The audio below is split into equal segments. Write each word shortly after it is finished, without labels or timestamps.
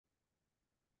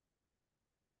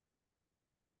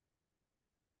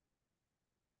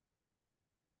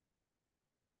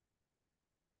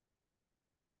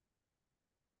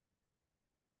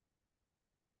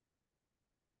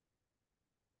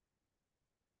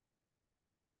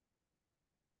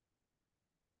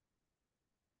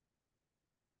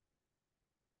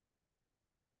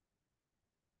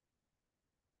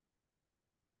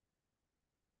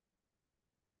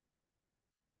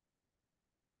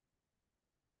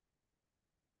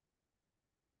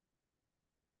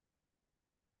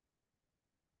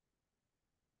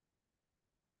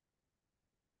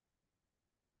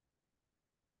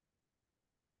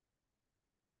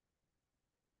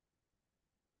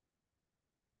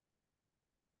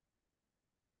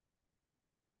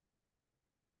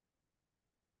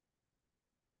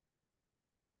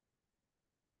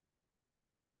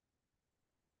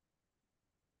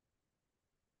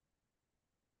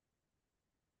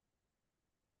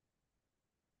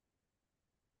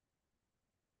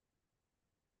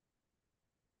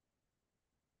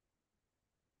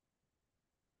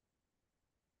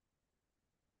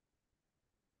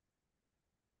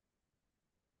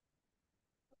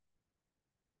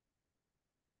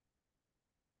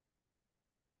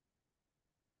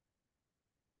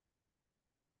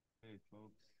Hey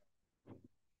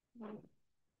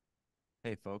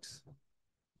Hey folks,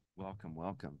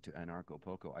 welcome to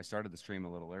Anarchapulco. I started the stream a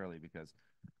little early because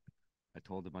I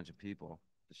told a bunch of people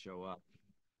to show up,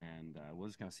 and we're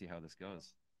just gonna see how this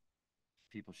goes.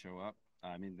 People show up.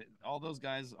 I mean, all those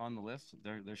guys on the list,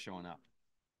 they're showing up.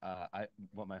 I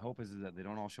what my hope is that they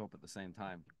don't all show up at the same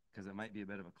time because it might be a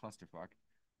bit of a clusterfuck.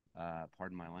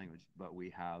 Pardon my language, but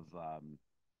we have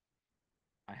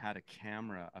I had a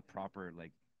camera, a proper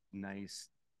like nice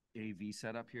AV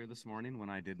setup here this morning when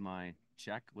I did my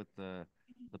check with the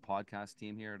podcast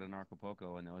team here at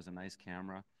Anarchapulco, and there was a nice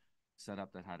camera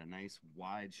setup that had a nice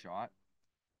wide shot,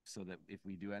 so that if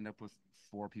we do end up with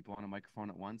four people on a microphone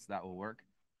at once, that will work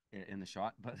in the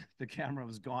shot. But the camera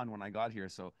was gone when I got here,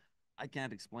 so I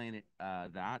can't explain it.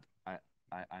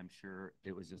 I'm sure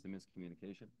it was just a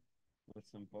miscommunication with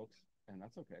some folks, and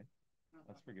that's okay.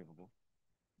 That's forgivable.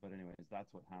 But anyways,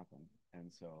 that's what happened.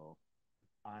 And so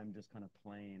I'm just kind of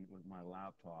playing with my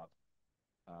laptop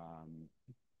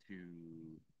to.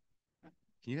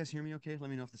 Can you guys hear me okay? Let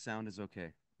me know if the sound is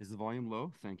okay. Is the volume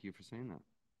low? Thank you for saying that.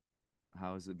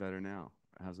 How is it better now?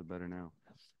 How's it better now?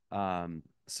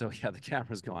 So yeah, the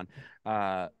camera's gone.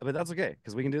 But that's okay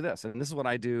because we can do this. And this is what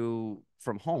I do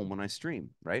from home when I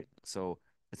stream, right? So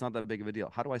it's not that big of a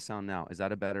deal. How do I sound now? Is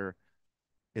that a better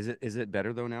is it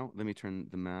better though now? Let me turn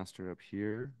the master up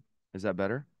here. Is that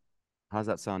better? How's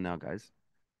that sound now, guys?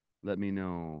 Let me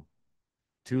know.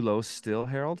 Too low still,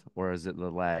 Harold, or is it the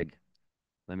lag?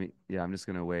 Yeah, I'm just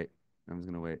gonna wait. I'm just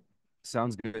gonna wait.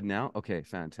 Sounds good now? Okay,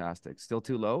 fantastic. Still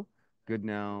too low? Good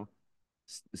now.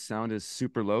 Sound is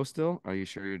super low still? Are you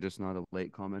sure you're just not a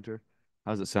late commenter?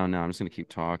 How's it sound now? I'm just gonna keep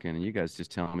talking and you guys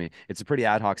just tell me. It's a pretty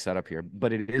ad hoc setup here,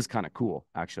 but it is kind of cool,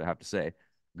 actually, I have to say.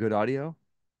 Good audio?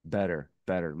 Better,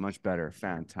 much better.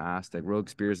 Fantastic. Rogue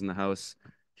Spears in the house.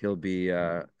 He'll be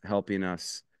helping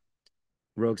us.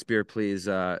 Rogue Spear, please,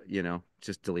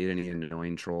 just delete any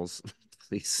annoying trolls,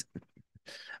 please.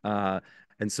 Uh,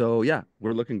 and so yeah,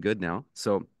 we're looking good now.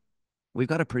 So we've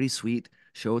got a pretty sweet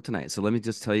show tonight. So let me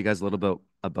just tell you guys a little bit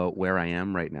about where I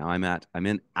am right now. I'm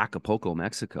in Acapulco,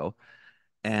 Mexico.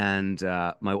 And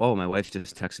my wife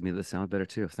just texted me the sound better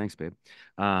too. Thanks, babe.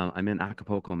 I'm in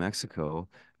Acapulco, Mexico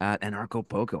at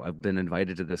Anarchapulco. I've been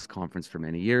invited to this conference for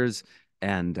many years,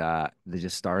 and the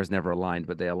just stars never aligned,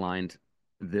 but they aligned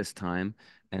this time.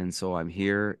 And so I'm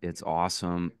here. It's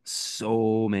awesome.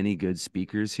 So many good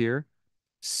speakers here.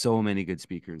 So many good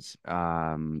speakers.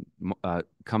 Coming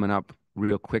up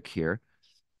real quick here.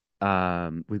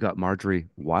 We've got Marjory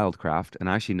Wildcraft, and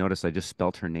I actually noticed I just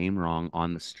spelt her name wrong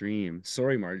on the stream.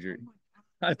 Sorry, Marjorie.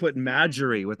 I put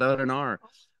Majory without an R.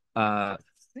 Uh,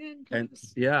 and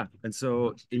yeah, and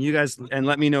so and you guys and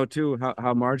let me know too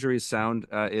how Marjorie's sound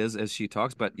is as she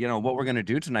talks. But what we're gonna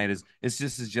do tonight is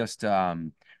just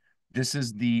this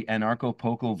is the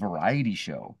Anarchapulco variety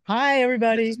show. Hi, This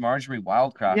everybody. is Marjory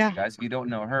Wildcraft, Yeah. guys. If you don't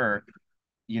know her,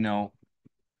 you know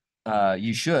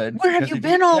you should, Where have because you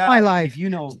been all yeah, my if life? you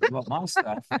know about my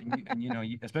stuff,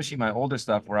 especially my older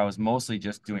stuff where I was mostly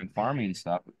just doing farming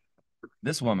stuff.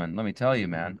 This woman, let me tell you,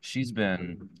 man, she's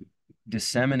been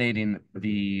disseminating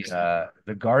the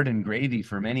garden gravy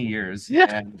for many years,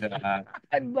 Yeah, and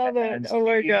I love it. and Oh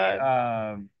my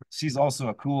God. she's also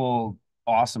a cool,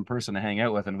 awesome person to hang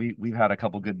out with, and we've had a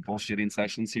couple good bullshitting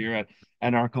sessions here at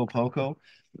Anarchapulco,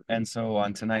 and so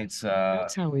on tonight's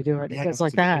That's how we do it. yeah, It goes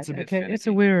like that. it's a bit Okay. It's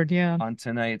a finicky. weird, yeah. On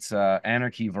tonight's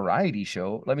Anarchy Variety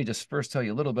Show, let me just first tell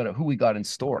you a little bit of who we got in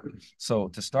store. So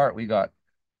to start, we got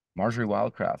Marjory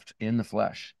Wildcraft in the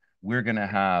flesh. We're gonna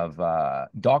have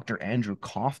Dr. Andrew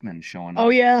Kaufman showing Oh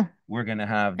up. yeah. We're gonna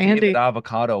have David Andy,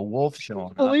 Avocado Wolfe showing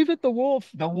up. believe it, the wolf.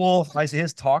 The Wolf,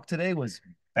 his talk today was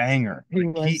banger. He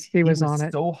Like was he he was on was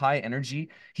it. so high energy.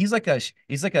 He's like a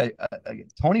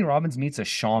Tony Robbins meets a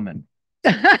shaman.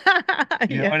 You know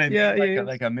Yeah, what I yeah, mean? he Like a, is.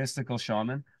 like a mystical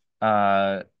shaman.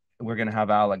 Uh, we're gonna have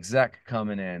Alex Zek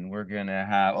coming in. We're gonna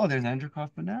have there's Andrew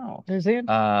Kaufman now. There's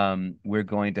Andy. We're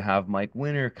going to have Mike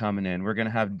Winter coming in. We're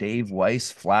gonna have Dave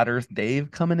Weiss, Flat Earth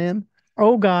Dave coming in.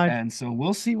 Oh God. And so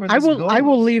we'll see where I this will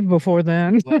goes. leave before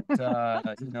then. But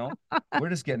we're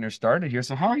just getting her started here.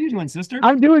 So how are you doing, sister?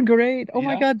 I'm doing great. Oh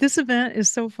my Yeah, God, this event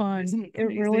is so fun. isn't it It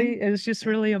really amazing? is just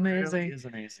really It really amazing. is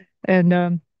amazing.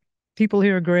 And people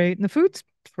here are great. And the food's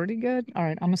pretty good. All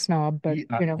right, I'm a snob, but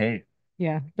Hey,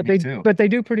 yeah, me too. but they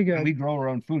do pretty When good. we grow our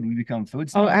own food, we become food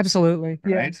Oh, snobs, absolutely.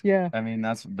 Yeah, right? yeah. I mean,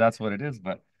 that's what it is.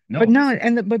 But But no,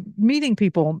 no, this but meeting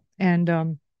people and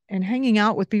hanging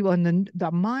out with people and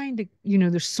the mind,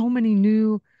 there's so many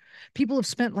new people have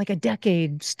spent like a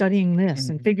decade studying this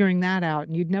and Mhm. figuring that out,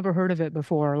 and you'd never heard of it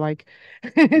before. Like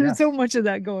there's so Yes, much of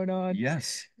that going on.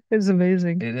 yes. It's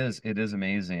amazing. It is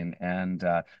amazing. And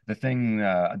the thing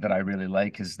that I really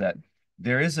like is that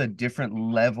there is a different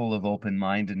level of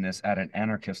open-mindedness at an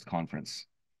anarchist conference,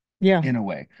 Yeah. in a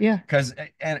way, Yeah. because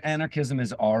anarchism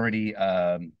is already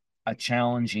a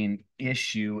challenging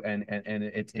issue, and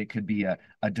it could be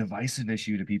a divisive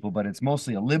issue to people, but it's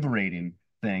mostly a liberating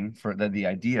thing for the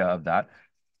idea of that.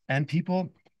 And people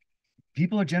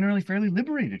are generally fairly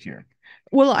liberated here.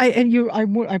 Well, I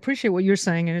appreciate what you're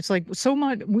saying, and it's like so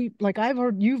much like I've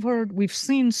heard, you've heard, we've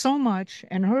seen so much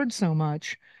and heard so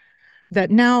much that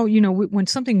now, when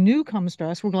something new comes to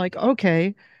us, we're like,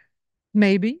 okay,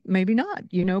 maybe, maybe not,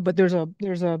 but there's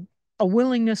a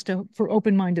willingness for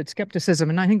open-minded skepticism,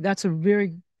 and I think that's a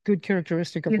very good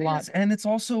characteristic of a It lot. is, and it's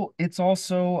also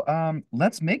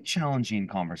let's make challenging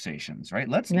conversations, right?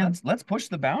 Let's Yeah, let's push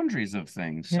the boundaries of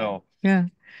things. yeah, So yeah.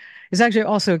 It's actually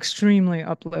also extremely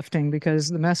uplifting because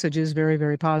the message is very,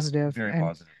 very positive. very And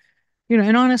positive.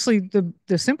 and honestly,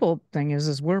 the simple thing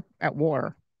is we're at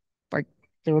war. Like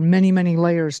there are many, many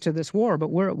layers to this war, but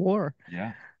we're at war.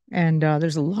 Yeah. And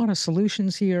there's a lot of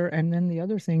solutions here. And then the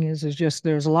other thing is just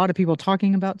there's a lot of people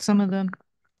talking about some of them.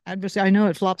 Adversity. I know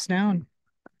it flops down.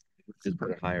 Just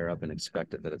put it higher up and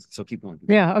expect it that it's so keep going.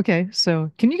 Yeah. Okay. So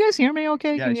can you guys hear me?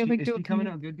 Okay. Yeah, Can you like is do she it? coming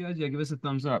out good, guys? Yeah, give us a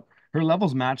thumbs up. Her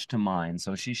levels match to mine,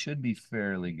 so she should be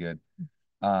fairly good.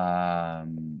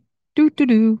 Um, Do do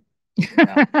do.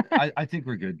 yeah, I think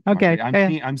we're good, Okay.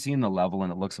 Marjorie. I'm seeing the level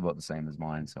and it looks about the same as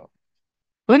mine. So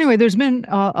Well, anyway, there's been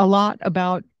a lot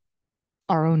about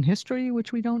our own history,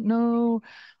 which we don't know,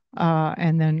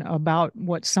 and then about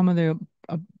what some of the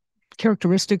uh,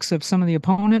 characteristics of some of the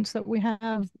opponents that we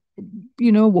have,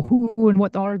 who and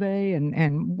what are they,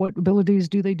 and what abilities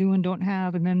do they do and don't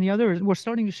have. And then the other is we're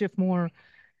starting to shift more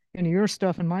into your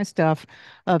stuff and my stuff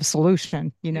of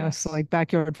solution, so yes, like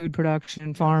backyard food production,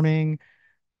 yes. farming,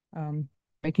 um,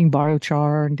 making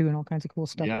biochar and doing all kinds of cool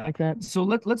stuff Yeah. like that. So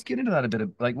let's get into that a bit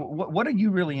of like what are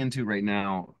you really into right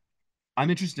now? I'm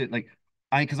interested, like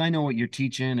because I know what you're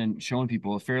teaching and showing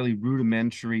people fairly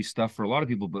rudimentary stuff for a lot of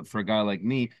people, but for a guy like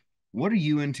me, what are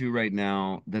you into right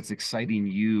now that's exciting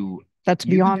you? That's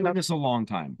You've been beyond doing the, this a long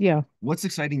time. yeah. What's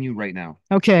exciting you right now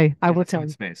Okay, I in will the tell food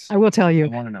you. space? I will tell I you.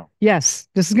 want to know. Yes,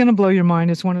 this is going to blow your mind.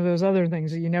 It's one of those other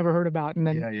things that you never heard about.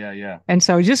 Yeah, yeah, yeah. And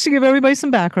so just to give everybody some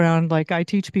background, like I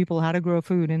teach people how to grow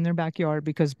food in their backyard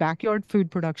because backyard food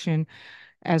production,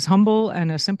 as humble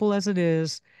and as simple as it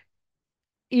is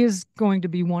going to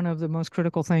be one of the most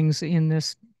critical things in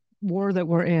this war that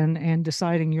we're in and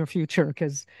deciding your future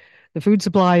because the food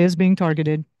supply is being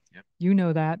targeted. Yep. You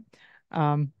know that.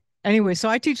 Um, anyway, so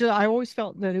I teach. I always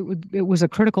felt that it was a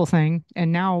critical thing,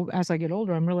 and now as I get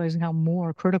older, I'm realizing how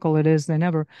more critical it is than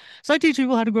ever. So I teach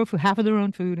people how to grow food, half of their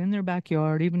own food in their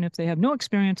backyard, even if they have no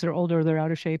experience, they're older, they're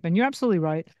out of shape. And you're absolutely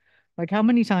right. Like how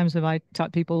many times have I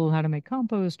taught people how to make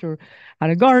compost or how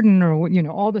to garden or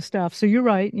all the stuff. So you're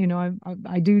right.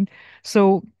 I do.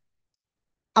 So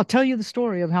I'll tell you the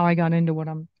story of how I got into what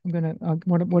I'm gonna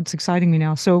what's exciting me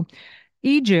now. So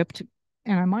Egypt,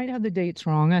 and I might have the dates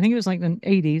wrong. I think it was like the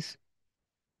 80s.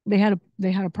 They had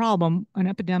a problem, an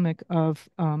epidemic of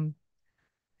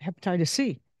hepatitis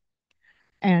C.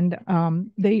 And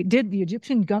the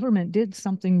Egyptian government did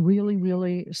something really,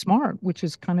 really smart, which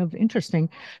is kind of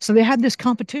interesting. So they had this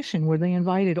competition where they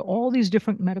invited all these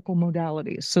different medical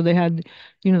modalities. So they had,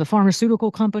 the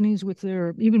pharmaceutical companies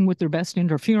even with their best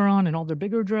interferon and all their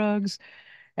bigger drugs.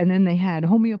 And then they had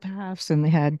homeopaths and they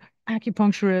had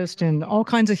acupuncturists and all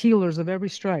kinds of healers of every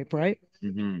stripe, right?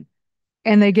 Mm-hmm.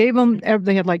 And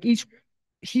they had like each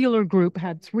healer group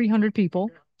had 300 people.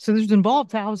 So there's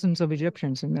involved thousands of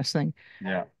Egyptians in this thing.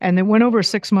 Yeah. And they went over a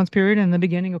 6 month period. In the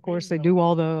beginning, of course, they do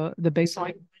all the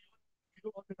baseline.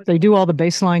 They do all the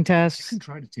baseline You tests. can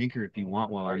try to tinker if you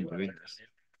want while I'm doing this.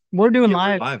 We're doing Yeah, we're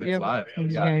live. live. It's Yeah. live. Yeah,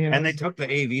 Yeah. yeah. And they took the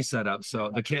AV setup, so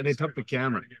they took the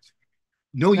camera.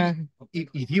 No, Uh,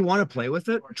 if you want to play with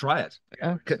it, try it.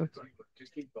 Okay.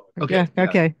 yeah. Yeah.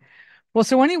 Okay. Well,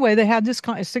 so anyway, they had this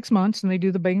 6 months and they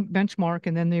do the benchmark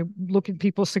and then they look at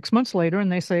people 6 months later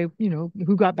and they say,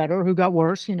 who got better, who got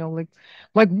worse,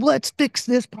 like let's fix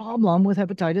this problem with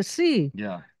hepatitis C.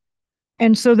 Yeah.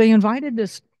 And so they invited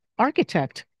this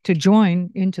architect to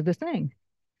join into the thing.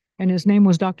 And his name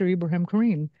was Dr. Ibrahim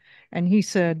Karim. And he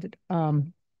said,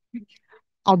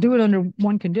 I'll do it under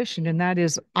one condition, and that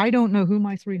is I don't know who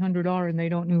my 300 are and they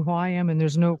don't know who I am, and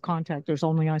there's no contact, there's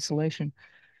only isolation.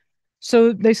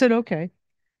 So they said, okay.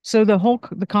 So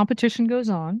the competition goes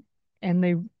on, and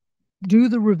they do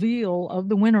the reveal of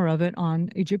the winner of it on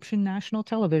Egyptian national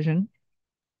television.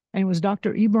 And it was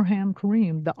Dr. Ibrahim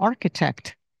Karim, the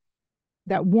architect,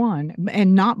 that won,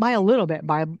 and not by a little bit,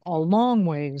 by a long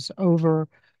ways over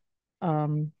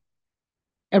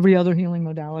every other healing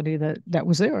modality that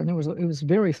was there, and it was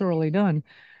very thoroughly done.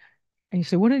 And you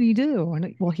say, what did he do?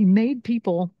 And well, he made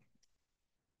people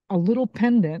a little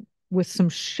pendant with some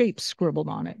shapes scribbled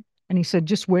on it. And he said,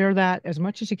 just wear that as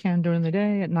much as you can during the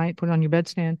day, at night, put it on your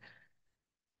bedstand.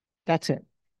 That's it.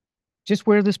 Just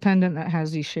wear this pendant that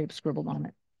has these shapes scribbled on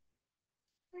it.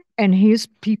 And his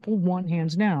people won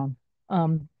hands down.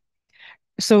 Um,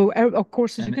 so of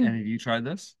course, as you can, And have you tried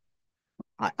this?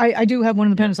 I do have one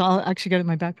of the Yeah. pens. I'll actually get it in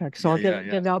my backpack, so Yeah, I'll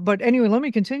yeah, get it out. But anyway, let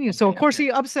me continue. So of course he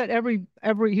upset every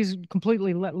he's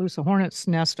completely let loose a hornet's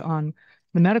nest on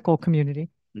the medical community.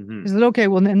 Mm-hmm. He said, okay,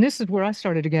 well, and this is where I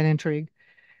started to get intrigued.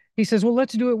 He says, well,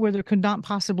 let's do it where there could not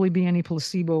possibly be any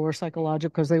placebo or psychological,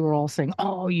 because they were all saying,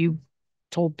 oh, you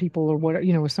told people or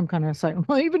whatever, with some kind of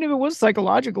well, even if it was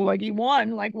psychological, like he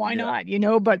won, like why Yeah.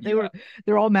 not, but Yeah.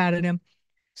 they're all mad at him.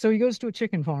 So he goes to a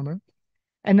chicken farmer,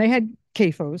 and they had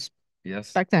CAFOs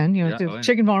Yes. back then. Yeah. The Oh, yeah.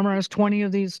 chicken farmer has 20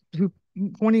 of these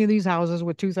houses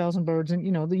with 2,000 birds, and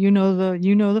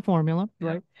the formula, Yeah.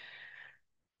 right?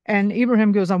 And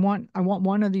Ibrahim goes, I want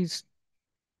one of these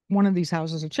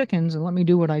houses of chickens, and let me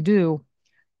do what I do.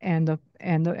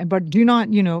 But do not,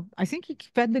 I think he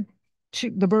fed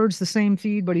the birds the same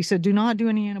feed, but he said, do not do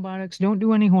any antibiotics, don't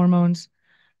do any hormones.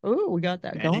 Oh, we got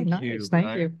that going. Thank you, Nice.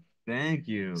 Thank you. Thank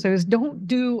you. So don't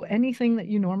do anything that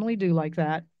you normally do like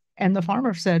that. And the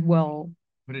farmer said, well,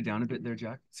 Put it down a bit there,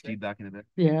 Jack. Speed back in a bit.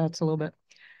 yeah, it's a little bit.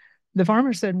 The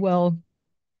farmer said, well,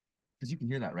 Because you can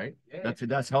hear that, right? Yeah.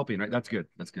 That's helping, right? That's good.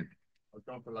 That's good.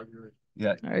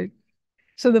 Yeah. all right.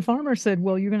 So the farmer said,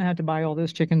 well, you're going to have to buy all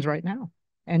those chickens right now.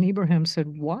 And Ibrahim said,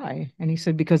 why? And he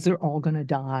said, because they're all going to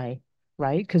die,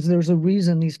 right? Because there's a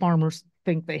reason these farmers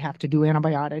think they have to do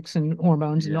antibiotics and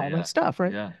hormones and Yeah, all yeah. that stuff,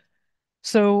 right? Yeah.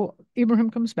 So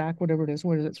Ibrahim comes back, whatever it is,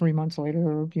 what is it, 3 months later,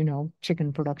 or,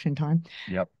 chicken production time,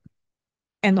 Yep.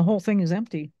 and the whole thing is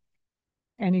empty.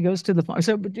 And he goes to the farm.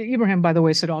 So Ibrahim, by the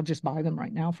way, said, I'll just buy them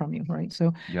right now from you, right?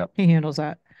 So Yep. he handles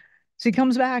that. So he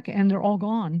comes back and they're all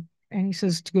gone. And he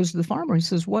goes to the farmer. He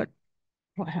says, what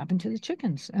happened to the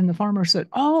chickens? And the farmer said,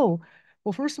 oh,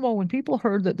 well, first of all, when people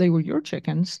heard that they were your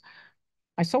chickens,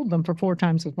 I sold them for 4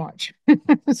 times as much.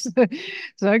 so,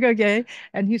 I go, okay.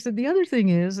 And he said, the other thing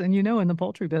is, and in the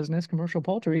poultry business, commercial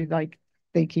poultry, like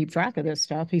they keep track of this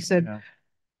stuff. He said, Yeah.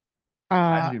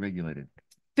 uh, Highly regulated.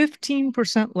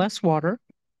 15% less water.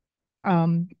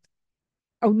 Oh,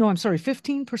 no, I'm sorry,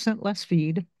 15% less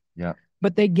feed, Yeah.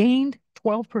 but they gained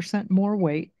 12% more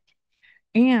weight.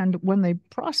 And when they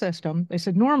processed them, they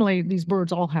said normally these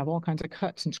birds all have all kinds of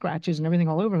cuts and scratches and everything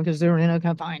all over them because they're in a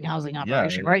confined housing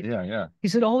operation, right? Yeah. Yeah. He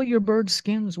said all of your birds'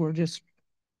 skins were just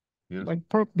Beautiful.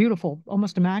 like beautiful,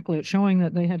 almost immaculate, showing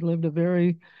that they had lived a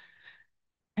very.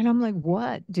 And I'm like,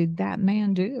 what did that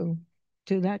man do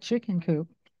to that chicken coop?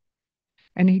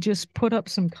 And he just put up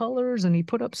some colors and he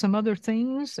put up some other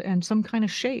things and some kind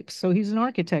of shapes. So he's an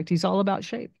architect. He's all about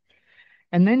shape.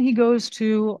 And then he goes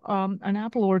to an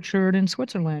apple orchard in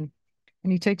Switzerland,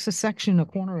 and he takes a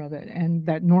corner of it, and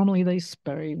that normally they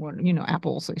spray,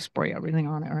 apples, they spray everything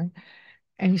on it, right?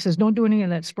 And he says, don't do any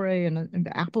of that spray. And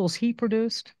the apples he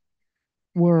produced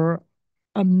were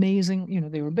amazing.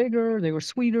 They were bigger, they were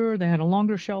sweeter, they had a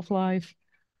longer shelf life.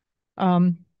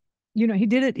 Um, he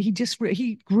did it.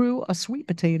 He grew a sweet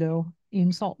potato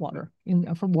in salt water,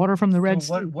 from water from the Red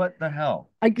Sea. What the hell?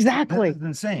 Exactly. This is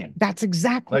insane. That's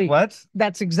exactly. Like what?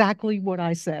 That's exactly what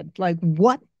I said. Like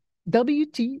what?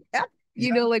 WTF?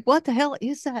 Yeah. Like what the hell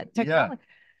is that technology? Yeah.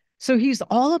 So he's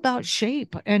all about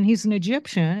shape, and he's an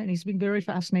Egyptian, and he's been very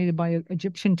fascinated by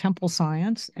Egyptian temple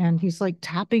science, and he's like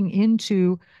tapping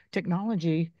into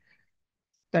technology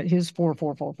that his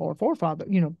forefather,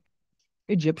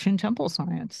 Egyptian temple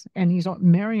science, and he's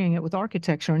marrying it with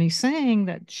architecture, and he's saying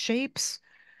that shapes.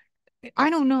 I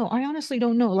don't know. I honestly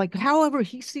don't know. Like, however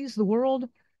he sees the world,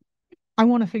 I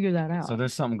want to figure that out. So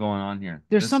there's something going on here.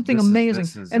 There's something amazing.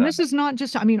 And this uh, is not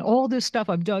just, I mean, all this stuff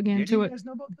I've dug do into you it. guys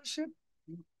know about this shit?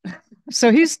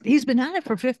 So he's been at it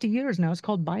for 50 years now. It's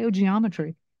called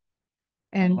biogeometry.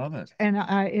 And I love it. and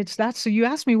it's that. So you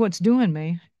asked me what's doing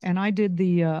me, and I did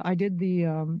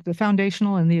the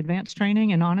foundational and the advanced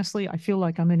training. And honestly, I feel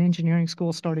like I'm in engineering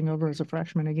school starting over as a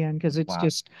freshman again, because it's Wow.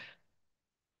 just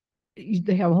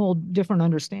they have a whole different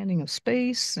understanding of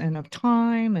space and of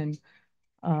time and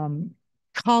um,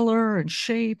 color and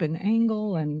shape and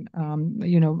angle. And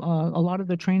a lot of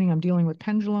the training, I'm dealing with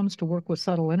pendulums to work with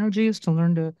subtle energies to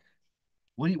learn to.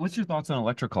 What's your thoughts on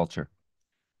electroculture?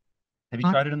 Have you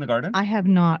I, tried it in the garden? I have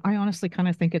not. I honestly kind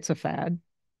of think it's a fad.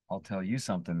 I'll tell you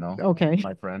something though, Okay.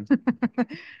 my friend.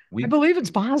 I believe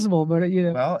it's possible, but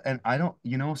Well, and I don't,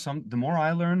 the more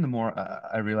I learn, the more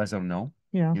I realize I don't know.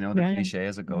 yeah, The yeah, cliche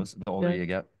as it yeah, goes, the older yeah. you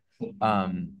get.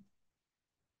 Um,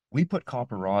 we put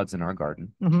copper rods in our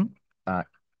garden, Hmm. uh,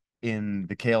 in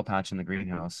the kale patch in the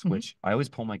greenhouse, Hmm. which I always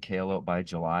pull my kale out by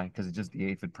July because it just the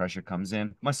aphid pressure comes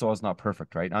in. My soil's not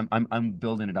perfect, right? I'm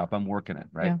building it up. I'm working it,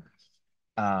 right?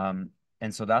 Yeah. Um,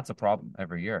 and so that's a problem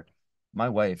every year. My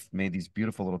wife made these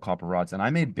beautiful little copper rods, and I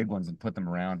made big ones and put them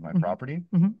around my Hmm. property.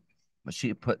 Hmm. But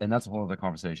she put, and that's a whole other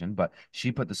conversation, but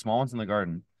she put the small ones in the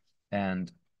garden,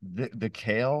 and the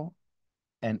kale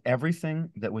and everything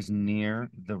that was near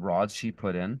the rods she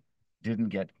put in didn't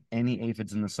get any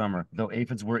aphids in the summer, though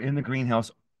aphids were in the greenhouse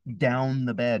down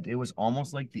the bed. It was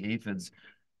almost like the aphids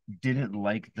didn't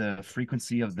like the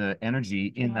frequency of the energy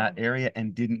in that area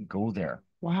and didn't go there.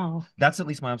 Wow. That's at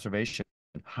least my observation.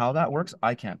 How that works,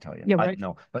 I can't tell you. Yeah, I right.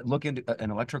 know, but look into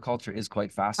an electroculture is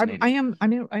quite I'm, I fascinating. am, I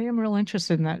mean, I am real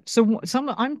interested in that. So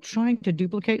I'm trying to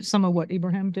duplicate some of what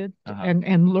Abraham did Uh-huh.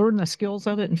 and learn the skills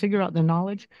of it and figure out the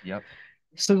knowledge. Yep.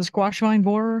 So the squash vine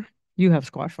borer, you have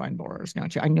squash vine borers,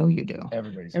 don't you? I know you do.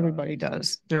 Everybody's got it. Everybody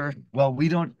does. They're Well, we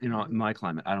don't, in my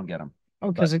climate, I don't get them. oh,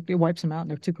 But because it wipes them out and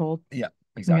they're too cold. yeah, Yeah.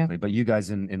 exactly. But you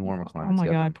guys in warmer Oh climates my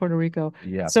get them. God, Puerto Rico.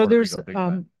 Yeah, So Puerto there's Rico, big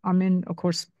time. I'm in, of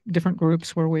course, different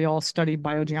groups where we all study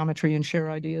biogeometry and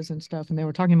share ideas and stuff. And they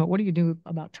were talking about what do you do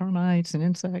about termites and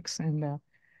insects? And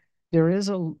there is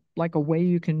a like a way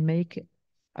you can make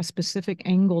a specific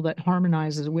angle that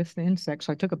harmonizes with the insects.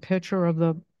 So I took a picture of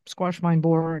the squash vine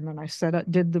borer and then I set up,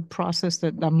 did the process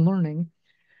that I'm learning.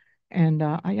 And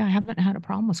I haven't had a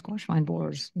problem with squash vine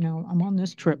borers. Now I'm on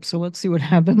this trip, so let's see what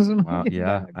happens when I Well, get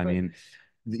yeah. back. I But mean,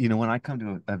 when I come to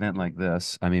an event like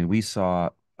this, I mean, we saw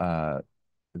I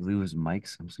believe it was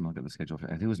Mike's. I'm just gonna look at the schedule. I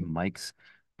think it was Mike's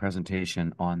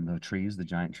presentation on the trees, the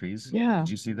giant trees. yeah,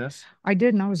 Did you see this? I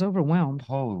did, and I was overwhelmed.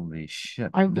 Holy shit.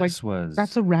 I like This that's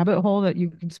was a rabbit hole that you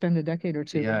can spend a decade or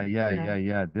two yeah, in. yeah, Yeah, yeah,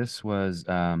 yeah. This was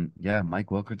yeah, Mike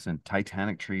Wilkinson,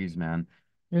 Titanic trees, man.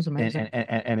 it was And amazing.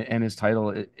 and his title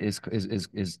is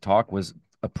his talk was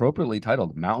appropriately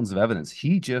titled Mountains of Evidence.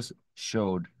 He just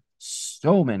showed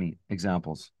so many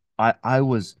examples. I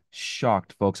was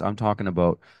shocked, folks. I'm talking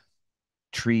about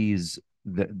trees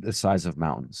the size of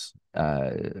mountains.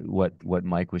 What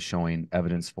Mike was showing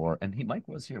evidence for, and Mike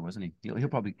was here, wasn't he? He'll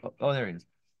probably there he is.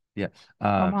 Yeah.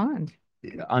 Come Uh, on.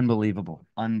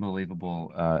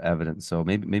 unbelievable evidence. So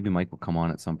maybe Mike will come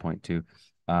on at some point too,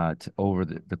 over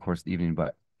the course of the evening.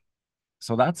 But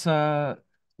so that's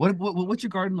what's your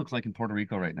garden look like in Puerto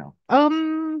Rico right now?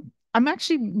 I'm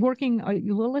actually working.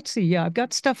 Well, let's see. Yeah, I've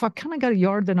got stuff. I've kind of got a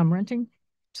yard that I'm renting.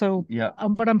 So, Yeah,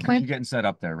 but I'm you're planting. getting set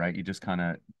up there, right? You just kind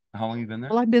of how long you been there?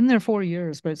 Well, I've been there 4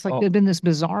 years, but it's like Oh, there's been this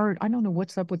bizarre. I don't know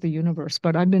what's up with the universe,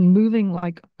 but I've been moving.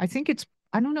 Like I think it's.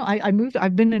 I don't know. I moved.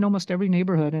 I've been in almost every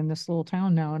neighborhood in this little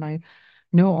town now, and I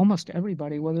know almost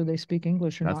everybody, whether they speak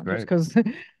English or that's not, just great.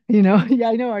 because, yeah,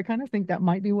 I know. I kind of think that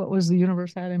might be what was the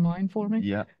universe had in mind for me.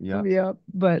 Yeah, yeah, Yeah.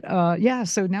 But yeah,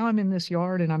 so now I'm in this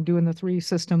yard and I'm doing the three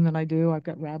system that I do. I've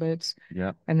got rabbits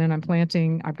yeah. and then I'm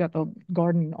planting, I've got the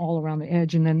garden all around the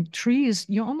edge and then trees,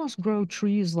 you almost grow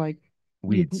trees like you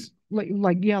Weeds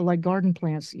yeah, like garden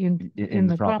plants in in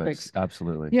the the tropics. tropics.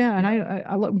 Absolutely. Yeah, and Yeah.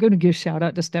 I'm going to give shout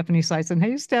out to Stephanie Sison.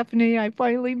 Hey, Stephanie, I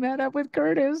finally met up with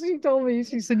Curtis. She told me,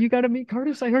 she said, you got to meet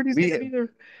Curtis. I heard he's going to We be there.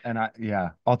 and yeah,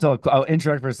 I'll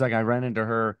interact for a second. I ran into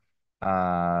her.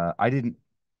 I didn't.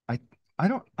 I I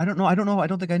don't know. I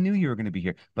don't think I knew you were going to be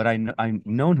here, but I've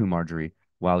known who Marjory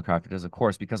Wildcraft is, of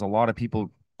course, because a lot of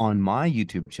people on my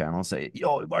YouTube channel say,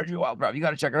 "Yo, Marjory Wildcraft, you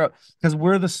got to check her out." Because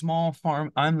we're the small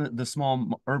farm. I'm the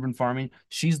small urban farming.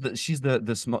 She's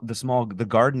the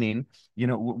gardening.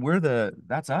 We're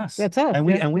that's us. That's us. And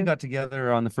we Yeah, and we yeah. got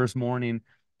together on the first morning,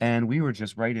 and we were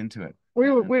just right into it.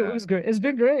 It was great. It's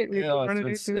been great. We've been It's running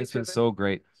been into it's each been other. so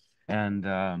great. And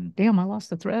Damn, I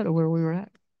lost the thread of where we were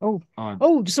at. Oh, on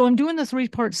oh, so I'm doing the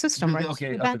three-part system, right? So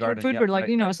okay, the up the backyard garden. food Yeah, grid, like,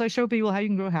 right, right. so I show people how you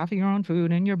can grow half of your own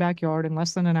food in your backyard in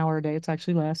less than an hour a day. It's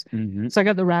actually less. Hmm. So I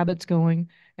got the rabbits going,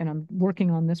 and I'm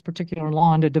working on this particular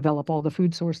lawn to develop all the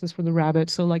food sources for the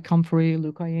rabbits. So like comfrey,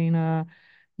 leucaena,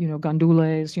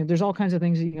 gandules, there's all kinds of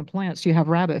things that you can plant. So you have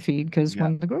rabbit feed because Yeah,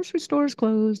 when the grocery stores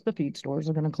close, the feed stores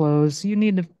are going to close. So you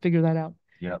need to figure that out.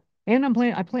 yeah. And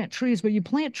I plant trees, but you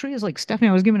plant trees like Stephanie.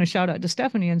 I was giving a shout out to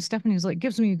Stephanie, and Stephanie's like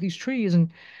gives me these trees,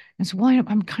 and so why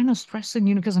I'm kind of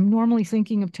stressing, because I'm normally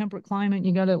thinking of temperate climate.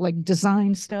 You got to like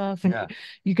design stuff, and Yeah.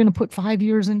 you're going to put 5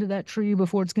 years into that tree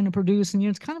before it's going to produce, and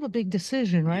it's kind of a big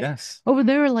decision, right? Yes. Over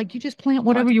there, like you just plant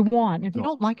whatever What? you want. If you No,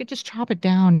 don't like it, just chop it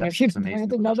down. that's If you what's plant amazing about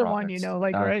the another one, tropics.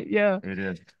 like right, yeah, It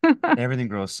is. Everything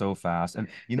grows so fast. And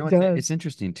it it's does.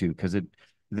 interesting too, because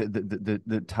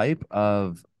the type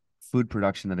of food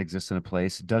production that exists in a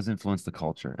place does influence the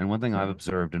culture. And one thing I've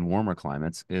observed in warmer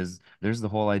climates is there's the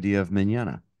whole idea of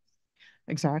manana.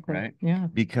 Exactly. right? Yeah.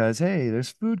 Because hey,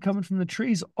 there's food coming from the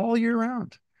trees all year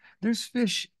round. There's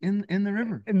fish in the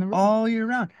river In the river. all year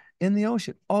round, in the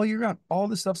ocean all year round. All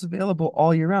this stuff's available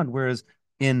all year round. Whereas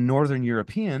in Northern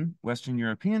European, Western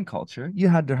European culture, you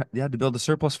had to build a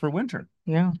surplus for winter,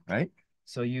 Yeah. right?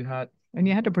 So you had And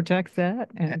you had to protect that.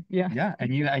 And yeah, yeah,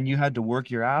 and you had to work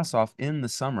your ass off in the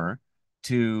summer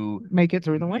to make it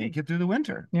through the winter. make it through the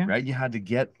winter, Yeah. right? You had to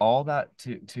get all that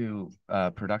to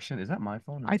production. Is that my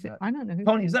phone or I is think that I don't know.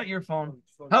 Tony? Is that your phone?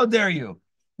 How dare you?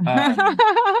 Um,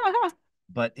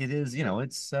 but it is,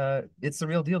 it's the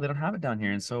real deal. They don't have it down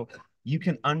here, and so you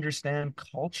can understand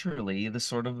culturally the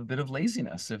sort of a bit of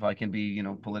laziness, if I can be,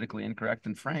 politically incorrect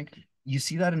and frank. You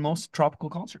see that in most tropical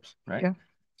cultures, right? Yeah.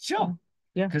 Chill,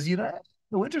 Yeah. because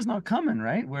the winter's not coming,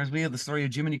 right? Whereas we have the story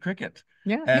of Jiminy Cricket,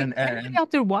 Yeah. Hey, and anybody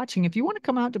out there watching, if you want to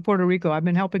come out to Puerto Rico, I've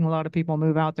been helping a lot of people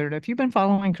move out there. If you've been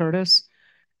following Curtis,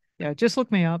 yeah, just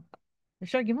look me up.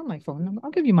 Should I give him my phone number?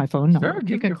 I'll give you my phone number. sure, You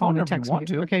give me can your call phone me, number if you text me. want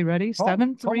to. Okay, ready? Call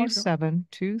my show.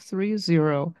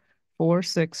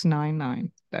 737-230-4699.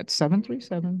 That's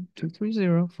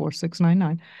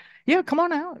 737-230-4699. Yeah, come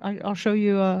on out. I'll show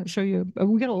you.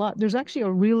 We got a lot. There's actually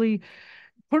a really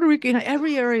Puerto Rico,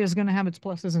 every area is going to have its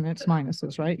pluses and its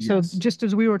minuses, right? So Yes. just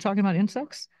as we were talking about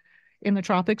insects, in the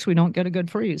tropics, we don't get a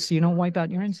good freeze. So you don't wipe out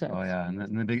your insects. Oh yeah,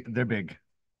 and they're big.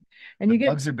 And The you get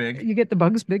bugs are big, you get the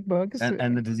bugs, big bugs,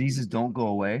 and the diseases don't go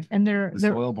away. and The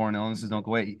soil-borne illnesses don't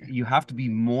go away. You have to be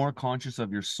more conscious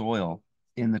of your soil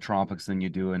in the tropics than you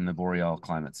do in the boreal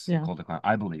climates, yeah, colder climate,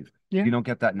 I believe. yeah, You don't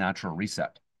get that natural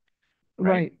reset,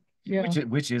 right? right, yeah.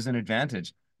 Which is an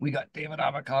advantage. We got David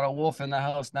Avocado Wolfe in the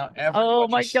house now. Oh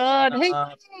my Everybody, God! Hey,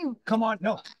 come on,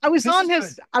 no, I was this on is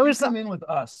his. good. I was. Come in with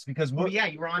us because Oh we're yeah,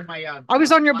 you were on my I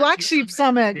was on your Black Sheep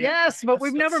Summit. Dave, Yes, but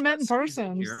we've never met in squeeze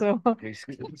person. here. So Okay,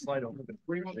 slide over.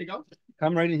 Where do you want me to go?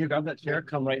 Come right in here, grab that chair,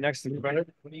 come right next to me, brother.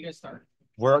 When do you guys start?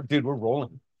 We're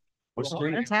rolling. We're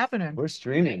streaming. it's happening. We're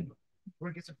streaming. We're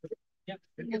gonna get some food. Yeah,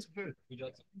 we're gonna get some food. Would you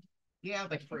like something? Yeah,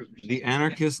 like fruit. The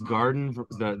Anarchist Garden,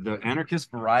 the Anarchist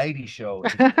Variety Show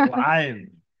is live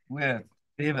with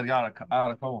David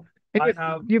Avocado.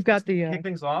 You've got the. Kick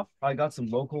things off. I got some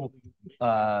local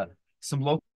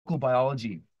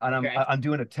biology, and I'm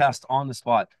doing a test on the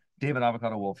spot. David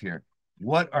Avocado Wolfe here.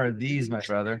 What are these, my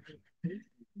brother?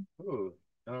 Ooh,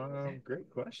 great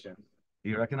question. Do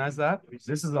you recognize that?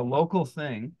 This is a local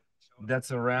thing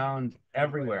that's around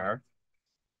everywhere.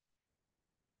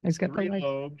 He's got the like.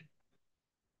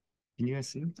 Can you guys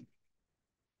see?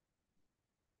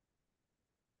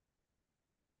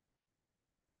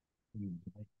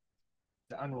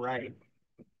 They're unripe.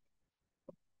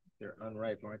 They're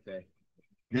unripe, aren't they?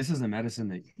 This is a medicine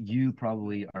that you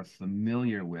probably are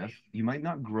familiar with. You might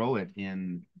not grow it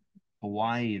in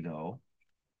Hawaii, though.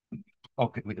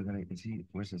 Okay, wait, is he?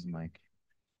 Where's his mic?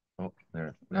 Oh,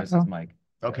 there's his mic.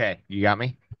 Okay, you got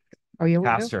me. Oh yeah,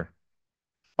 Castor.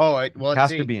 Oh, well, let's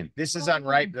Castor see. bean. This is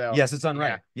unripe though. Yes, it's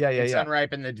unripe. Yeah. It's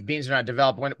unripe, and the beans are not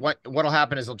developed. What'll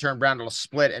happen is they'll turn brown, it'll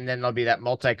split, and then there'll be that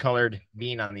multicolored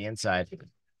bean on the inside.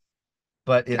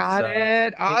 But it's got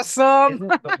it.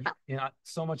 Awesome.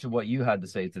 So much of what you had to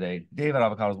say today, David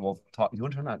Avocado's Wolfe talk. You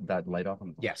want to turn that light off?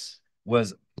 Yes.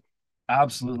 Was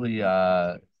absolutely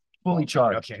fully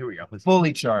charged. Okay, here we go.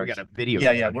 Fully charged. We got a video.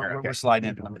 Yeah. We're sliding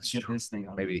into it. Let's get this thing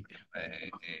on. Maybe.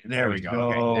 There we go.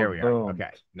 Okay, there we are. Boom. Okay,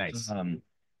 nice.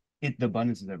 The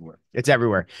abundance is everywhere. It's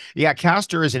everywhere. Yeah,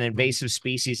 castor is an invasive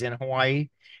species in Hawaii,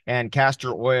 and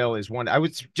castor oil is one. I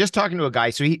was just talking to a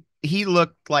guy, so he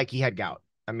looked like he had gout.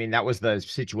 I mean, that was the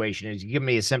situation. He's giving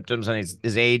me his symptoms and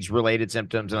his age-related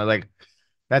symptoms, and I was like,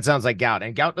 that sounds like gout.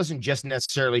 And gout doesn't just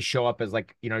necessarily show up as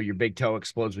like, your big toe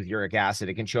explodes with uric acid.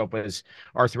 It can show up as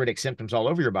arthritic symptoms all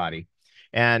over your body.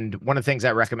 And one of the things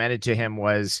I recommended to him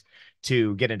was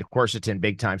to get into quercetin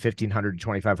big time. 1,500 to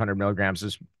 2,500 milligrams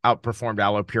has outperformed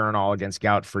allopurinol against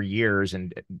gout for years.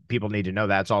 And people need to know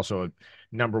that it's also a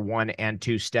number 1 and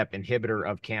 2 step inhibitor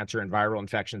of cancer and viral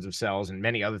infections of cells and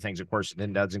many other things that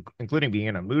quercetin does, including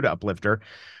being a mood uplifter.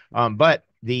 But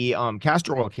the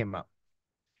castor oil came up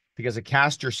because a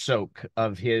castor soak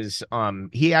of his,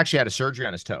 he actually had a surgery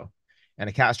on his toe, and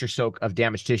a castor soak of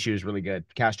damaged tissue is really good.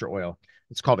 Castor oil.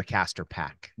 It's called a castor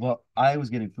pack. Well, I was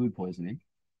getting food poisoning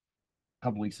a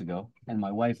couple weeks ago, and my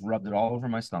wife rubbed it all over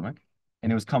my stomach, and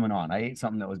it was coming on. I ate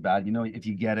something that was bad. If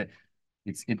you get it,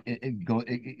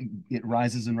 it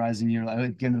rises and rises, and you're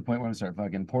like, getting to the point where I start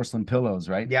fucking porcelain pillows,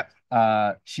 right? Yep.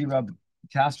 She rubbed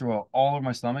castor oil all over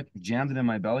my stomach, jammed it in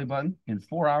my belly button. In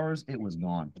 4 hours, it was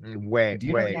gone. Do you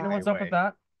know what's up with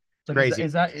that? Like, Crazy.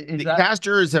 is The that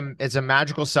castor is a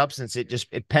magical substance.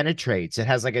 It penetrates. It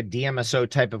has like a DMSO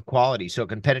type of quality, so it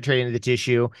can penetrate into the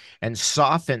tissue and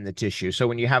soften the tissue. So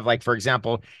when you have, like, for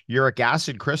example, uric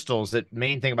acid crystals, the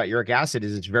main thing about uric acid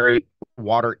is it's very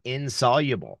water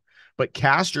insoluble, but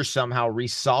castor somehow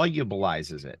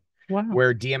resolubilizes it, Wow.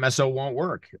 where DMSO won't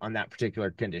work on that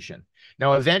particular condition.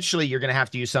 Now, eventually, you're going to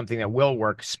have to use something that will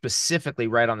work specifically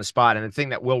right on the spot, and the thing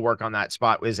that will work on that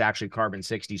spot is actually carbon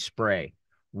 60 spray,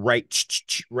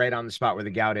 right on the spot where the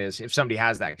gout is, if somebody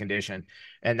has that condition,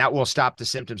 and that will stop the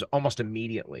symptoms almost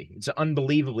immediately. It's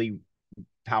unbelievably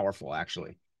powerful,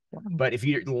 actually. Wow. But if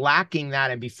you're lacking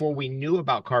that, and before we knew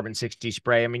about carbon 60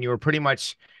 spray, I mean, you were pretty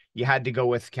much, you had to go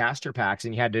with castor packs,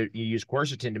 and you use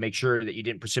quercetin to make sure that you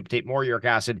didn't precipitate more uric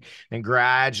acid, and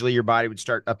gradually your body would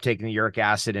start uptaking the uric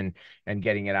acid and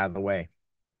getting it out of the way.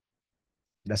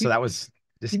 So that was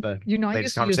just the I latest used to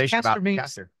use conversation castor about beans.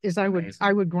 castor.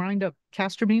 I would grind up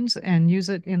castor beans and use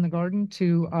it in the garden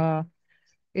to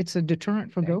it's a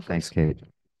deterrent for gophers. Thanks, Kate.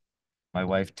 My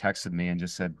wife texted me and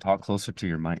just said, "Talk closer to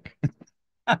your mic."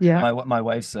 Yeah. My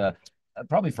wife's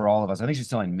probably for all of us. I think she's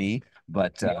telling me,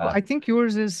 but I think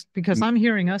yours is because I'm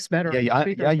hearing us better.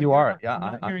 yeah, you are. Yeah,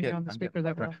 I'm hearing you on the speaker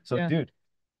that well. So, dude,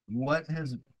 what's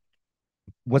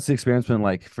the experience been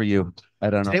like for you? I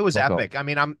don't know. Today was epic. I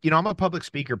mean, I'm a public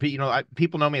speaker.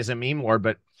 People know me as a meme lord,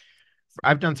 but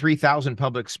I've done 3,000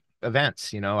 public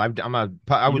events. I've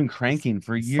been cranking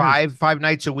for years, five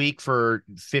nights a week for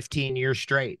 15 years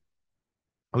straight.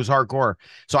 It was hardcore.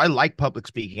 So I like public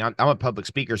speaking. I'm a public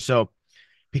speaker. So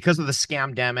because of the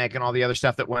scamdemic and all the other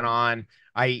stuff that went on,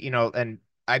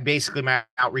 I basically, my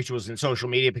outreach was in social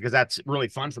media because that's really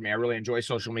fun for me. I really enjoy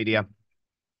social media.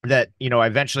 That, I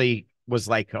eventually was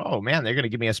like, oh man, they're going to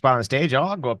give me a spot on the stage.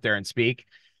 I'll go up there and speak.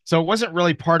 So it wasn't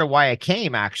really part of why I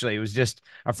came, actually. It was just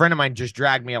a friend of mine just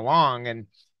dragged me along, and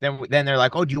then they're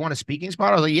like, oh, do you want a speaking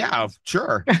spot? I was like, yeah,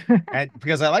 sure. And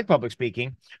because I like public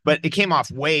speaking, but it came off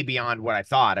way beyond what I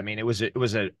thought. I mean, it was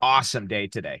an awesome day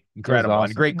today. Incredible. Awesome.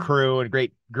 And great crew and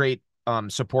great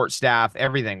support staff.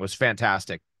 Everything was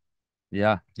fantastic.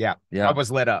 Yeah. I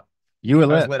was lit up. You were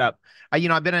lit. I was lit up.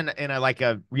 I've been in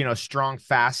a strong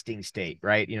fasting state,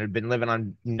 right? Been living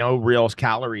on no real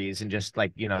calories and just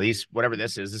like, whatever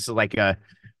this is like a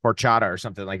horchata or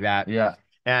something like that. Yeah.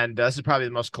 And this is probably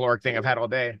the most caloric thing I've had all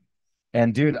day.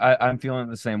 And dude, I'm feeling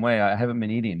the same way. I haven't been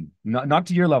eating, not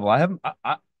to your level. I haven't.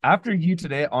 After you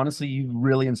today, honestly, you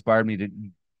really inspired me to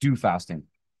do fasting.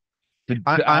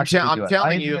 I'm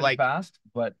telling you, like, fast,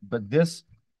 but this,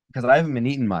 because I haven't been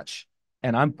eating much,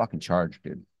 and I'm fucking charged,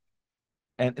 dude.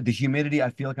 And the humidity,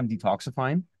 I feel like I'm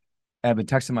detoxifying. I've been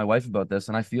texting my wife about this,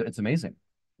 and I feel it's amazing.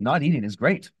 Not eating is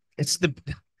great.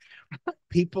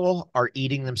 People are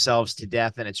eating themselves to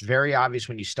death, and it's very obvious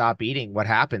when you stop eating what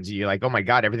happens. You're like, oh my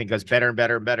God, everything goes better and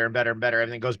better and better and better and better.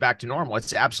 Everything goes back to normal.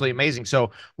 It's absolutely amazing.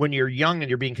 So when you're young and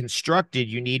you're being constructed,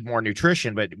 you need more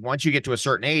nutrition. But once you get to a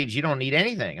certain age, you don't need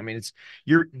anything. I mean,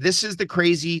 this is the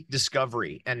crazy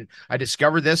discovery. And I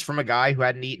discovered this from a guy who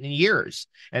hadn't eaten in years.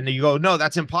 And you go, no,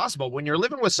 that's impossible. When you're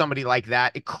living with somebody like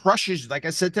that, it crushes, like I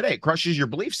said today, it crushes your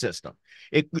belief system.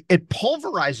 It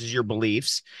pulverizes your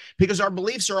beliefs, because our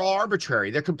beliefs are all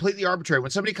arbitrary. They're completely arbitrary.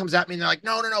 When somebody comes at me and they're like,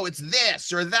 no, it's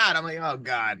this or that, I'm like, oh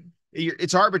God,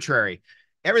 it's arbitrary.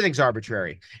 Everything's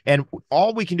arbitrary. And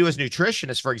all we can do as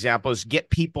nutritionists, for example, is get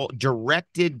people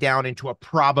directed down into a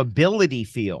probability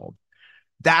field.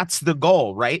 That's the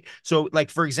goal, right? So,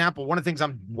 like, for example, one of the things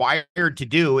I'm wired to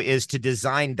do is to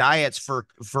design diets for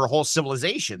whole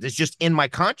civilizations. It's just in my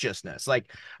consciousness.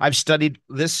 Like, I've studied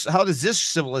this. How does this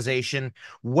civilization,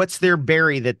 what's their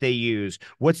berry that they use?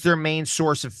 What's their main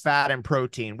source of fat and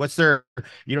protein? What's their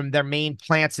main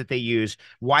plants that they use?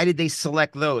 Why did they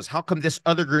select those? How come this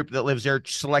other group that lives there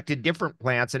selected different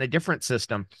plants in a different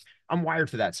system? I'm wired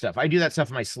for that stuff. I do that stuff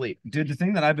in my sleep. Dude, the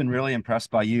thing that I've been really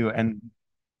impressed by you, and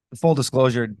full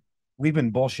disclosure, we've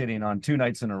been bullshitting on 2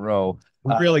 nights in a row.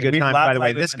 Really good time, by the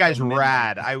way. This guy's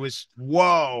rad. I was,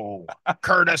 whoa,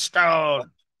 Curtis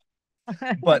Stone.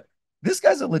 But this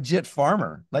guy's a legit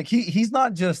farmer. Like, he's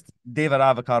not just David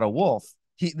Avocado Wolfe.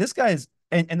 This guy's,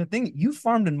 and the thing, you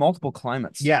farmed in multiple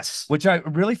climates. Yes. Which I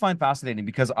really find fascinating,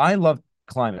 because I love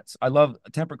climates. I love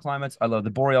temperate climates. I love the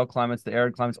boreal climates, the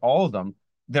arid climates, all of them.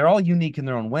 They're all unique in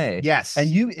their own way. Yes.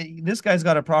 And this guy's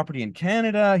got a property in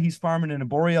Canada. He's farming in a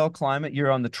boreal climate. You're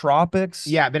on the tropics.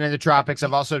 Yeah, I've been in the tropics.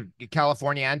 I've also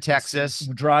California and Texas.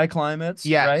 Dry climates.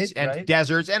 Yes, right? And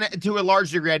deserts. And to a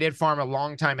large degree, I did farm a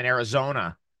long time in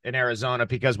Arizona.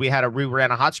 Because we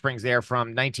ran a hot springs there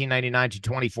from 1999 to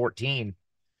 2014.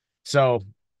 So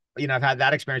I've had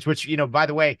that experience, which, by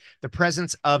the way, the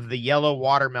presence of the yellow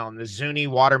watermelon, the Zuni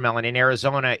watermelon in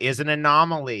Arizona is an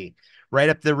anomaly right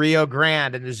up the Rio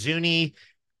Grande, and the Zuni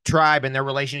tribe and their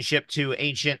relationship to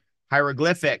ancient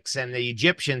hieroglyphics and the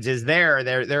Egyptians is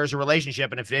there's a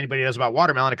relationship. And if anybody knows about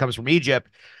watermelon, it comes from Egypt.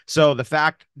 So the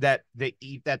fact that the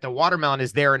watermelon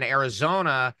is there in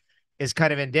Arizona is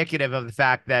kind of indicative of the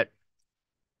fact that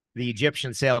the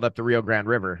Egyptians sailed up the Rio Grande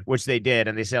River, which they did,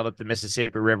 and they sailed up the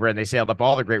Mississippi River, and they sailed up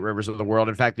all the great rivers of the world.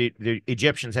 In fact, the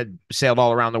Egyptians had sailed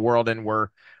all around the world and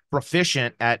were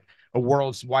proficient at a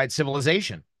world's wide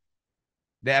civilization.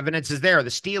 The evidence is there. The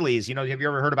steles, have you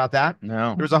ever heard about that?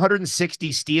 No. There was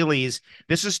 160 steles.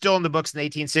 This is still in the books in the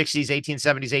 1860s,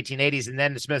 1870s, 1880s, and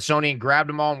then the Smithsonian grabbed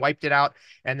them all and wiped it out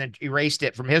and then erased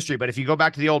it from history. But if you go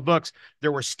back to the old books,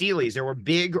 there were steles. There were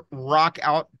big rock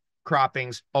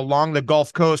outcroppings along the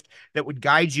Gulf Coast that would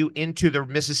guide you into the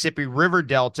Mississippi River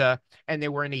Delta, and they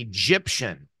were in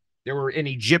Egyptian. They were in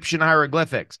Egyptian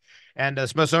hieroglyphics. And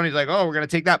Smithsonian's like, oh, we're going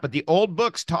to take that. But the old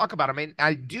books talk about it. I mean,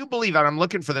 I do believe, and I'm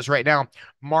looking for this right now,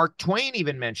 Mark Twain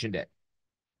even mentioned it.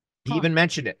 He even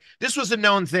mentioned it. This was a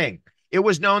known thing. It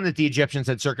was known that the Egyptians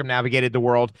had circumnavigated the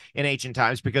world in ancient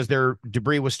times because their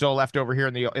debris was still left over here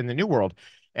in the New World.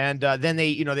 And then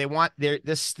they want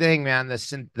this thing, man,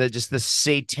 just the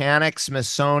satanic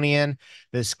Smithsonian,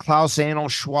 this Klaus Anal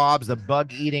Schwabs, the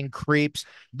bug eating creeps,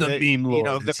 The meme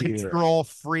lord the is here. control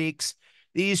freaks.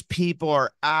 These people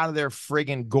are out of their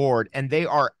friggin' gourd, and they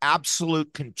are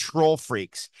absolute control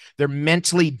freaks. They're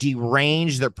mentally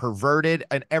deranged, they're perverted,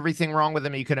 and everything wrong with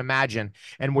them you can imagine.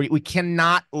 And we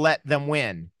cannot let them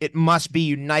win. It must be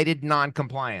united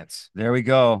non-compliance. There we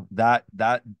go. That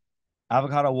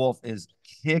Avocado Wolf is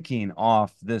kicking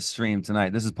off this stream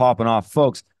tonight. This is popping off.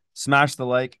 Folks, smash the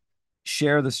like,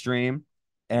 share the stream,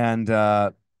 and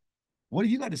what do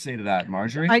you got to say to that,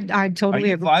 Marjory? I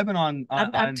totally agree. Vibing on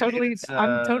I'm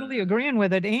totally agreeing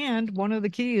with it. And one of the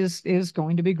keys is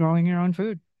going to be growing your own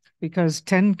food, because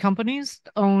 10 companies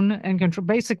own and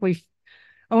control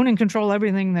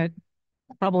everything that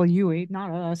probably you eat,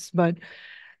 not us,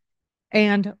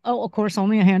 and of course,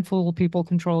 only a handful of people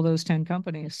control those 10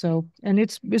 companies. So, and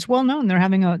it's well known they're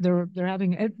having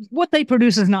what they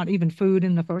produce is not even food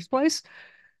in the first place.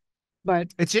 But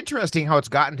it's interesting how it's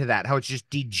gotten to that, how it's just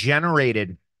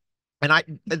degenerated.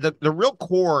 And the real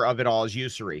core of it all is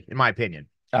usury, in my opinion.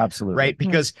 Absolutely. Right?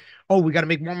 Because, we got to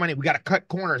make more money. We got to cut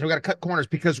corners. We got to cut corners,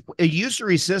 because a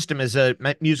usury system is a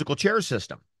musical chair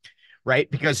system, right?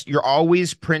 Because you're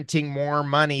always printing more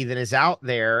money than is out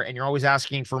there, and you're always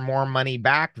asking for more money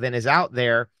back than is out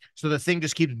there. So the thing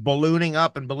just keeps ballooning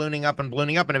up and ballooning up and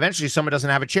ballooning up. And eventually someone doesn't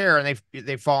have a chair and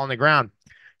they fall on the ground.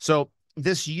 So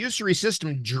this usury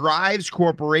system drives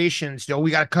corporations to,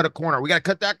 we got to cut a corner. We got to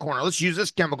cut that corner. Let's use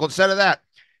this chemical instead of that.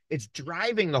 It's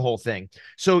driving the whole thing.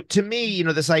 So to me,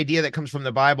 this idea that comes from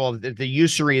the Bible, that the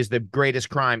usury is the greatest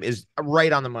crime, is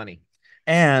right on the money.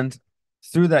 And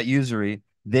through that usury,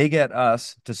 they get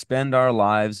us to spend our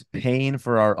lives paying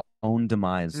for our own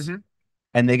demise. Mm-hmm.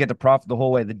 And they get to profit the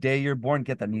whole way. The day you're born,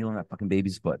 get that needle in that fucking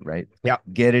baby's foot, right? Yeah.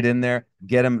 Get it in there.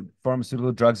 Get them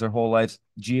pharmaceutical drugs their whole lives,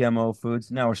 GMO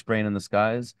foods. Now we're spraying in the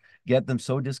skies. Get them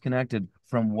so disconnected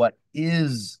from what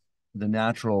is the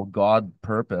natural God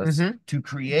purpose to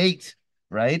create,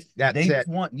 right? They just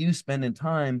want you spending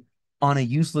time on a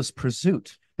useless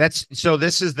pursuit. So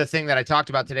this is the thing that I talked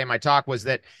about today in my talk, was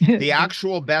that the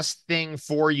actual best thing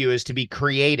for you is to be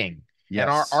creating. Yes.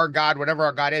 And our God, whatever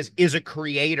our God is a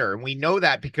creator. And we know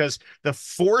that because the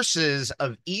forces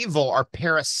of evil are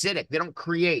parasitic. They don't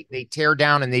create, they tear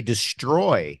down and they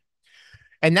destroy.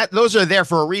 And those are there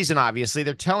for a reason, obviously.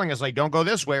 They're telling us, like, don't go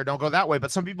this way or don't go that way.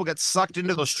 But some people get sucked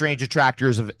into those strange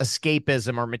attractors of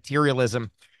escapism or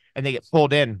materialism, and they get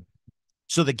pulled in.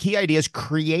 So the key idea is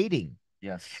creating.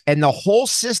 Yes. And the whole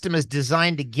system is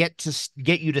designed to get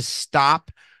you to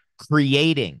stop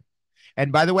creating.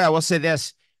 And by the way, I will say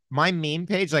this. My meme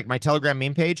page, like my Telegram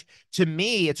meme page, to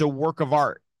me, it's a work of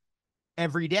art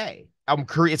every day.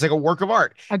 It's like a work of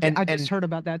art. I just heard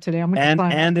about that today.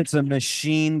 And it's a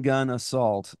machine gun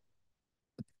assault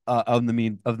of the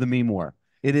meme war.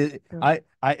 It is. Sure.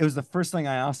 It was the first thing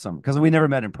I asked them, because we never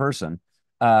met in person.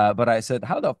 But I said,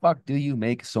 "How the fuck do you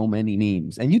make so many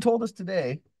memes?" And you told us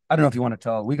today. I don't know if you want to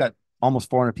tell. We got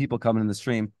almost 400 people coming in the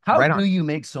stream. How do you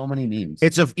make so many memes?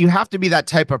 You have to be that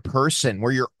type of person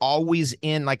where you're always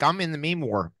in, like, I'm in the meme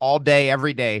war all day,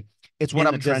 every day. It's what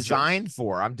I'm designed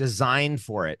for. I'm designed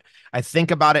for it. I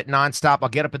think about it nonstop. I'll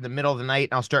get up in the middle of the night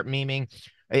and I'll start memeing.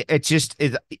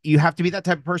 You have to be that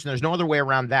type of person. There's no other way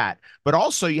around that. But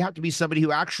also you have to be somebody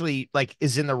who actually, like,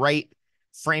 is in the right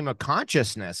frame of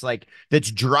consciousness, like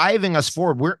that's driving us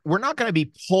forward. We're not going to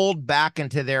be pulled back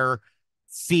into their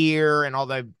fear and all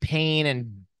the pain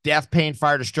and death, pain,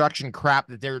 fire, destruction crap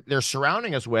that they're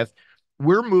surrounding us with.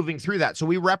 We're moving through that. So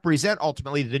we represent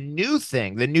ultimately the new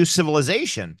thing, the new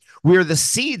civilization. We're the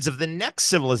seeds of the next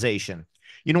civilization.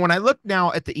 You know, when I look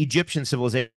now at the Egyptian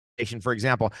civilization, for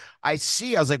example, I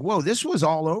was like, whoa, this was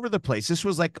all over the place. This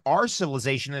was like our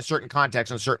civilization in a certain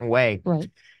context, in a certain way. Right.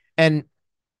 And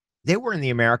they were in the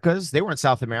Americas. They were in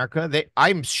South America.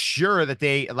 I'm sure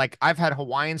that I've had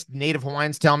Native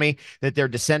Hawaiians tell me that they're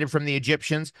descended from the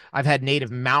Egyptians. I've had Native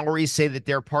Maoris say that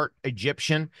they're part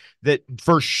Egyptian, that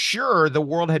for sure the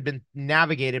world had been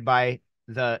navigated by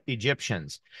the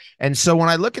Egyptians. And so when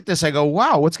I look at this, I go,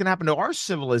 wow, what's going to happen to our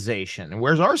civilization? And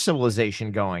where's our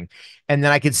civilization going? And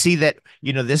then I could see that,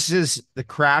 this is the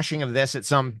crashing of this at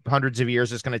some hundreds of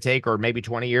years it's going to take, or maybe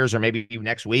 20 years, or maybe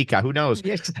next week. Who knows?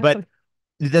 Yeah, exactly. But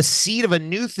the seed of a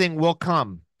new thing will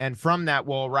come, and from that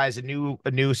will arise a new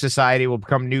society, will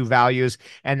become new values,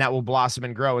 and that will blossom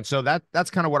and grow. And so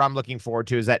that's kind of what I'm looking forward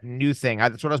to, is that new thing.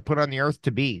 That's what I was put on the earth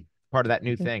to be, part of that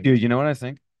new thing. Dude, you know what I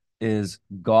think is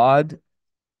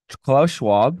Klaus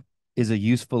Schwab is a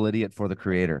useful idiot for the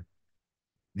creator.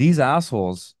 These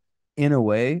assholes, in a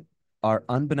way, are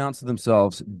unbeknownst to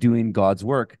themselves doing God's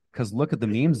work, because look at the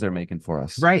memes they're making for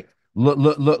us. Right.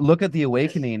 Look at the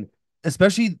awakening.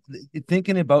 Especially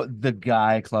thinking about the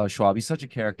guy, Klaus Schwab. He's such a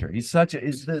character. He's the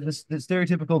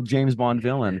stereotypical James Bond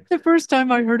villain. The first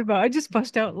time I heard about it, I just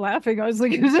bust out laughing. I was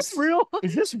like, is this real?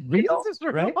 Is this real? Is this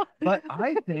real? Right? But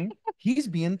I think he's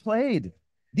being played.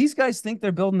 These guys think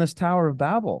they're building this Tower of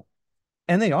Babel.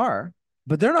 And they are,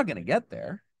 but they're not going to get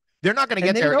there. They're not going to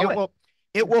get there.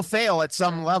 It will fail at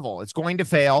some level. It's going to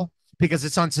fail, because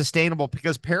it's unsustainable,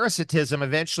 because parasitism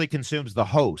eventually consumes the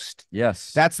host.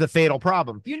 Yes. That's the fatal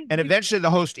problem. And eventually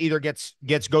the host either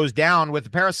goes down with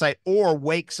the parasite, or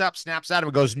wakes up, snaps out of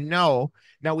it, goes, no.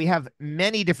 Now we have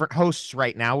many different hosts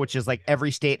right now, which is like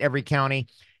every state, every county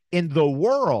in the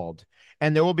world.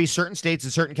 And there will be certain states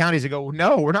and certain counties that go,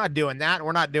 no, we're not doing that.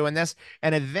 We're not doing this.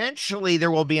 And eventually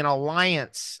there will be an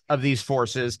alliance of these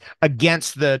forces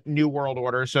against the New World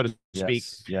Order, so to speak.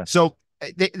 Yes. So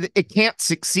it can't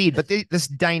succeed. But this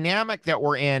dynamic that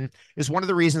we're in is one of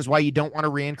the reasons why you don't want to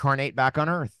reincarnate back on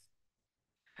Earth.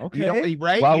 Okay.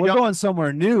 Right? Well, we're going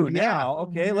somewhere new now.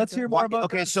 Okay, let's hear more about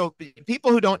that. So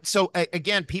people who don't,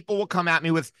 again, people will come at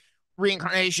me with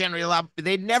reincarnation.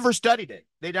 They never studied it.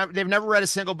 They've never read a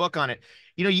single book on it.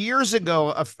 Years ago,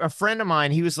 a friend of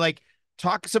mine, he was like,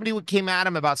 somebody came at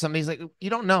him about something. He's like, you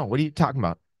don't know. What are you talking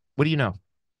about? What do you know?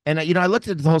 And, I looked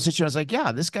at the whole situation. I was like,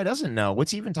 yeah, this guy doesn't know.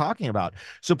 What's he even talking about?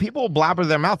 So people will blabber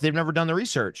their mouth. They've never done the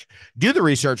research. Do the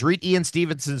research. Read Ian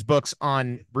Stevenson's books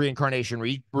on reincarnation.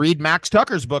 Read Max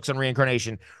Tucker's books on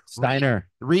reincarnation. Steiner.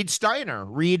 Read Steiner.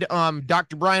 Read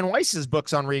Dr. Brian Weiss's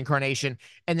books on reincarnation.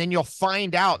 And then you'll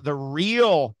find out the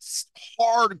real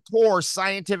hardcore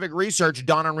scientific research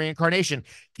done on reincarnation.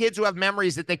 Kids who have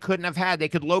memories that they couldn't have had. They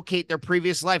could locate their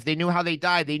previous life. They knew how they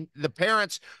died. The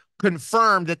parents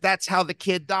confirmed that that's how the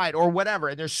kid died, or whatever.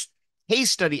 And there's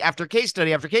case study after case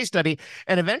study after case study.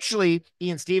 And eventually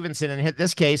Ian Stevenson, in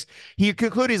this case, he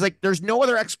concluded, he's like, there's no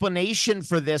other explanation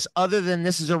for this other than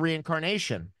this is a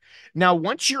reincarnation. Now,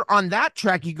 once you're on that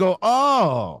track, you go,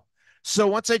 oh, so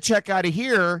once I check out of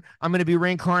here, I'm going to be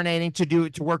reincarnating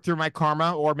to work through my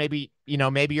karma, or maybe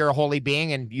you're a holy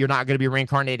being and you're not going to be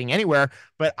reincarnating anywhere,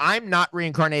 but I'm not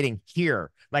reincarnating here.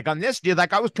 Like on this dude,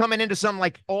 like I was coming into some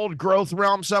like old growth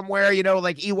realm somewhere,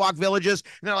 like Ewok villages,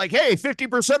 and they're like, hey,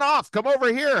 50% off, come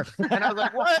over here. And I was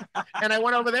like, what? And I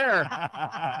went over there.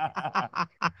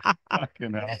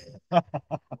 Fucking hell.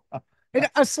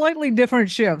 A slightly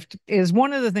different shift is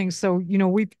one of the things. So,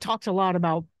 we've talked a lot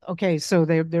about, okay, so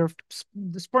they're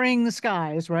spraying the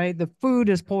skies, right? The food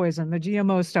is poison. The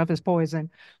GMO stuff is poison.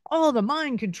 All the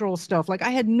mind control stuff. Like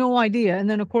I had no idea. And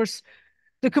then of course,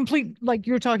 the complete, like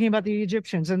you're talking about the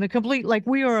Egyptians, and the complete, like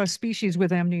we are a species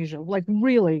with amnesia, like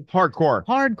really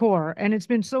hardcore. And it's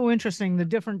been so interesting, the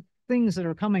different things that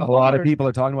are coming. A lot of people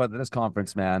are talking about this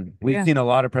conference, man. We've seen a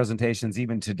lot of presentations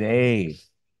even today.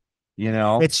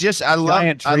 It's just, I love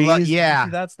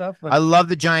that stuff. I love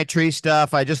the giant tree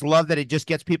stuff. I just love that it just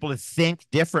gets people to think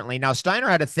differently. Now, Steiner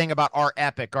had a thing about our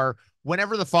epic, or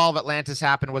whenever the fall of Atlantis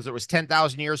happened, was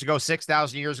 10,000 years ago,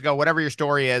 6,000 years ago, whatever your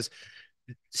story is.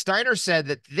 Steiner said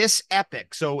that this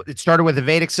epic, so it started with the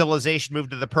Vedic civilization,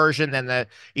 moved to the Persian, then the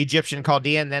Egyptian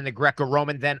Chaldean, then the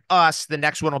Greco-Roman, then us. The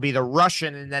next one will be the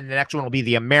Russian, and then the next one will be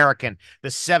the American.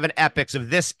 The 7 epics of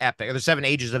this epic, or the 7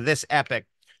 ages of this epic.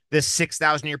 this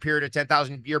 6,000 year period or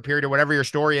 10,000 year period or whatever your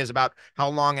story is about how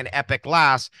long an epic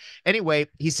lasts. Anyway,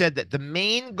 he said that the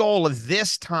main goal of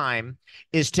this time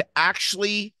is to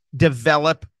actually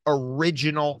develop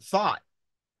original thought.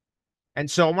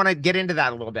 And so I want to get into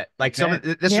that a little bit. Like Okay.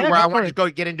 this is Yeah, where I go want for to it. go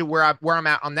get into where I'm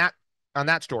at on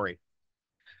that story.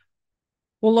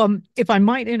 Well, if I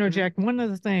might interject, one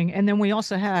other thing, and then we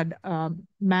also had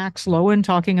Max Lowen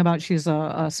talking about she's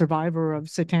a survivor of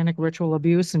satanic ritual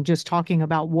abuse and just talking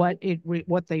about what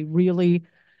they really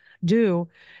do.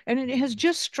 And it has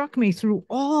just struck me through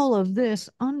all of this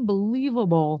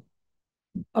unbelievable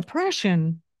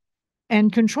oppression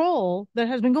and control that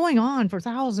has been going on for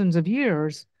thousands of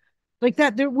years, like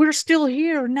that we're still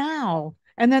here now,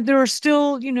 and that there are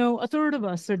still, a third of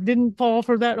us that didn't fall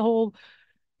for that whole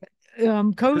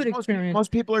COVID experience.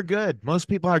 Most people are good. Most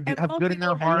people have most good in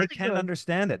their people are And heart. they really can't good.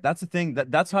 understand it. That's the thing.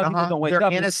 That's how people don't wake They're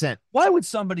up. innocent. Why would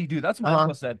somebody do? That's what my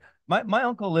uncle said. My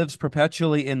uncle lives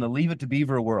perpetually in the Leave It to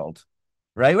Beaver world,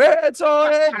 right? Where it's all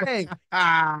hey.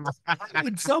 Why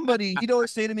would somebody, he'd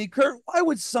always say to me, Kurt, why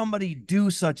would somebody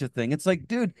do such a thing? It's like,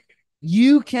 dude,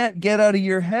 you can't get out of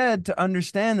your head to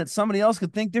understand that somebody else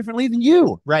could think differently than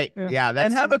you. Right. Yeah. Yeah.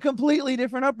 And have a completely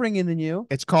different upbringing than you.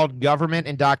 It's called government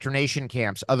indoctrination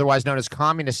camps, otherwise known as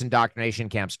communist indoctrination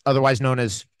camps, otherwise known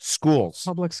as schools.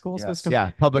 Public school Yes. system.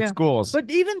 Yeah, public Yeah. schools. But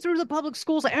even through the public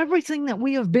schools, everything that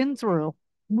we have been through,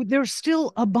 there's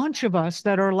still a bunch of us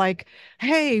that are like,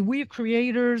 hey, we're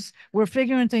creators, we're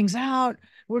figuring things out,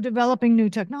 we're developing new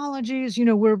technologies,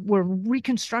 we're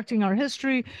reconstructing our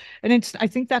history. And I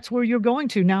think that's where you're going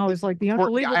to now, is like the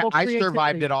unbelievable I creativity.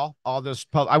 survived it all those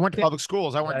I went to Yeah. public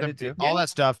schools. I went I to did too. all that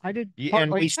stuff. I did And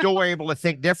partly. we still were able to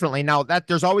think differently. Now that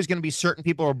there's always going to be certain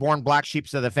people who are born black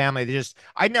sheeps of the family.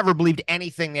 I never believed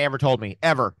anything they ever told me,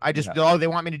 ever. I just, oh, they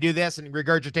want me to do this and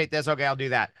regurgitate this. Okay, I'll do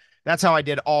that. That's how I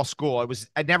did all school.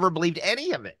 I never believed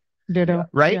any of it. Ditto.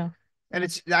 Right. Yeah. And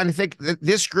I think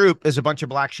this group is a bunch of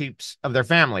black sheeps of their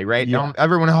family, right? Yeah.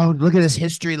 Everyone, oh, look at this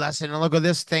history lesson and look at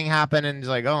this thing happen. And it's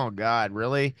like, oh God,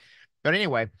 really? But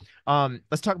anyway,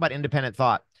 let's talk about independent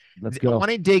thought. Let's I go. want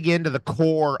to dig into the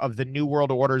core of the New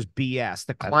World Order's BS,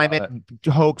 the climate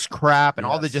hoax crap, and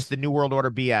all the New World Order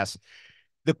BS.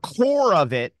 The core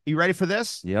of it. You ready for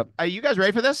this? Yep. Are you guys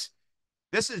ready for this?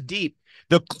 This is deep.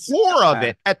 The core of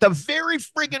it, at the very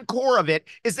friggin' core of it,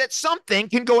 is that something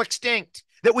can go extinct.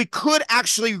 That we could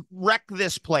actually wreck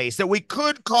this place, that we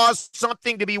could cause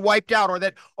something to be wiped out, or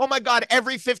that, oh my God,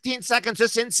 every 15 seconds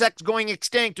this insect's going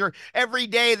extinct, or every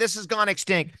day this has gone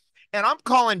extinct. And I'm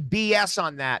calling BS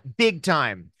on that big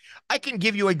time. I can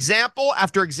give you example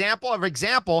after example of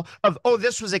example of, oh,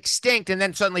 this was extinct and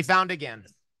then suddenly found again.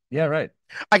 Yeah, right.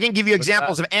 I can give you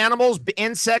examples of animals,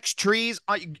 insects, trees.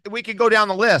 We could go down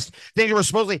the list. Things were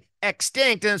supposedly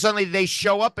extinct and then suddenly they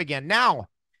show up again. Now,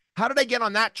 how did I get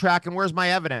on that track and where's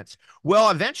my evidence? Well,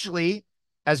 eventually,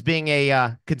 as being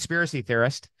a conspiracy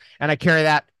theorist, and I carry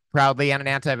that proudly, and an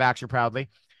anti-vaxxer proudly,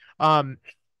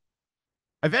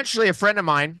 eventually a friend of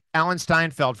mine, Alan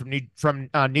Steinfeld from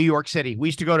New York City, we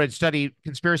used to go to study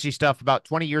conspiracy stuff about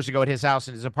 20 years ago at his house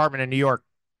in his apartment in New York.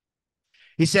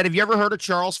 He said, have you ever heard of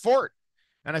Charles Fort?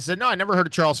 And I said, no, I never heard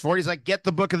of Charles Fort. He's like, get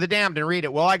the Book of the Damned and read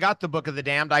it. Well, I got the Book of the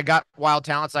Damned. I got Wild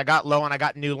Talents. I got Low, and I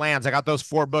got New Lands. I got those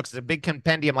 4 books. It's a big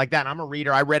compendium like that. And I'm a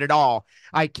reader. I read it all.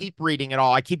 I keep reading it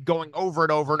all. I keep going over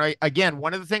it over. And again,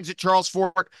 one of the things that Charles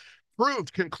Fort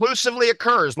proved conclusively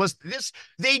occurs.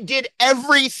 They did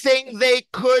everything they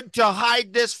could to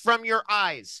hide this from your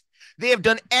eyes. They have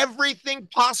done everything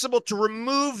possible to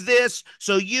remove this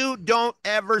so you don't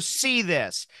ever see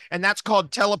this. And that's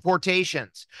called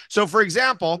teleportations. So, for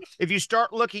example, if you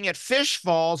start looking at fish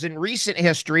falls in recent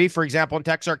history, for example, in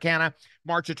Texarkana,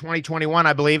 March of 2021,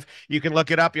 I believe, you can look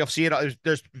it up. You'll see it.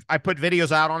 I put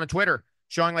videos out on Twitter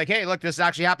showing like, hey, look, this is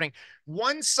actually happening.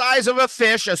 One size of a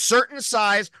fish, a certain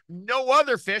size, no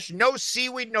other fish, no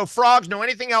seaweed, no frogs, no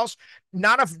anything else,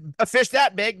 not a fish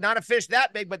that big, not a fish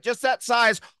that big, but just that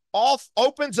size, all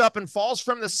opens up and falls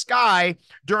from the sky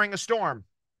during a storm.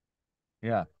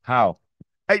 Yeah. How?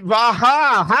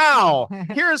 How?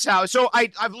 Here's how. So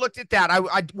I've looked at that.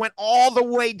 I went all the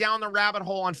way down the rabbit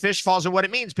hole on fish falls and what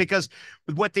it means, because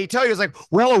what they tell you is like,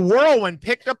 well, a whirlwind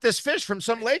picked up this fish from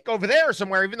some lake over there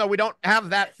somewhere, even though we don't have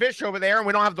that fish over there and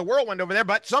we don't have the whirlwind over there,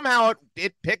 but somehow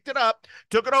it picked it up,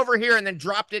 took it over here, and then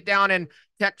dropped it down in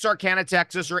Texarkana,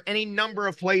 Texas, or any number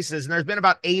of places. And there's been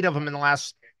about 8 of them in the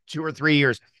last 2 or 3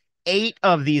 years. 8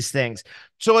 of these things.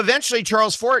 So eventually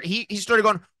Charles Fort, he started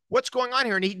going, what's going on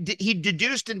here? And he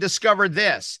deduced and discovered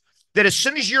this, that as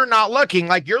soon as you're not looking,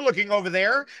 like you're looking over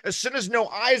there, as soon as no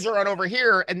eyes are on over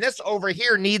here, and this over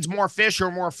here needs more fish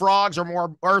or more frogs or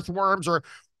more earthworms or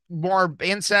more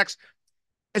insects,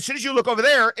 As soon as you look over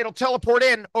there, it'll teleport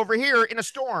in over here in a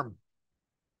storm.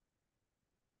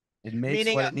 It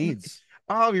makes what it needs.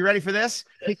 Oh, you ready for this?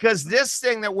 Because this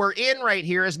thing that we're in right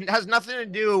here has nothing to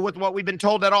do with what we've been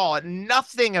told at all.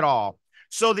 Nothing at all.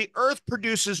 So the earth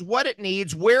produces what it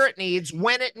needs, where it needs,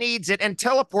 when it needs it, and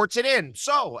teleports it in.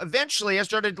 So eventually I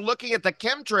started looking at the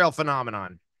chemtrail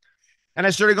phenomenon. And I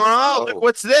started going, oh,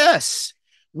 what's this?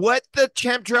 What the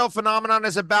chemtrail phenomenon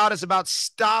is about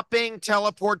stopping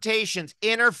teleportations,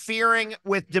 interfering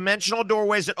with dimensional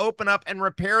doorways that open up and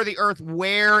repair the earth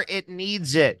where it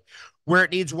needs it. Where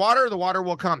it needs water, the water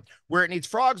will come. Where it needs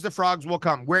frogs, the frogs will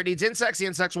come. Where it needs insects, the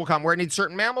insects will come. Where it needs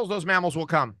certain mammals, those mammals will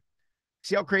come.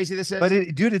 See how crazy this is? But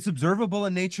dude, it's observable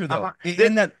in nature, though.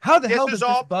 In that, how the hell does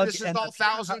this bug? This is all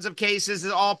thousands of cases,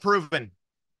 is all proven.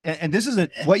 And this is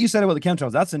what you said about the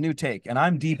chemtrails. That's a new take. And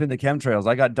I'm deep into chemtrails.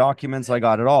 I got documents. I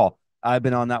got it all. I've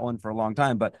been on that one for a long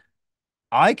time. But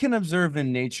I can observe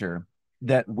in nature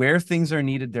that where things are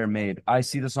needed, they're made. I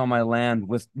see this on my land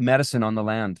with medicine on the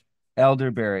land.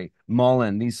 Elderberry,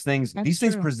 mullein, these things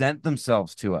present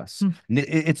themselves to us.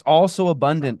 It's also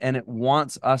abundant and it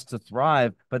wants us to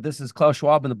thrive. But this is Klaus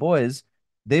Schwab and the boys.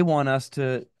 They want us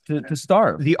to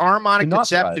starve. The harmonic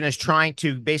deception is trying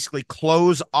to basically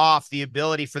close off the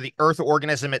ability for the earth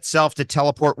organism itself to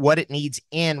teleport what it needs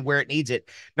in where it needs it.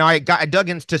 Now, I dug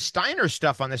into Steiner's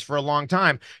stuff on this for a long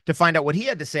time to find out what he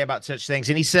had to say about such things.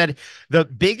 And he said the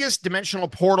biggest dimensional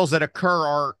portals that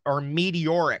occur are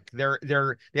meteoric.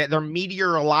 They're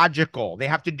meteorological. They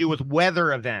have to do with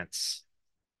weather events.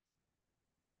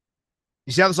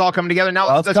 You see how this all coming together?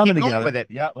 Now let's keep going with it.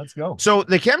 Yeah, let's go. So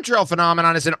the chemtrail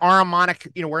phenomenon is an harmonic,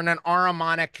 we're in an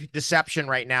harmonic deception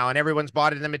right now, and everyone's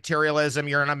bought into materialism.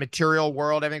 You're in a material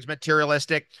world. Everything's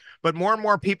materialistic. But more and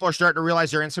more people are starting to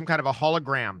realize they're in some kind of a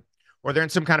hologram or they're in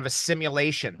some kind of a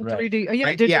simulation. 3D, yeah,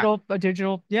 right? Digital, yeah.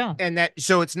 Digital, yeah. And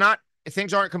so it's not,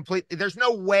 things aren't complete. There's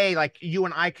no way like you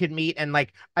and I could meet. And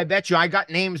like, I bet you I got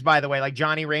names, by the way, like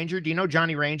Johnny Ranger. Do you know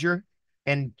Johnny Ranger?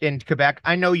 In Quebec,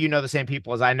 I know you know the same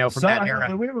people as I know from that era.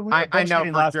 I know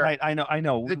last night. I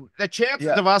know. The chances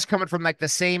of us coming from like the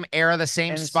same era, the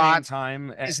same spot,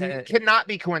 time, cannot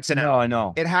be coincidental. No, I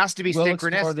know. It has to be synchronistic. We'll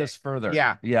explore this further.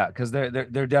 Yeah, because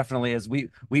there definitely is.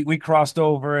 We crossed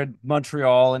over at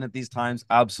Montreal and at these times,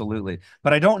 absolutely.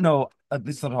 But I don't know, at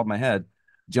least on the top of my head,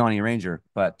 Johnny Ranger.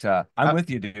 But I'm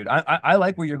with you, dude. I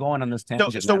like where you're going on this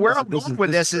tangent. So where I'm going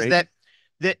with this is that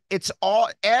it's all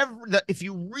if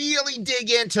you really dig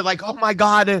into like, oh my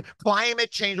God, climate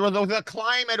change or the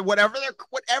climate,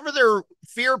 whatever their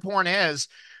fear porn is,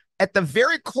 at the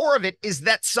very core of it is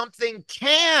that something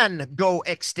can go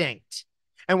extinct.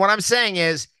 And what I'm saying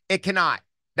is it cannot.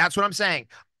 That's what I'm saying.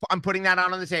 I'm putting that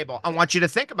out on the table. I want you to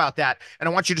think about that. And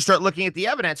I want you to start looking at the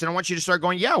evidence. And I want you to start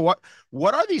going, yeah,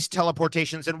 what are these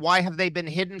teleportations and why have they been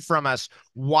hidden from us?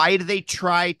 Why do they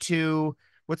try to,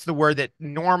 what's the word, that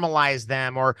normalize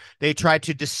them, or they try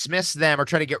to dismiss them or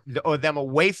try to get them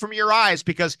away from your eyes?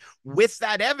 Because with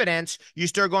that evidence, you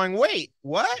start going, wait,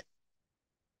 what?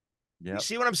 Yep. You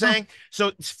see what I'm saying?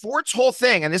 So Fort's whole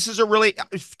thing, and this is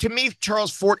to me,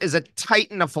 Charles Fort is a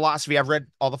titan of philosophy. I've read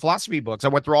all the philosophy books. I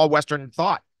went through all Western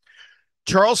thought.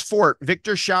 Charles Fort,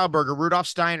 Victor Schauberger, Rudolf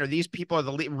Steiner, these people are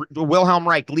the Wilhelm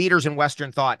Reich, leaders in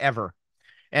Western thought ever.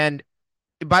 And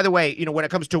by the way, when it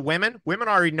comes to women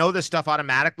already know this stuff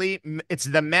automatically. It's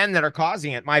the men that are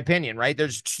causing it, in my opinion, right?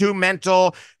 There's too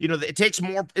mental, it takes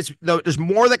more. There's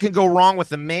more that can go wrong with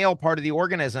the male part of the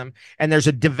organism. And there's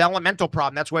a developmental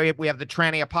problem. That's why we have the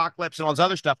tranny apocalypse and all this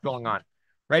other stuff going on,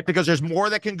 right? Because there's more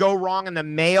that can go wrong in the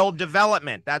male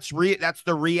development. That's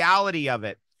the reality of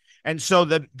it. And so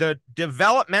the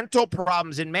developmental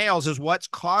problems in males is what's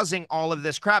causing all of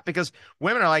this crap, because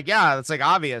women are like, yeah, it's like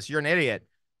obvious. You're an idiot.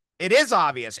 It is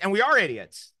obvious, and we are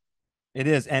idiots. It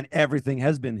is, and everything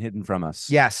has been hidden from us.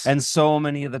 Yes. And so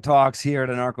many of the talks here at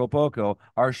Anarchapulco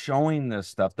are showing this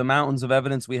stuff, the mountains of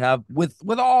evidence we have with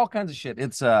all kinds of shit.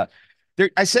 It's I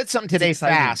said something today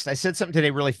fast. I said something today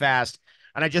really fast,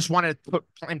 and I just wanted to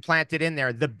plant it in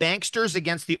there. The banksters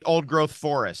against the old growth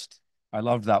forest. I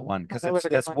loved that one because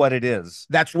that's what it is.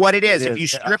 That's what it is. If you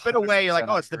strip it away, you're like,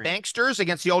 oh, it's the banksters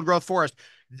against the old growth forest.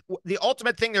 The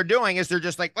ultimate thing they're doing is they're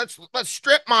just like, let's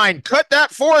strip mine, cut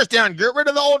that forest down, get rid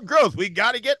of the old growth. We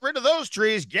got to get rid of those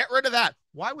trees, get rid of that.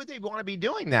 Why would they want to be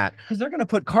doing that? Because they're going to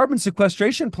put carbon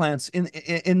sequestration plants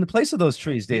in the place of those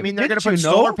trees, Dave. I mean, they're going to put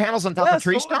solar panels on top of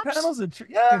tree stumps? Panels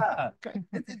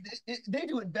they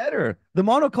do it better. The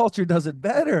monoculture does it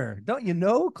better. Don't you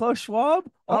know, Klaus Schwab?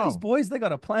 All these boys, they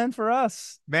got a plan for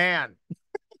us. Man.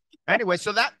 Anyway,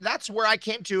 so that's where I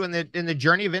came to in the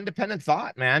journey of independent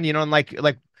thought, man.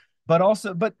 And but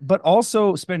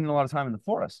also spending a lot of time in the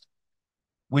forest.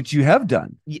 which you have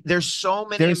done. There's so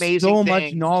many There's amazing so things.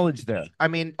 much knowledge there. I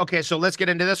mean, okay, so let's get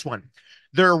into this one.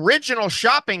 Their original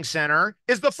shopping center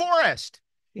is the forest.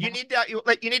 Yeah.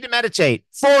 You need to meditate.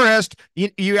 Forest.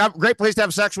 You have a great place to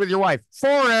have sex with your wife.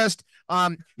 Forest.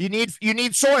 You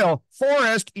need soil.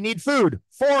 Forest. You need food.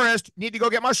 Forest. You need to go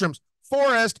get mushrooms.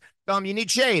 Forest. You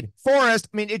need shade. Forest.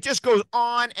 I mean, it just goes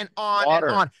on and on Water.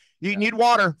 and on. You need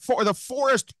water for the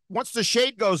forest. Once the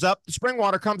shade goes up, the spring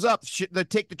water comes up.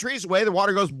 Take the trees away. The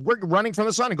water goes running from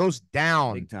the sun. It goes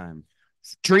down. Big time.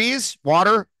 Trees,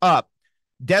 water up.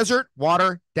 Desert,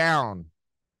 water down.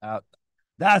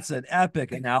 That's an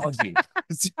epic analogy.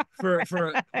 You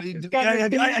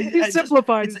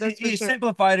simplified it. You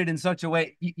simplified it in such a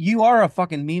way. You are a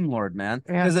fucking meme lord, man.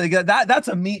 Because that's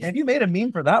a meme. Have you made a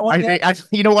meme for that one?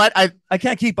 You know what? I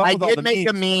can't keep up with all the I did make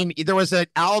memes. a meme. There was an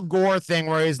Al Gore thing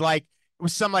where he's like, it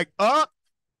was some like up,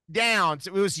 down.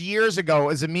 So it was years ago. It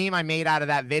was a meme I made out of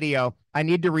that video. I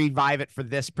need to revive it for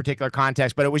this particular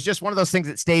context, but it was just one of those things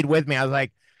that stayed with me. I was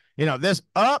like, you know, this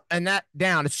up and that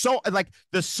down. It's so like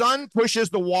the sun pushes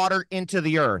the water into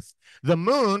the earth. The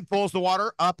moon pulls the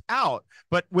water up out.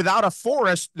 But without a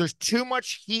forest, there's too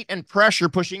much heat and pressure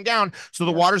pushing down. So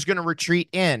the water's going to retreat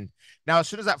in. Now, as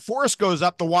soon as that forest goes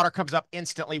up, the water comes up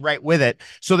instantly right with it.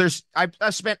 So I've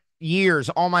spent years,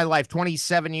 all my life,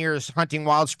 27 years hunting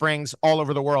wild springs all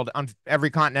over the world on every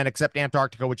continent except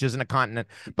Antarctica, which isn't a continent,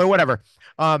 but whatever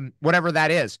that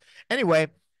is. Anyway,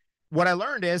 what I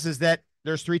learned is that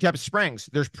there's 3 types of springs.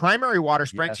 There's primary water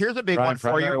springs. Yes. Here's a big one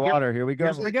for you. Water. Here we go.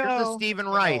 Here's the Stephen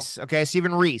Rice. Okay,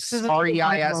 Stephen Reese.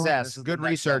 R-E-I-S-S. Good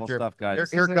researcher. Stuff,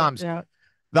 guys. Here it comes. Yeah.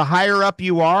 The higher up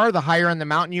you are, the higher in the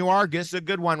mountain you are. This is a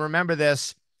good one. Remember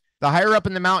this. The higher up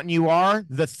in the mountain you are,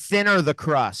 the thinner the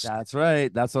crust. That's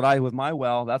right. That's what with my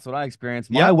well, that's what I experienced.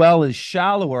 My well is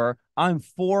shallower. I'm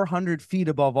 400 feet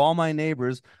above all my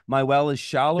neighbors. My well is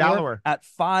shallower. At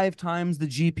 5 times the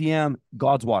GPM,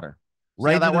 God's water.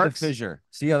 Right into the fissure.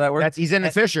 See how that works? He's in the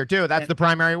fissure too. That's the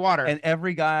primary water. And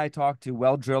every guy I talked to,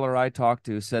 well driller I talked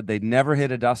to, said they'd never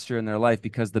hit a duster in their life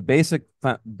because the basic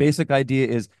idea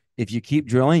is if you keep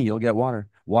drilling, you'll get water.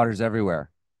 Water's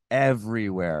everywhere.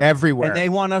 Everywhere. And they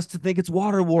want us to think it's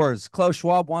water wars. Klaus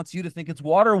Schwab wants you to think it's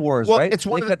water wars, right? It's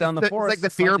one cut down the forest. It's like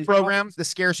the fear programs, the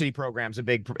scarcity programs,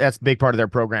 that's a big part of their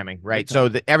programming, right? So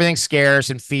everything's scarce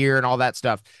and fear and all that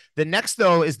stuff. The next,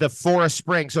 though, is the forest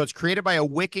spring. So it's created by a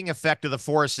wicking effect of the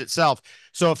forest itself.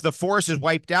 So if the forest is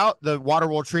wiped out, the water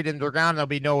will retreat into the ground and there'll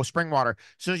be no spring water.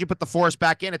 As soon as you put the forest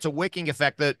back in, it's a wicking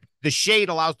effect. The shade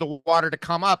allows the water to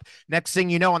come up. Next thing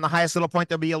you know, on the highest little point,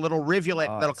 there'll be a little rivulet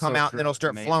that'll come out and it'll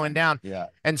start flowing down. Yeah.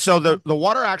 And so the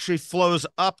water actually flows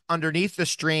up underneath the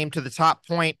stream to the top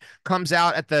point, comes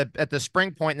out at the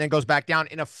spring point, and then goes back down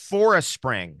in a forest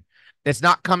spring. It's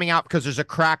not coming out because there's a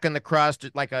crack in the crust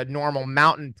like a normal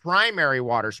mountain primary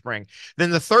water spring. Then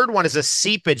the third one is a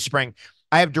seepage spring.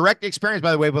 I have direct experience,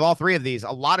 by the way, with all 3 of these, a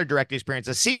lot of direct experience.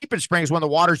 A seepage spring is when the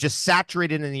water is just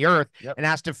saturated in the earth and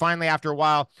has to finally, after a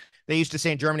while, they used to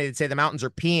say in Germany, they'd say the mountains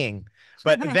are peeing.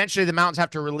 But eventually the mountains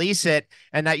have to release it,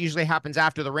 and that usually happens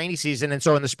after the rainy season. And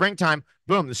so in the springtime,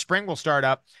 boom, the spring will start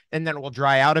up, and then it will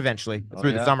dry out eventually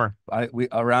through the summer. We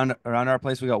around our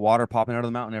place, we got water popping out of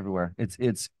the mountain everywhere.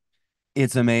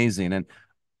 It's amazing. And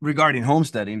regarding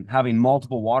homesteading, having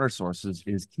multiple water sources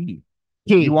is key.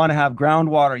 You want to have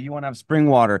groundwater, you want to have spring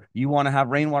water, you want to have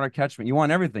rainwater catchment, you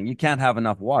want everything. You can't have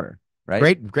enough water, right?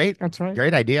 Great. That's right.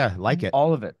 Great idea. Like it.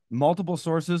 All of it. Multiple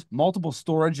sources, multiple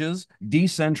storages,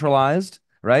 decentralized,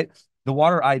 right? The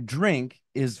water I drink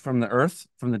is from the earth,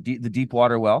 from the deep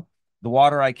water well. The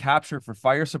water I capture for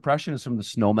fire suppression is from the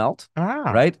snowmelt,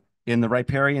 right? In the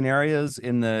riparian areas,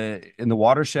 in the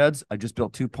watersheds, I just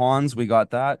built 2 ponds. We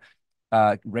got that.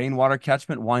 Rainwater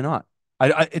catchment. Why not?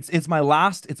 It's my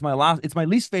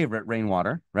least favorite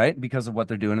rainwater, right? Because of what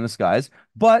they're doing in the skies,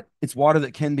 but it's water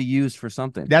that can be used for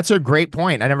something. That's a great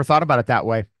point. I never thought about it that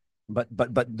way. But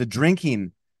the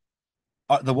drinking,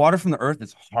 the water from the earth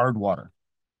is hard water,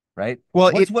 right?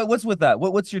 Well, what's with that?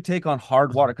 What's your take on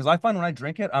hard water? Because I find when I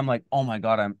drink it, I'm like, oh my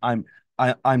God,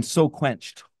 I'm so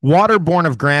quenched. Water born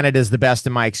of granite is the best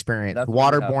in my experience.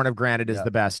 Water born of granite is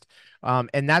the best.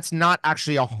 And that's not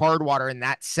actually a hard water in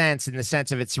that sense, in the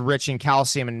sense of it's rich in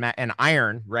calcium and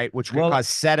iron, right? Which could cause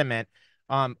sediment.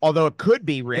 Although it could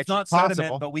be rich. It's not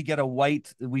sediment, but we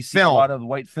see a film. lot of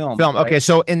white film. Film. Right? Okay.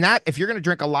 So if you're going to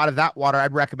drink a lot of that water,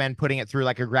 I'd recommend putting it through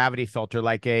like a gravity filter,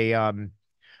 like a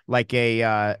like a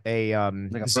Like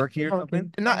a Berkey or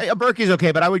something? not a Berkey's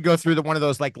okay, but I would go through one of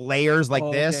those like layers like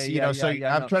Oh, this, okay. you Yeah, know. So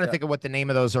yeah, I'm trying to think of what the name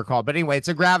of those are called. But anyway, it's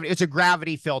a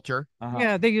gravity filter.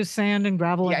 Yeah, they use sand and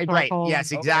gravel Yeah, and right. charcoal.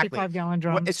 Yes, and exactly. 35-gallon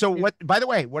drums. So what, by the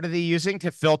way, what are they using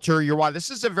to filter your water? This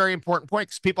is a very important point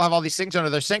because people have all these things under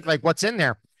their sink. Like, what's in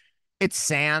there? It's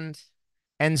sand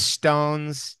and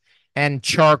stones and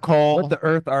charcoal. What the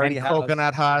earth already and has.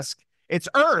 coconut husk. It's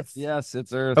earth. Yes,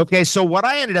 it's earth. Okay, so what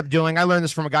I ended up doing, I learned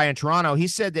this from a guy in Toronto. He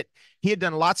said that he had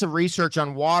done lots of research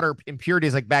on water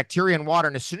impurities like bacteria in water.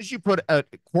 And as soon as you put a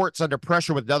quartz under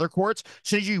pressure with other quartz, as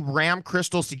soon as you ram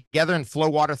crystals together and flow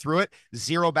water through it,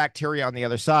 zero bacteria on the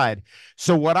other side.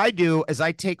 So what I do is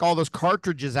I take all those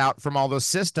cartridges out from all those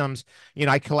systems. You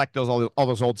know, I collect all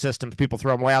those old systems. People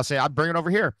throw them away. I'll say, I'll bring it over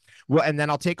here. Well, and then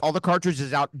I'll take all the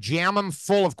cartridges out, jam them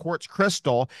full of quartz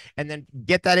crystal, and then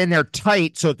get that in there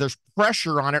tight so that there's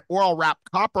pressure on it, or I'll wrap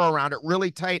copper around it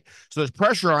really tight so there's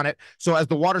pressure on it. So as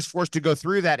the water's forced to go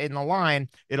through that in the line,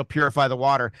 it'll purify the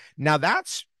water. Now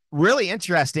that's really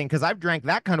interesting because I've drank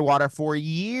that kind of water for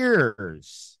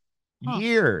years.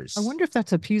 Years. I wonder if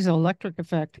that's a piezoelectric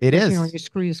effect. It is. You know, when you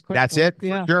squeeze crystal. That's it.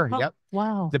 Yeah. Sure. Oh, Yep.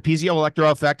 Wow. The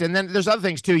piezoelectro effect. And then there's other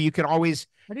things too. You can always.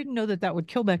 I didn't know that would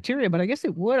kill bacteria, but I guess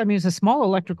it would. I mean, it's a small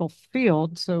electrical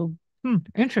field, so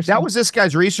interesting. That was this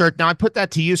guy's research. Now I put that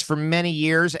to use for many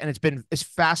years, and it's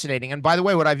fascinating. And by the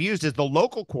way, what I've used is the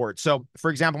local quartz. So,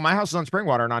 for example, my house is on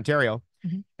Springwater in Ontario,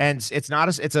 and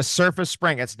it's a surface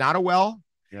spring. It's not a well.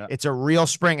 Yeah. It's a real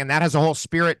spring, and that has a whole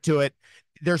spirit to it.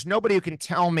 There's nobody who can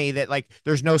tell me that like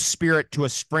there's no spirit to a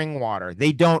spring water.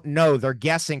 They don't know. They're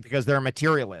guessing because they're a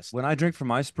materialist. When I drink from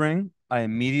my spring, I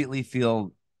immediately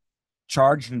feel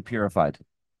charged and purified.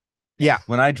 Yeah.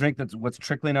 When I drink what's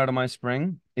trickling out of my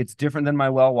spring, it's different than my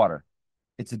well water.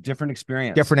 It's a different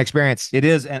experience. Different experience. It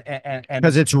is, and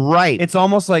because it's right. It's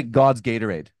almost like God's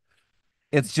Gatorade.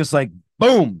 It's just like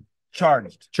boom,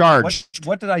 charged. Charged.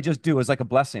 What did I just do? It was like a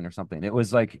blessing or something. It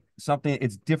was like something.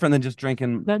 It's different than just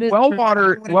drinking. That is well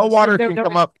water. Well water can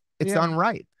come up. It's yeah.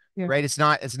 unright. Yeah. Right. It's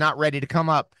not ready to come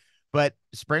up. But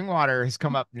spring water has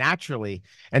come up naturally.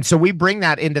 And so we bring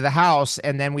that into the house.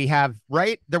 And then we have,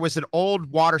 there was an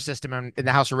old water system in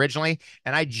the house originally.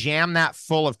 And I jammed that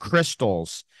full of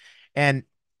crystals and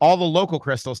all the local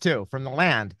crystals too from the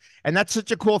land. And that's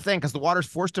such a cool thing because the water's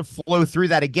forced to flow through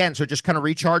that again. So it just kind of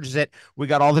recharges it. We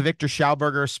got all the Victor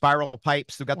Schauberger spiral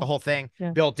pipes. We've got the whole thing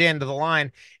built into the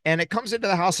line. And it comes into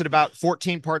the house at about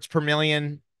 14 parts per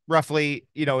million roughly,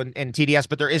 you know, in TDS,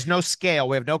 but there is no scale.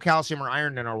 We have no calcium or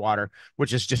iron in our water,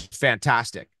 which is just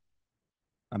fantastic.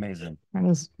 Amazing.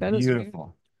 That is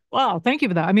beautiful. Wow, thank you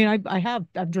for that. I mean,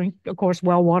 I've drank, of course,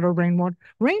 well water, rainwater.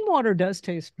 Rainwater does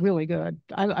taste really good.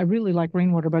 I really like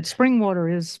rainwater, but spring water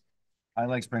is. I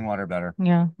like spring water better.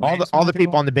 Yeah. All the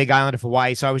people on the Big Island of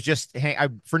Hawaii. So I was just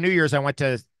for New Year's I went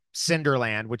to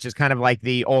Cinderland, which is kind of like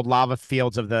the old lava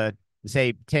fields of the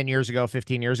say 10 years ago,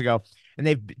 15 years ago.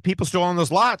 And people still own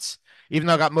those lots, even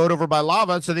though it got mowed over by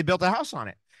lava. So they built a house on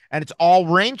it. And it's all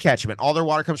rain catchment. All their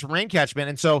water comes from rain catchment.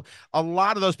 And so a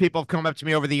lot of those people have come up to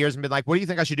me over the years and been like, what do you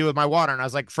think I should do with my water? And I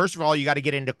was like, first of all, you got to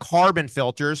get into carbon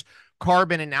filters.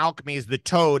 Carbon in alchemy is the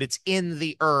toad. It's in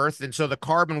the earth. And so the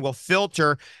carbon will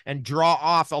filter and draw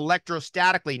off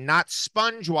electrostatically, not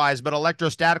sponge-wise, but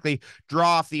electrostatically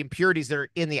draw off the impurities that are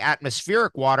in the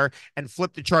atmospheric water and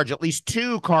flip the charge. At least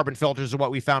 2 carbon filters is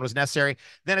what we found was necessary.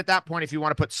 Then at that point, if you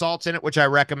want to put salts in it, which I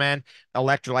recommend,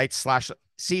 electrolytes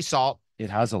 / sea salt. It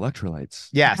has electrolytes.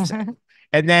 Yes.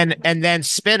 and then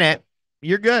spin it.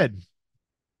 You're good.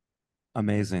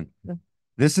 Amazing.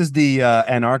 This is the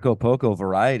Anarchapulco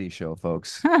variety show,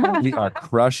 folks. We are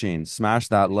crushing. Smash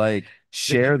that like.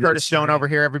 Share this. Curtis Stone over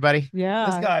here, everybody. Yeah.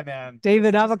 This guy, man.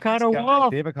 David Avocado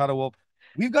Wolfe. David Avocado Wolfe.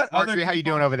 We've got Marjory, how you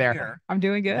doing over there? I'm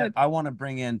doing good. I want to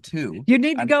bring in 2. You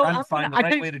need to go. I'm trying to find the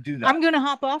right way to do that. I'm going to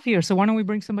hop off here. So why don't we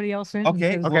bring somebody else in?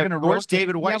 Okay. We're going to roast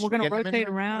David Weiss. Yeah, we're going to rotate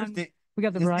around. We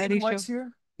got the variety show.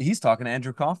 Here? He's talking to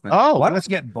Andrew Kaufman. Oh, why don't we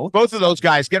get both of those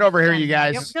guys? Get over here, you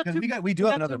guys. Yeah, we do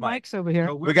have another mic mics over here.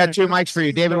 So we got 2 mics for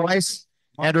you. David Weiss,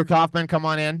 Andrew Kaufman, come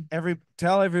on in.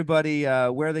 Tell everybody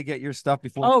where they get your stuff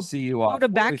before we see you off. Go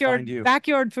to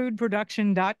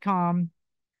backyardfoodproduction.com.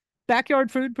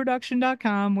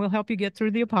 Backyardfoodproduction.com. We'll help you get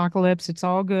through the apocalypse. It's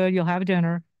all good. You'll have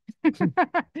dinner.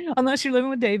 Unless you're living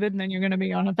with David, and then you're going to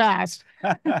be on a fast.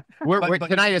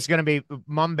 Tonight it's going to be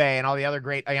Mumbai and all the other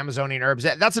great Amazonian herbs.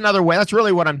 That's another way. That's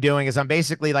really what I'm doing is I'm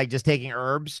basically like just taking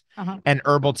herbs and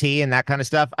herbal tea and that kind of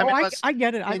stuff. I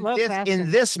get it. I love fasting. In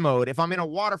this mode, if I'm in a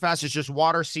water fast, it's just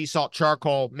water, sea salt,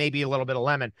 charcoal, maybe a little bit of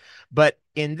lemon. But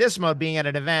in this mode, being at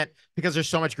an event, because there's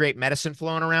so much great medicine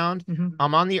flowing around,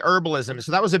 I'm on the herbalism.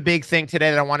 So that was a big thing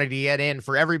today that I wanted to get in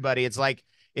for everybody. It's like,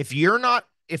 If you're not,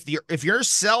 if your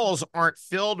cells aren't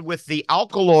filled with the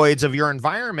alkaloids of your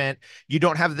environment, you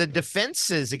don't have the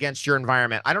defenses against your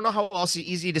environment. I don't know how else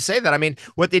easy to say that. I mean,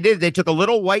 what they did, they took a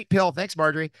little white pill. Thanks,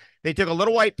 Marjorie. They took a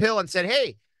little white pill and said,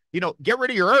 hey, get rid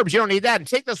of your herbs. You don't need that, and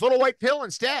take this little white pill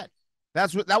instead.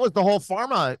 That was the whole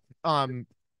pharma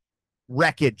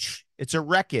wreckage. It's a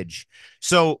wreckage.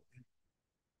 So,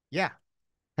 yeah.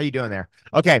 How you doing there?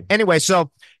 Okay. Anyway, so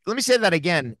let me say that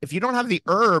again. If you don't have the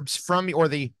herbs or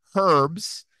the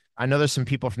herbs, I know there's some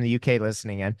people from the UK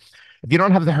listening in. If you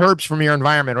don't have the herbs from your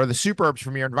environment or the super herbs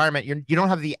from your environment, you don't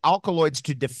have the alkaloids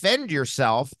to defend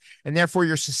yourself, and therefore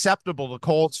you're susceptible to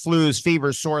colds, flus,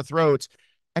 fevers, sore throats,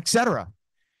 etc.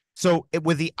 So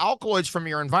with the alkaloids from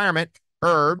your environment,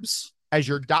 herbs as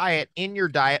your diet, in your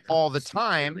diet all the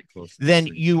time, then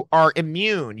you are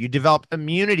immune. You develop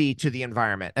immunity to the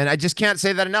environment. And I just can't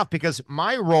say that enough, because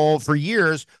my role for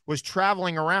years was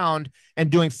traveling around and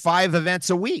doing 5 events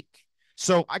a week.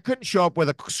 So I couldn't show up with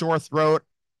a sore throat,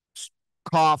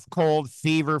 cough, cold,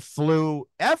 fever, flu,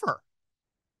 ever.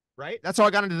 Right? That's how I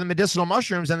got into the medicinal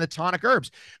mushrooms and the tonic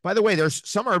herbs. By the way, there's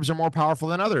some herbs are more powerful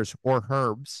than others, or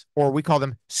herbs, or we call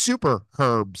them super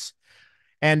herbs.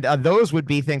 And those would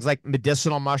be things like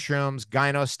medicinal mushrooms,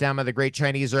 gynostemma, the great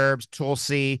Chinese herbs,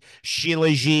 tulsi,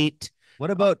 shilajit. What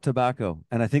about tobacco?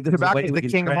 And I think that's tobacco is the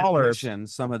king of all herbs.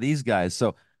 Some of these guys.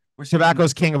 So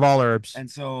tobacco's king of all herbs. And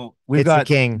so we've got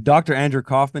Dr. Andrew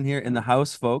Kaufman here in the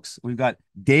house, folks. We've got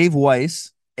Dave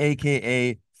Weiss,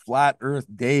 aka Flat Earth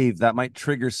Dave. That might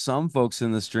trigger some folks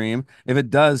in the stream. If it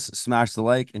does, smash the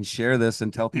like and share this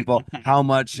and tell people how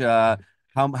much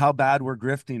how bad we're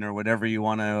grifting, or whatever you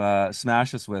want to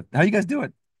smash us with. How you guys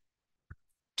doing?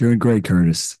 Doing great,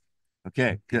 Curtis.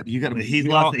 Okay, good. You got.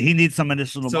 He needs some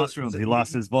medicinal mushrooms. He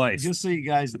lost his voice. Just so you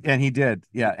guys, and he did.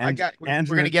 Yeah, and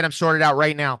we're gonna get him sorted out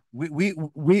right now.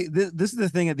 This is the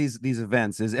thing at these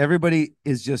events, is everybody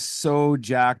is just so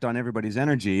jacked on everybody's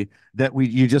energy that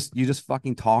you just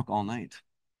fucking talk all night,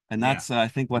 and that's I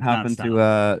think what happened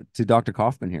to Dr.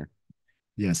 Kaufman here.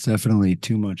 Yes, definitely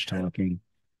too much talking.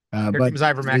 Here but comes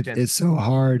ivermectin. It's so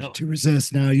hard to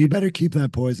resist. Now you better keep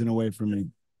that poison away from me.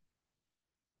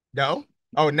 No.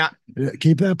 Oh, not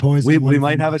keep that poison. We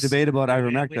might have a debate about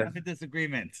ivermectin. We have a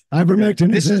disagreement.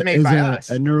 Ivermectin is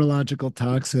a neurological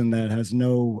toxin that has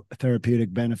no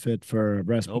therapeutic benefit for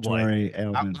respiratory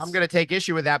ailments. I'm going to take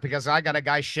issue with that, because I got a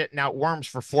guy shitting out worms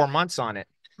for 4 months on it.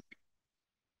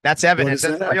 That's evidence.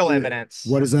 That's real evidence.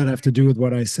 What does that have to do with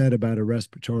what I said about a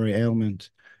respiratory ailment?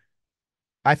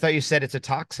 I thought you said it's a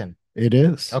toxin. It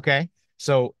is. Okay.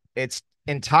 So it's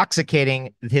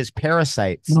intoxicating his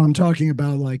parasites. No, I'm talking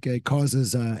about like it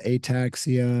causes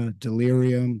ataxia,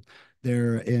 delirium.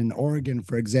 There in Oregon,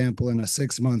 for example, in a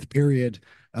 6-month period,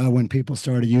 when people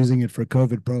started using it for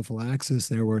COVID prophylaxis,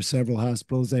 there were several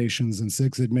hospitalizations and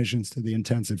 6 admissions to the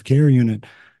intensive care unit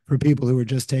for people who were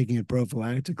just taking it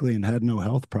prophylactically and had no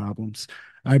health problems.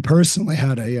 I personally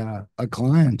had a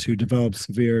client who developed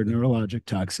severe neurologic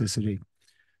toxicity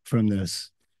from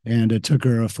this, and it took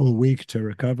her a full week to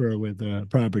recover with a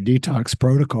proper detox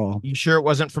protocol. You sure it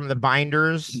wasn't from the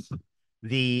binders,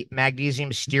 the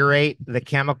magnesium stearate, the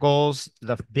chemicals,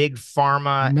 the big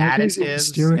pharma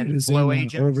additives, and flow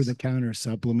agents? Over-the-counter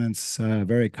supplements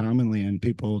very commonly, and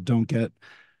people don't get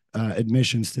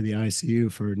admissions to the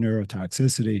ICU for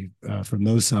neurotoxicity from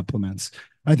those supplements.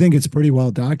 I think it's pretty well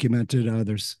documented.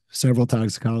 There's several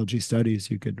toxicology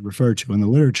studies you could refer to in the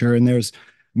literature, and there's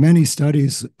many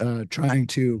studies trying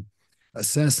to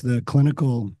assess the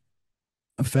clinical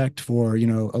effect for,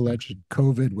 alleged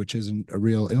COVID, which isn't a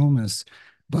real illness,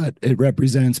 but it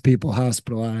represents people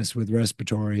hospitalized with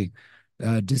respiratory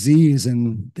disease.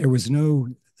 And there was no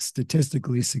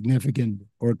statistically significant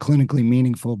or clinically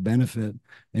meaningful benefit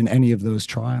in any of those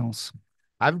trials.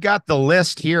 I've got the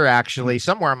list here, actually,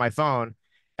 somewhere on my phone,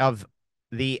 of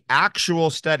the actual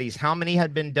studies, how many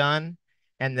had been done,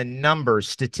 and the numbers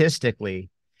statistically.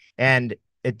 And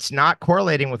it's not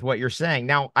correlating with what you're saying.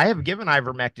 Now, I have given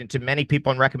ivermectin to many people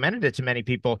and recommended it to many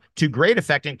people to great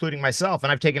effect, including myself.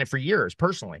 And I've taken it for years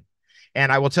personally.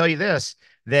 And I will tell you this,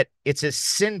 that it's a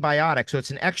symbiotic. So it's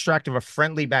an extract of a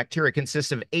friendly bacteria. It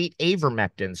consists of 8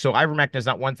 ivermectins. So ivermectin is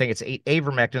not one thing. It's 8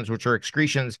 avermectins, which are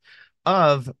excretions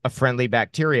of a friendly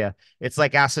bacteria. It's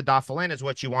like acidophilin is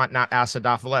what you want, not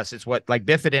acidophilus. It's what, like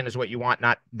bifidin is what you want,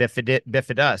 not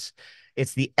bifidus.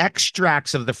 It's the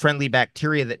extracts of the friendly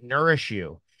bacteria that nourish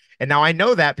you. And now I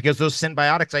know that because those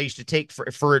symbiotics I used to take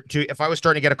if I was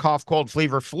starting to get a cough, cold,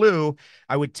 fever, flu,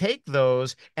 I would take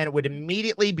those and it would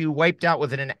immediately be wiped out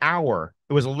within an hour.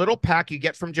 It was a little pack you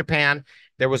get from Japan.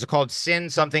 There was called Syn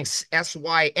something,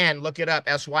 SYN. Look it up,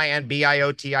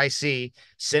 SYNBIOTIC,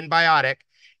 symbiotic.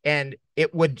 And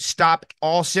it would stop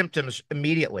all symptoms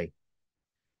immediately.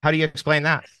 How do you explain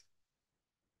that?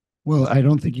 Well, I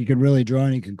don't think you can really draw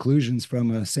any conclusions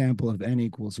from a sample of n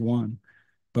equals 1.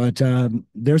 But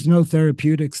there's no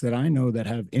therapeutics that I know that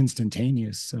have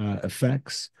instantaneous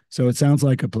effects. So it sounds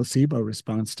like a placebo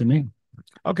response to me.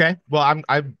 Okay. Well,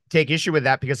 I take issue with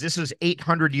that because this is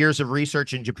 800 years of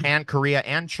research in Japan, Korea,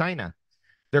 and China.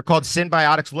 They're called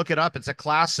symbiotics. Look it up. It's a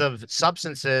class of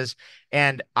substances.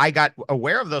 And I got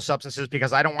aware of those substances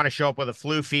because I don't want to show up with a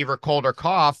flu, fever, cold, or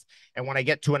cough. And when I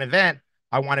get to an event,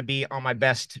 I want to be on my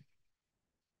best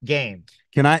game.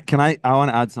 I want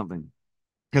to add something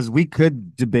because we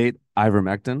could debate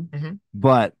ivermectin,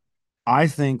 but I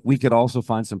think we could also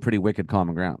find some pretty wicked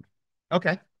common ground.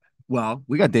 Okay. Well,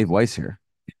 we got Dave Weiss here.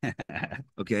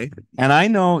 Okay. And I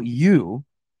know you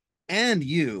and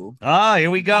you. Oh,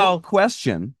 here we go.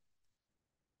 Question.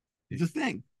 The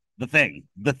thing. The thing.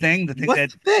 The thing. The thing.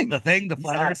 What's the thing? The thing. The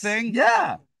flat thing.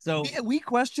 Yeah. So we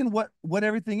question what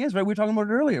everything is, right? We were talking about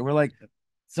it earlier. We're like,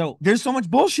 so there's so much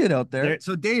bullshit out there.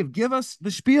 So Dave, give us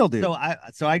the spiel, dude.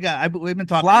 We've been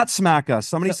talking. Flat smack us.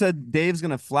 Somebody said Dave's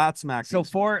gonna flat smack. So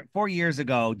 4 years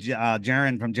ago,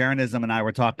 Jaron from Jaronism and I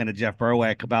were talking to Jeff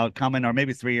Berwick about coming, or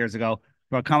maybe 3 years ago,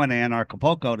 about coming to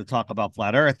Anarchapulco to talk about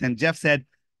flat Earth. And Jeff said,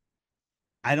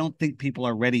 I don't think people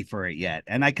are ready for it yet.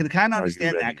 And I could kind of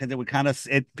understand that because it would kind of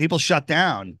people shut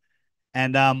down.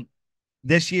 And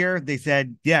this year they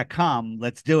said, yeah, come,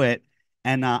 let's do it.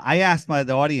 And I asked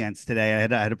the audience today, I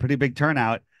had a pretty big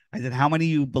turnout. I said, how many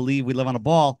of you believe we live on a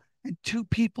ball? And 2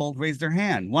 people raised their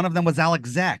hand. One of them was Alex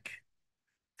Zek.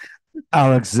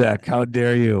 Alex Zek, how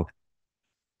dare you?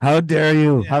 How dare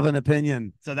you have an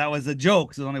opinion? So that was a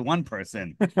joke. So there's only one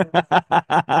person.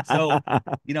 So,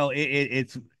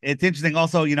 it's interesting.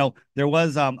 Also, there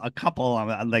was a couple,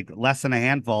 like less than a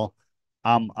handful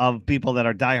of people that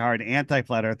are diehard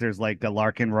anti-flat earthers, like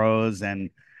Larkin Rose and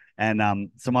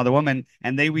some other woman,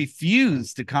 and they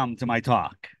refused to come to my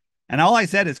talk. And all I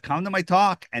said is, come to my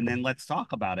talk, and then let's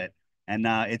talk about it. And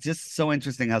it's just so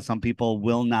interesting how some people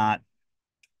will not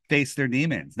face their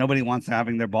demons. Nobody wants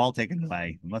having their ball taken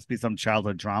away. It must be some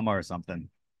childhood trauma or something.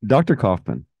 Dr.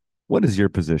 Kaufman, what is your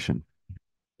position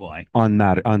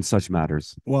on such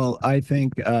matters? Well, I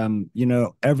think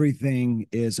everything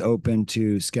is open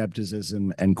to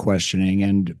skepticism and questioning,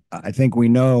 and I think we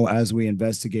know as we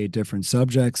investigate different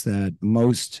subjects that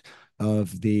most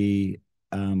of the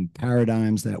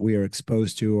paradigms that we are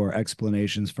exposed to or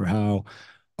explanations for how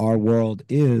our world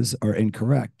are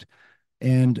incorrect.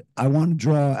 And I want to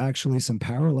draw actually some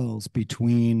parallels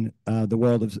between the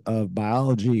world of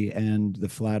biology and the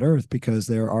flat Earth, because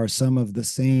there are some of the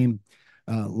same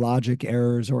logic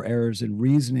errors or errors in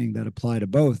reasoning that apply to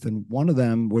both. And one of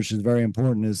them, which is very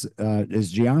important,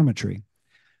 is geometry.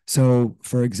 So,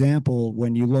 for example,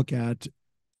 when you look at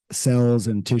cells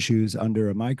and tissues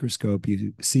under a microscope,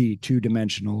 you see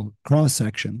 2-dimensional cross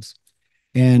sections.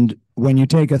 And when you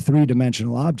take a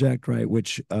 3-dimensional object, right,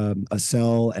 which a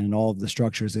cell and all of the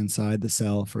structures inside the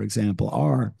cell, for example,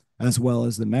 are, as well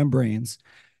as the membranes,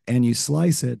 and you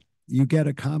slice it, you get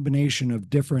a combination of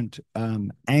different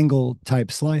angle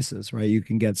type slices, right? You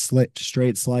can get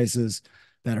straight slices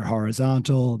that are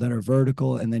horizontal, that are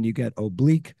vertical, and then you get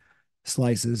oblique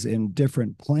slices in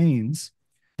different planes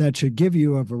that should give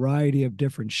you a variety of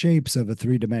different shapes of a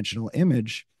 3-dimensional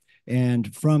image.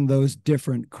 And from those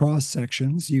different cross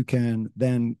sections, you can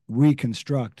then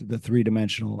reconstruct the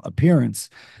 3-dimensional appearance.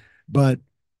 But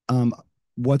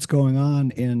what's going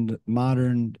on in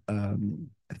modern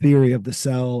theory of the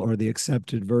cell, or the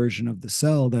accepted version of the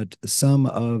cell, that some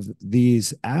of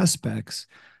these aspects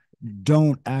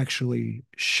don't actually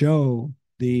show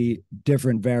the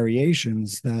different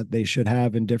variations that they should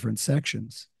have in different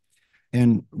sections.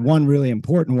 And one really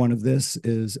important one of this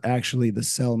is actually the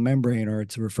cell membrane, or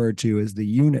it's referred to as the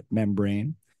unit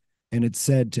membrane. And it's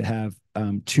said to have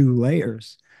 2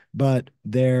 layers, but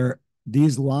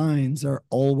these lines are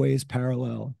always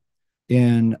parallel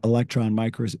in electron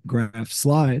micrograph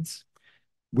slides,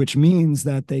 which means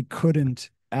that they couldn't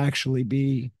actually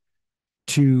be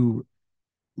 2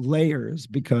 layers,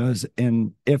 because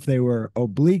if they were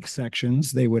oblique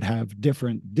sections, they would have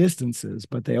different distances,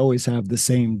 but they always have the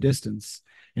same distance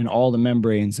in all the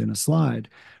membranes in a slide,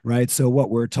 right? So what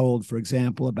we're told, for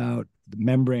example, about the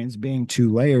membranes being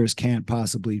 2 layers can't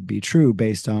possibly be true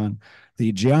based on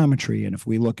the geometry. And if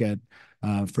we look at,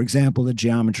 for example, the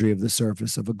geometry of the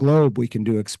surface of a globe, we can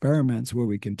do experiments where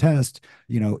we can test,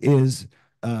 is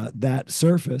that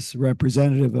surface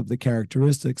representative of the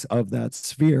characteristics of that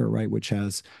sphere, right, which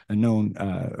has a known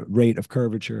rate of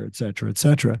curvature, et cetera, et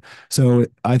cetera. So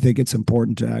I think it's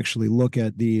important to actually look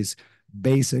at these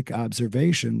basic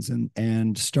observations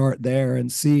and start there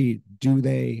and see, do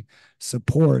they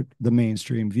support the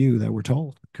mainstream view that we're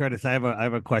told? Curtis, I have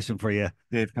a question for you.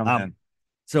 Dave, come in.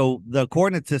 So the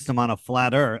coordinate system on a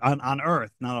flat Earth, on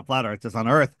Earth, not a flat Earth, just on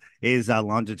Earth, is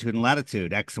longitude and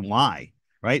latitude, X and Y,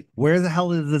 right? Where the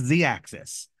hell is the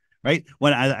Z-axis, right?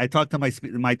 When I talked to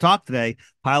my talk today,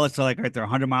 pilots are like, right, they're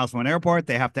 100 miles from an airport.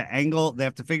 They have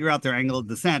to figure out their angle of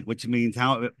descent, which means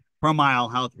how per mile,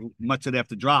 how much do they have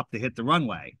to drop to hit the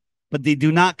runway. But they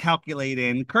do not calculate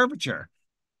in curvature.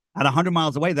 At 100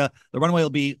 miles away, the runway will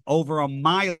be over a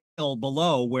mile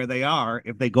below where they are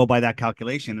if they go by that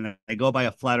calculation. And they go by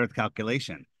a flat Earth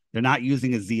calculation. They're not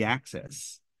using a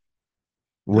Z-axis.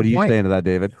 What are you saying to that,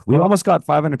 David? We almost got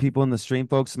 500 people in the stream,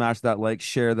 folks. Smash that like,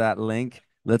 share that link.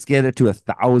 Let's get it to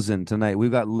 1,000 tonight.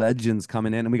 We've got legends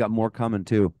coming in, and we got more coming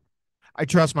too. I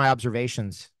trust my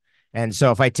observations. And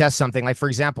so if I test something, like for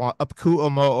example, up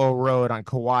Ku'umo'o Road on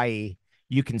Kauai,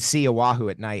 you can see Oahu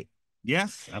at night.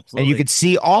 Yes, absolutely. And you can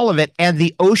see all of it and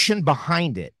the ocean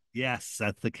behind it. Yes,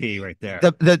 that's the key right there.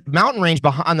 The mountain range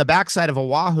on the backside of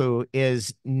Oahu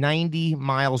is 90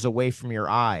 miles away from your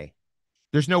eye.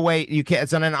 There's no way you can.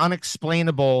 It's an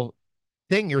unexplainable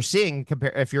thing you're seeing.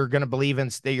 If you're going to believe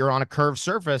that you're on a curved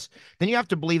surface, then you have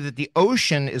to believe that the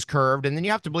ocean is curved, and then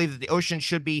you have to believe that the ocean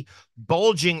should be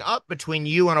bulging up between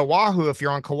you and Oahu if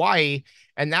you're on Kauai,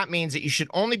 and that means that you should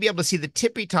only be able to see the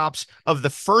tippy tops of the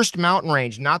first mountain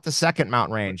range, not the second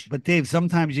mountain range. But Dave,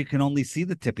 sometimes you can only see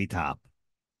the tippy top.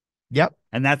 Yep,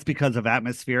 and that's because of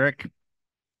atmospheric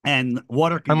and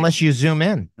water. Unless you zoom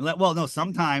in. Well, no,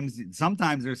 sometimes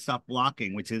there's stuff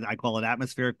blocking, which is, I call it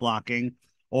atmospheric blocking.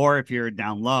 Or if you're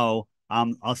down low,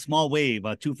 a small wave,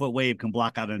 a 2-foot wave can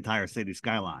block out an entire city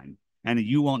skyline. And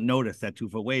you won't notice that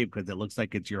 2-foot wave because it looks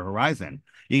like it's your horizon.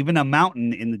 Even a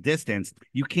mountain in the distance,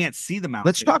 you can't see the mountain.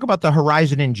 Let's talk about the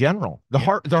horizon in general. The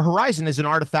horizon is an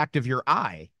artifact of your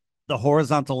eye. The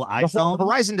horizontal eye zone. The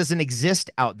horizon doesn't exist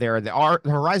out there. The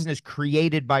horizon is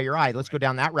created by your eye. Let's go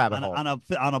down that rabbit hole.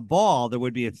 On a ball, there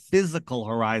would be a physical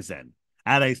horizon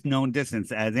at a known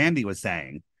distance, as Andy was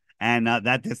saying. And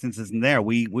that distance isn't there.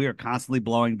 We are constantly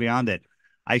blowing beyond it.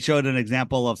 I showed an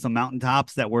example of some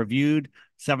mountaintops that were viewed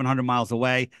 700 miles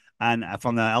away, and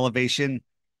from the elevation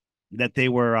that they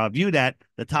were viewed at,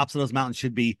 the tops of those mountains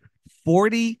should be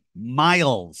 40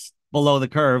 miles below the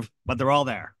curve, but they're all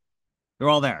there. They're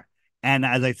all there. And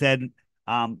as I said,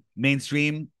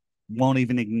 mainstream won't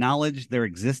even acknowledge their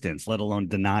existence, let alone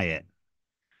deny it,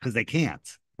 because they can't.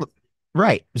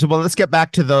 Right. So, well, let's get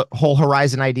back to the whole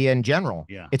horizon idea in general.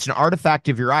 Yeah. It's an artifact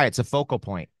of your eye. It's a focal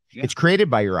point. Yeah. It's created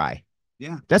by your eye.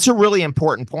 Yeah. That's a really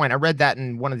important point. I read that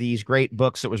in one of these great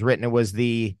books that was written. It was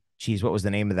what was the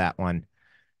name of that one?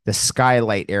 The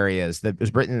Skylight Areas, that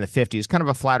was written in the 50s. Kind of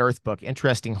a flat earth book,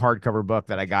 interesting hardcover book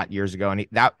that I got years ago. And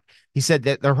he said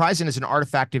that the horizon is an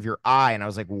artifact of your eye. And I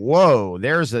was like, whoa,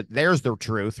 there's the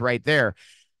truth right there.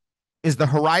 Is the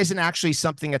horizon actually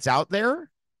something that's out there?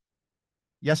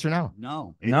 Yes or no?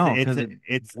 No,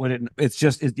 it's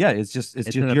just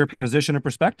your position and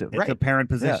perspective. It's a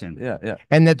parent position. Yeah.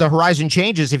 And that the horizon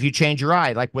changes if you change your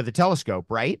eye, like with a telescope,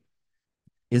 right?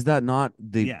 Is that not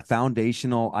the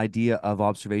foundational idea of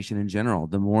observation in general?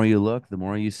 The more you look, the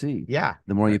more you see. Yeah.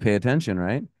 The more you pay attention,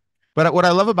 right? But what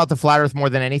I love about the flat earth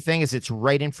more than anything is it's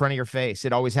right in front of your face.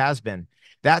 It always has been.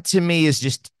 That to me is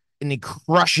just an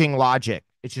crushing logic.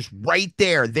 It's just right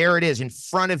there. There it is in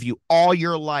front of you all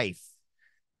your life.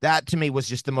 That to me was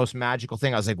just the most magical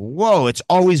thing. I was like, whoa, it's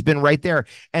always been right there.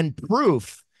 And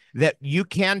proof that you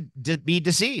can be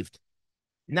deceived.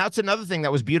 Now, it's another thing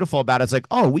that was beautiful about it. It's like,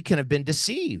 oh, we can have been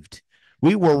deceived.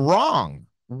 We were wrong.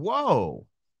 Whoa.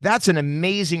 That's an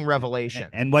amazing revelation.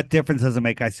 And what difference does it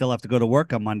make? I still have to go to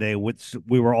work on Monday, which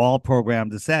we were all programmed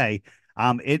to say.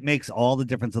 It makes all the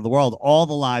difference in the world, all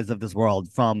the lives of this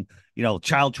world, from,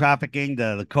 child trafficking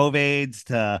to the COVIDs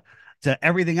to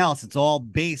everything else. It's all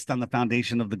based on the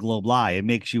foundation of the globe lie. It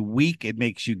makes you weak. It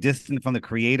makes you distant from the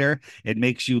creator. It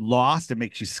makes you lost. It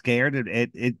makes you scared.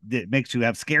 It makes you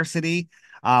have scarcity.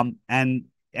 And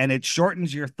it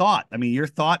shortens your thought. I mean, your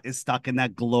thought is stuck in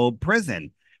that globe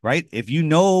prison, right? If you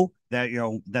know that,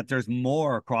 that there's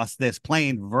more across this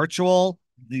plane, virtual,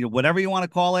 whatever you want to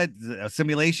call it, a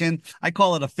simulation. I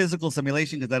call it a physical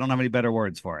simulation because I don't have any better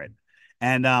words for it.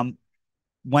 And,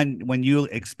 when you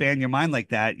expand your mind like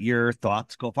that, your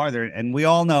thoughts go farther. And we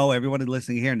all know, everyone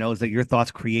listening here knows that your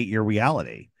thoughts create your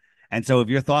reality. And so if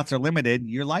your thoughts are limited,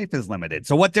 your life is limited.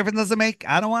 So what difference does it make?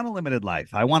 I don't want a limited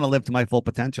life. I want to live to my full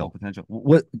potential.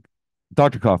 What,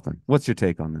 Dr. Kaufman, what's your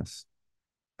take on this?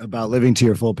 About living to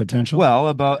your full potential? Well,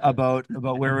 about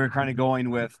where we're kind of going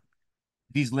with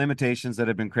these limitations that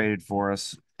have been created for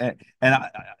us. And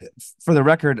for the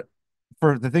record,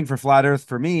 for the thing for flat Earth,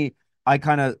 for me, I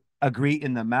kind of agree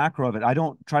in the macro of it. I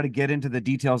don't try to get into the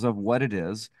details of what it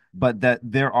is, but that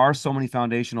there are so many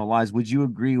foundational lies. Would you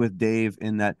agree with Dave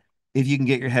in that if you can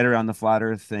get your head around the flat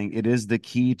Earth thing, it is the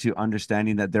key to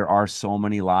understanding that there are so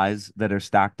many lies that are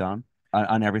stacked on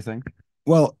everything?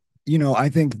 Well, I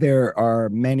think there are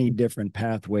many different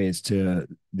pathways to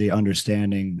the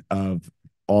understanding of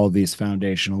all these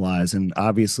foundational lies. And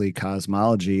obviously,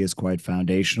 cosmology is quite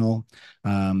foundational,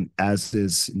 as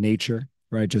is nature,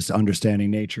 right? Just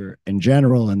understanding nature in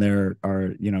general. And there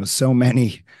are, so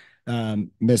many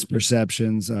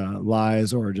misperceptions,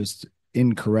 lies, or just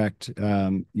incorrect,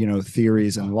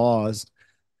 theories and laws.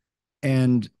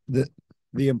 And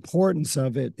the importance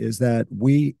of it is that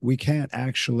we can't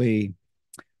actually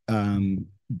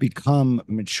become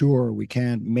mature. We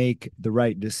can't make the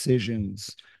right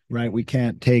decisions, right? We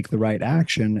can't take the right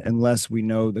action unless we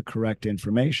know the correct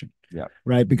information. Yeah.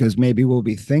 Right. Because maybe we'll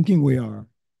be thinking we are,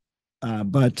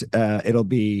 but it'll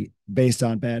be based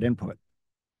on bad input.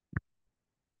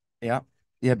 Yeah.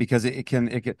 Yeah, because it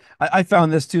can. I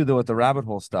found this too, though, with the rabbit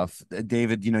hole stuff.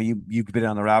 David, you've been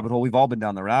down the rabbit hole. We've all been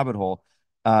down the rabbit hole.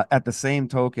 At the same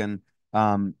token,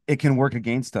 it can work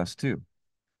against us too,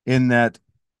 in that,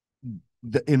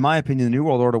 in my opinion, the New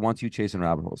World Order wants you chasing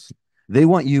rabbit holes. They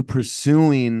want you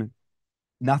pursuing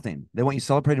nothing. They want you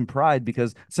celebrating pride,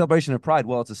 because celebration of pride,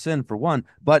 well, it's a sin for one,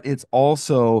 but it's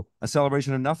also a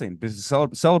celebration of nothing. Because to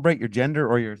celebrate your gender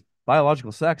or your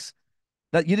biological sex,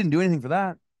 that you didn't do anything for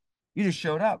that. You just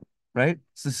showed up, right?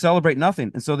 So celebrate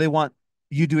nothing. And so they want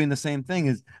you doing the same thing,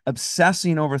 is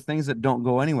obsessing over things that don't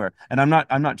go anywhere. And I'm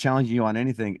not challenging you on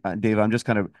anything, Dave. I'm just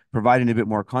kind of providing a bit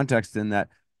more context in that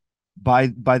by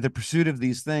the pursuit of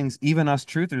these things, even us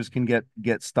truthers can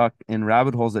get stuck in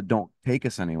rabbit holes that don't take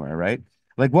us anywhere, right?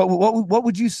 Like what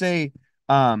would you say?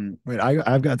 Wait,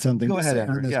 I've got something Go to ahead, say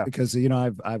Edward. on this, Yeah. because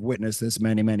I've witnessed this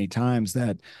many times,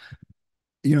 that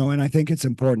and I think it's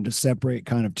important to separate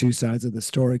kind of two sides of the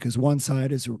story, because one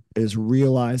side is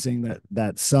realizing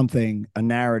that something, a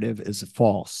narrative, is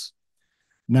false.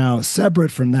 Now,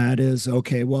 separate from that is,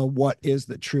 okay, well, what is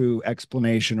the true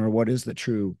explanation, or what is the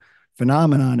true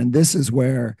phenomenon? And this is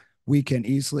where we can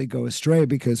easily go astray,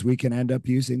 because we can end up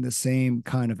using the same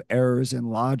kind of errors in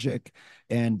logic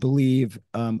and believe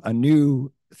a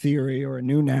new theory or a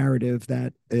new narrative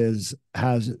that has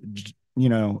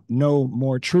no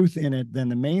more truth in it than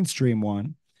the mainstream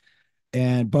one.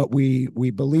 But we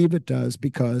believe it does,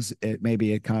 because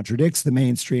maybe it contradicts the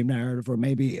mainstream narrative, or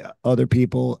maybe other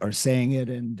people are saying it,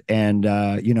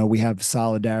 and we have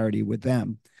solidarity with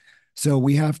them. So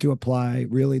we have to apply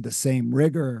really the same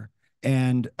rigor,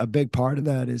 and a big part of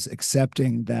that is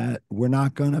accepting that we're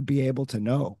not going to be able to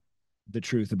know the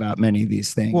truth about many of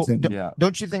these things. Well, And Yeah.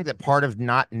 don't you think that part of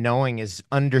not knowing is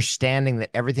understanding that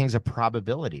everything's a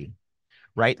probability?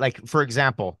 Right? Like, for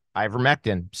example,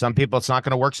 ivermectin. Some people it's not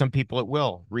going to work. Some people it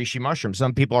will. Reishi mushrooms.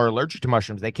 Some people are allergic to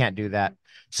mushrooms. They can't do that.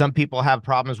 Some people have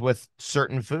problems with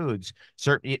certain foods.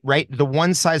 Right? The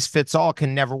one size fits all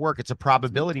can never work. It's a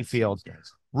probability field.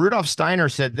 Rudolf Steiner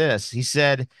said this. He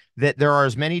said that there are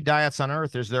as many diets on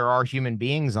Earth as there are human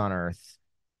beings on Earth.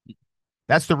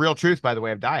 That's the real truth, by the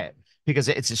way, of diet, because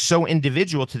it's so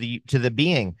individual to the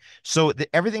being. So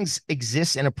everything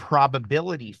exists in a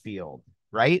probability field,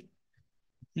 right?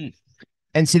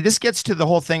 And see, this gets to the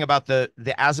whole thing about the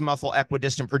azimuthal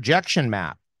equidistant projection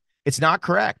map. It's not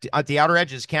correct. At the outer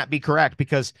edges can't be correct,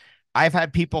 because I've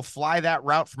had people fly that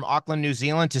route from Auckland, New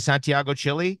Zealand to Santiago,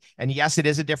 Chile. And yes, it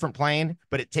is a different plane,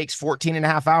 but it takes 14 and a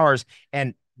half hours.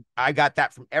 And I got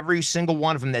that from every single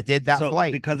one of them that did that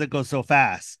flight, because it goes so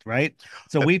fast, right?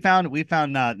 So we found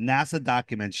NASA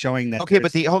documents showing that. Okay,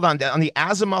 but hold on the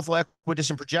azimuthal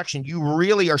equidistant projection, you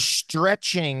really are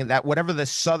stretching that whatever the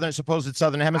supposed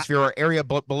southern hemisphere or area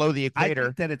below the equator. I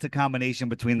think that it's a combination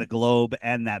between the globe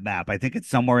and that map. I think it's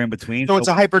somewhere in between. So it's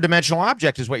a hyperdimensional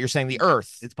object, is what you're saying. The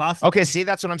Earth. It's possible. Okay, see,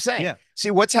 that's what I'm saying. Yeah. See,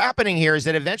 what's happening here is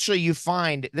that eventually you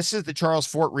find, this is the Charles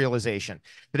Fort realization,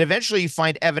 that eventually you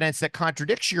find evidence that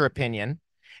contradicts your opinion.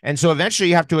 And so eventually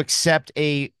you have to accept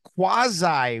a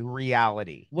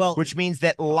quasi-reality, which means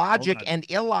that logic and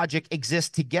illogic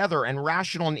exist together, and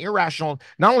rational and irrational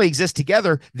not only exist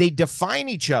together, they define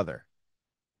each other.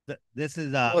 This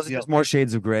is there's more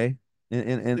shades of gray in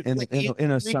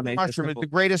a summation. Mushroom is the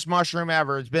greatest mushroom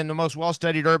ever. It's been the most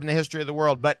well-studied herb in the history of the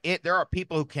world, but there are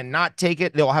people who cannot take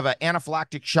it. They'll have an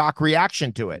anaphylactic shock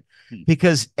reaction to it,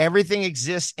 because everything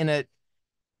exists in a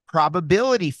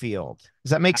probability field.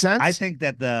 Does that make sense? I think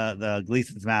that the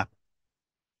Gleason's map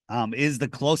is the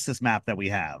closest map that we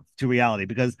have to reality,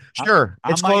 because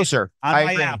it's closer. On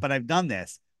my app, but I've done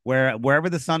this. wherever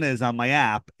the sun is on my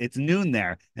app, it's noon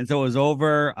there. And so it was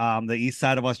over the east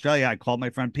side of Australia. I called my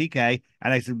friend PK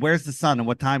and I said, "Where's the sun and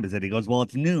what time is it?" He goes, "Well,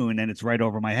 it's noon and it's right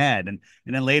over my head." And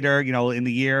then later, in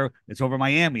the year, it's over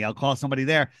Miami. I'll call somebody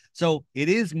there. So it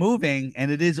is moving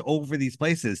and it is over these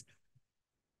places.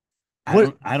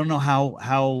 I don't know how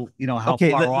how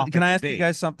far off. Can I ask you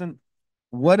guys something?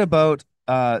 What about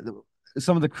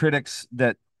some of the critics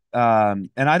that and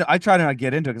I try to not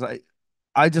get into it because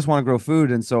I just want to grow food,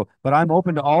 and so, but I'm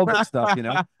open to all this stuff,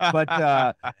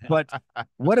 but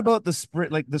what about the spring,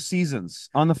 like the seasons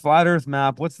on the flat Earth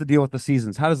map? What's the deal with the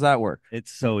seasons? How does that work?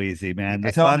 It's so easy, man.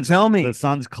 Tell me. The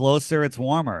sun's closer, it's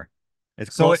warmer.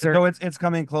 It's So closer. it's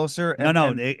coming closer.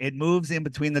 It moves in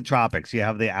between the tropics. You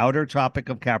have the outer tropic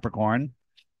of Capricorn,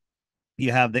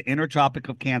 you have the inner tropic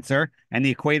of Cancer, and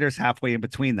the equator's halfway in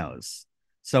between those.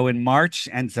 So in March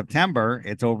and September,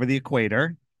 it's over the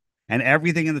equator. And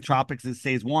everything in the tropics, it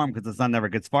stays warm because the sun never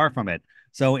gets far from it.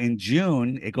 So in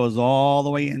June, it goes all the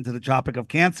way into the Tropic of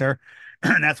Cancer.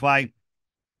 And that's why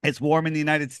it's warm in the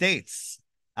United States,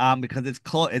 because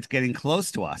it's getting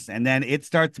close to us. And then it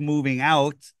starts moving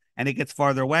out and it gets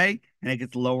farther away and it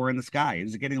gets lower in the sky.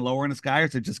 Is it getting lower in the sky or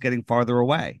is it just getting farther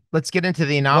away? Let's get into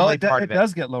the anomaly part of it. It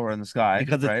does get lower in the sky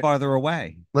because it's farther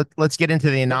away. Let's get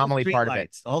into the anomaly part of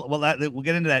it. Oh, well, we'll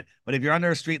get into that. But if you're under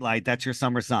a street light, that's your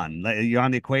summer sun. You're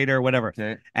on the equator or whatever.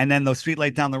 Okay. And then the street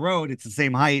light down the road, it's the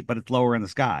same height, but it's lower in the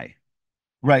sky.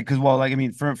 Right, because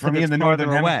for me in the northern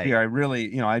hemisphere, away. I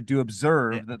really, I do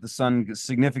observe that the sun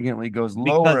significantly goes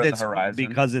lower at the horizon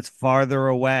because it's farther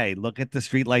away. Look at the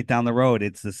street light down the road;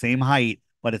 it's the same height,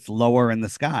 but it's lower in the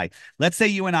sky. Let's say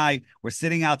you and I were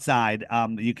sitting outside.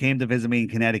 You came to visit me in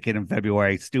Connecticut in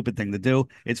February. Stupid thing to do.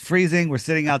 It's freezing. We're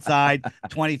sitting outside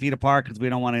 20 feet apart because we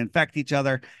don't want to infect each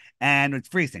other. And it's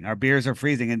freezing. Our beers are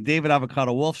freezing. And David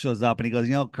Avocado Wolfe shows up and he goes,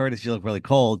 "Curtis, you look really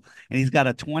cold." And he's got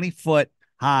a 20-foot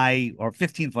high or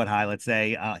 15-foot high, let's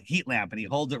say, heat lamp, and he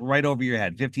holds it right over your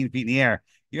head, 15 feet in the air.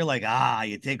 You're like,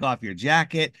 you take off your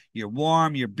jacket, you're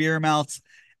warm, your beer melts.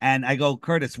 And I go,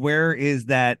 "Curtis, where is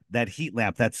that heat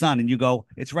lamp, that sun?" And you go,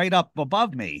 "It's right up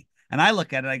above me." And I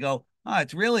look at it, I go, "Oh,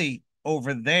 it's really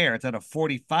over there. It's at a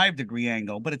 45-degree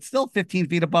angle, but it's still 15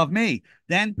 feet above me."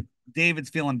 Then David's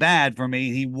feeling bad for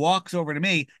me. He walks over to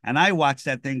me and I watch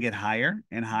that thing get higher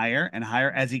and higher and higher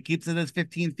as he keeps it as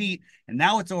 15 feet. And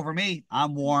now it's over me.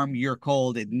 I'm warm. You're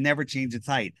cold. It never changed its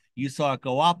height. You saw it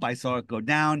go up. I saw it go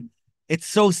down. It's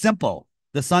so simple.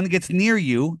 The sun gets near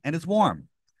you and it's warm.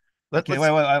 Okay,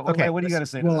 wait, what do you got to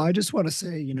say? Well, I just want to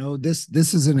say,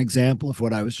 this is an example of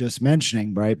what I was just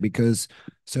mentioning, right? Because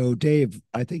so Dave,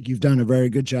 I think you've done a very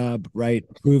good job, right,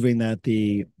 proving that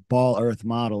the ball Earth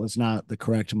model is not the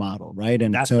correct model, right?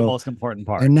 And that's so the most important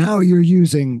part. And now you're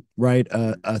using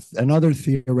another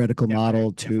theoretical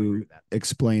model to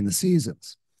explain the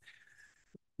seasons,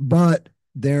 but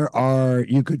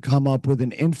you could come up with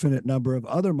an infinite number of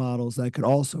other models that could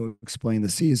also explain the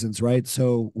seasons, right?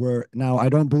 So I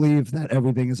don't believe that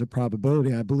everything is a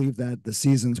probability. I believe that the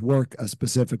seasons work a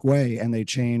specific way and they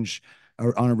change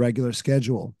on a regular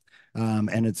schedule.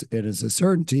 And it is a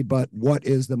certainty, but what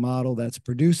is the model that's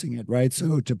producing it, right?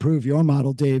 So to prove your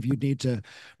model, Dave, you need to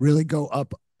really go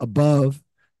up above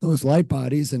those light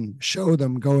bodies and show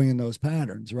them going in those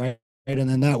patterns, right? And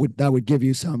then that would give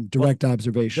you some direct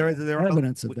observation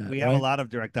evidence of that. We have a lot of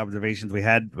direct observations. We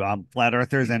had flat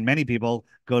earthers and many people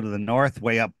go to the north,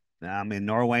 way up in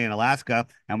Norway and Alaska,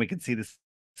 and we can see the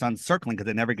sun circling because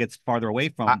it never gets farther away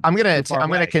from. I'm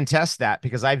gonna contest that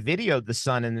because I videoed the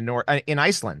sun in the north in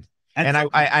Iceland.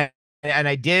 And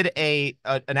I did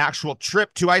an actual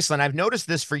trip to Iceland. I've noticed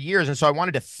this for years, and so I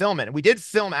wanted to film it. And we did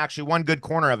film actually one good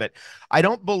corner of it. I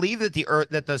don't believe that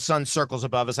the sun circles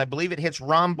above us. I believe it hits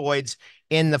rhomboids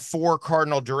in the 4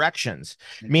 cardinal directions,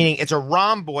 meaning it's a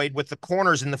rhomboid with the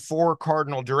corners in the 4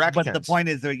 cardinal directions. But the point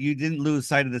is that you didn't lose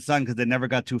sight of the sun because it never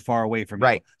got too far away from you.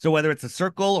 Right. So whether it's a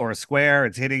circle or a square,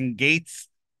 it's hitting gates.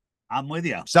 I'm with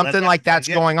you. Something like that's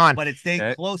going on. But it's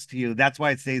staying close to you. That's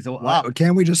why it stays up.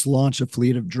 Can't we just launch a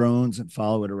fleet of drones and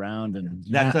follow it around and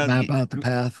map out the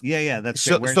path? Yeah, that's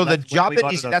so the job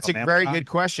that's a very good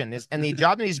question. And the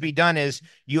job that needs to be done is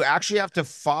you actually have to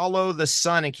follow the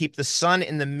sun and keep the sun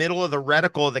in the middle of the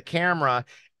reticle of the camera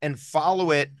and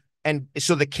follow it. And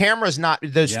so the camera's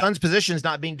sun's position is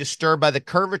not being disturbed by the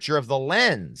curvature of the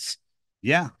lens.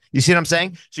 Yeah. You see what I'm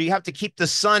saying? So you have to keep the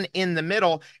sun in the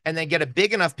middle and then get a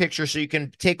big enough picture so you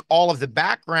can take all of the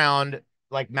background,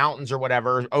 like mountains or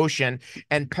whatever, ocean,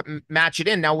 and match it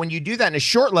in. Now, when you do that in a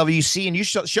short level, you see, and you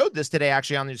showed this today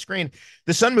actually on the screen,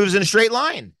 the sun moves in a straight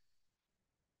line.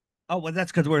 Oh, well,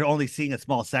 that's because we're only seeing a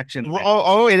small section.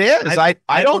 Oh, it is.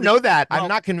 I don't know that. Well, I'm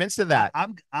not convinced of that.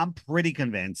 I'm pretty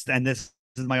convinced, and this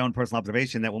is my own personal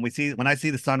observation, that when I see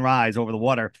the sun rise over the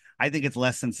water, I think it's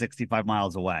less than 65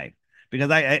 miles away. Because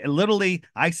I literally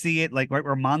I see it like right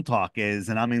where Montauk is,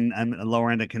 and I'm the lower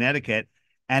end of Connecticut.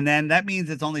 And then that means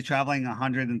it's only traveling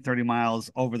 130 miles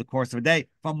over the course of a day.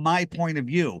 From my point of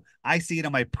view, I see it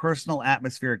on my personal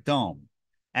atmospheric dome.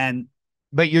 And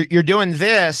But you're doing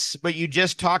this, but you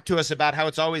just talked to us about how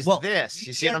it's always this.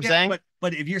 You see what I'm saying?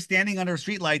 But if you're standing under a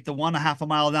streetlight, the one a half a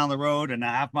mile down the road and a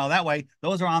half mile that way,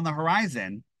 those are on the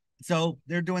horizon. So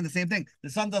they're doing the same thing. The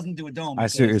sun doesn't do a dome. I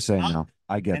see what you're saying now.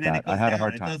 I get that. I had a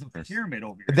hard time. It does a pyramid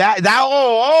over here.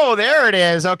 There it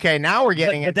is. Okay, now we're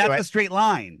getting but that's a straight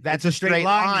line. That's a straight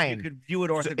line. You could view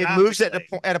it orthographically. So it moves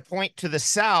at a point to the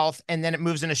south, and then it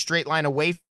moves in a straight line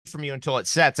away from you until it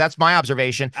sets. That's my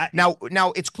observation. Now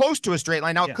it's close to a straight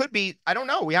line. Now it could be, I don't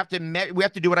know. We have to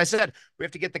do what I said. We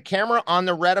have to get the camera on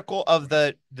the reticle of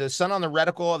the sun on the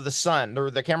reticle of the sun,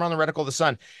 or the camera on the reticle of the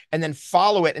sun, and then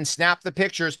follow it and snap the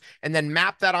pictures and then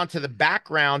map that onto the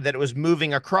background that it was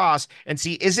moving across and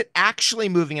see, is it actually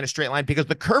moving in a straight line? Because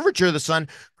the curvature of the sun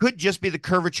could just be the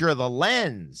curvature of the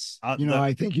lens.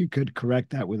 I think you could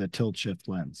correct that with a tilt shift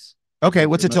lens. Okay.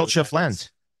 What's a tilt shift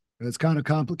lens? It's kind of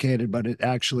complicated, but it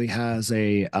actually has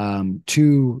a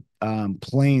two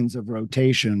planes of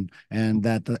rotation, and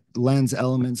that the lens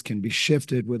elements can be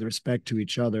shifted with respect to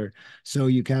each other. So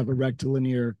you can have a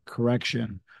rectilinear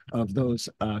correction of those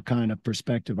kind of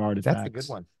perspective artifacts. That's a good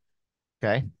one.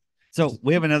 Okay. So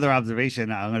we have another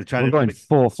observation. I'm going to try We're going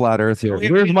full flat Earth here.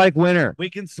 Where's Mike Winter?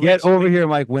 We can switch. Get over here,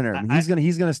 Mike Winter.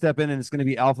 He's gonna step in, and it's gonna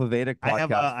be Alpha Vedic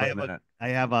podcast. I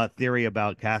have a theory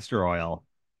about castor oil.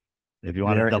 If you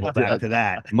want to double back to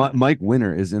that. Mike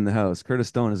Winter is in the house. Curtis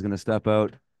Stone is going to step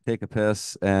out, take a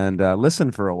piss, and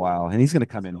listen for a while. And he's going to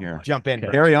come in here. Jump in.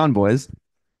 Okay. Carry on, boys.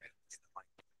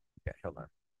 Okay, hold on.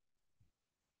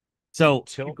 So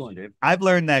I've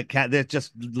learned that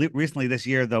just recently this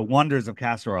year, the wonders of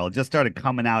castor oil just started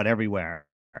coming out everywhere.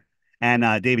 And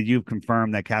David, you've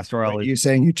confirmed that castor oil. Are you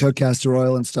saying you took castor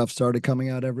oil and stuff started coming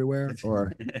out everywhere?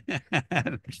 Or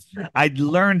I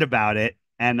learned about it.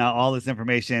 And all this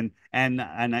information, and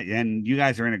you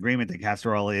guys are in agreement that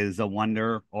castor oil is a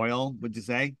wonder oil. Would you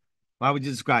say? Why would you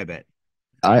describe it?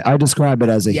 I describe it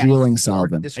as a healing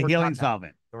solvent. A healing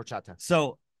solvent.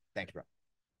 So thank you, bro.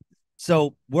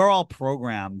 So we're all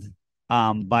programmed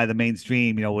by the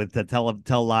mainstream, with the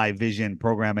tell live vision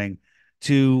programming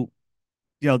to,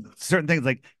 certain things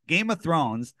like Game of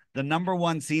Thrones. The number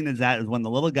one scene is when the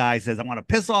little guy says, I want to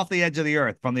piss off the edge of the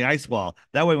earth from the ice wall.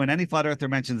 That way, when any flat earther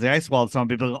mentions the ice wall, some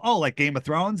people go, oh, like Game of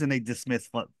Thrones, and they dismiss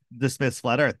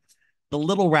flat earth. The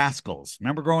Little Rascals.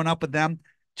 Remember growing up with them?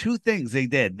 Two things they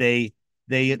did. They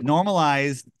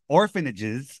normalized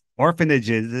orphanages.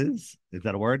 Is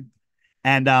that a word?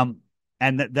 And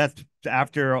that's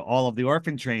after all of the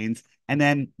orphan trains. And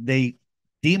then they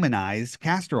demonized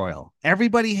castor oil.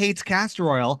 Everybody hates castor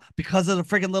oil because of the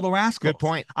friggin' Little Rascals. Good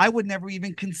point. I would never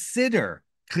even consider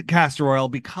castor oil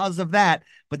because of that.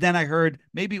 But then I heard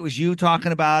maybe it was you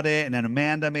talking about it, and then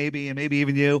Amanda maybe, and maybe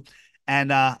even you.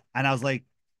 And I was like,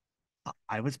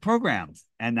 I was programmed,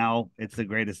 and now it's the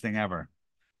greatest thing ever.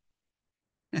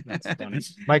 That's funny.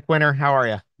 Mike Winter, how are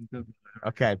you?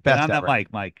 Okay, get on that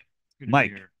mic, Mike.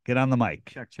 Mike, get on the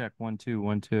mic. Check. 1 2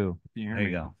 1 2. There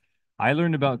you go. I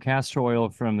learned about castor oil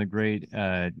from the great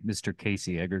Mr.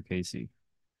 Casey, Edgar Casey.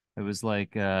 It was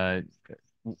like of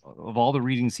all the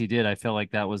readings he did, I felt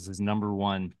like that was his number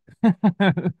one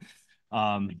thing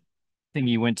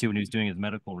he went to when he was doing his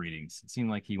medical readings. It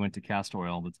seemed like he went to castor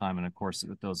oil all the time, and of course,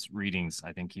 with those readings,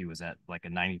 I think he was at like a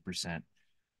 90%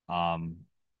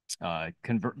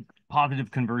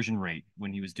 positive conversion rate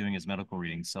when he was doing his medical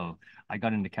readings. So I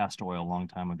got into castor oil a long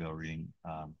time ago reading.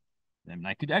 And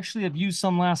I could actually have used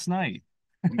some last night.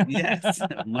 Yes.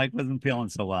 Mike wasn't feeling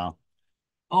so well.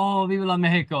 Oh, Viva la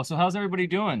Mexico. So how's everybody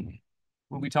doing?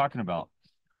 What are we talking about?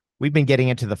 We've been getting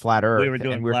into the flat earth. We were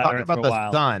talking about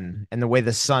the sun and the way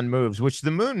the sun moves, which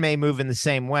the moon may move in the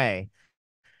same way.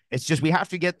 It's just we have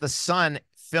to get the sun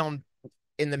filmed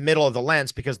in the middle of the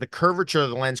lens, because the curvature of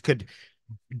the lens could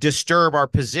disturb our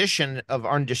position of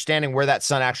understanding where that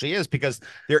sun actually is, because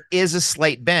there is a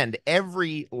slight bend.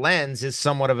 Every lens is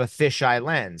somewhat of a fisheye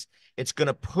lens. It's going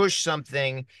to push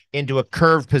something into a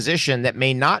curved position that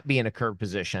may not be in a curved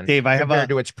position. Dave, compared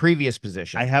to its previous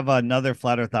position. I have another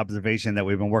flat earth observation that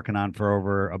we've been working on for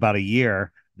over about a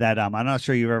year that I'm not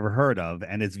sure you've ever heard of,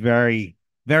 and it's very,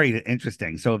 very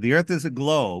interesting. So if the earth is a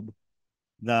globe,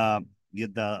 the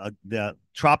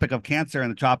Tropic of Cancer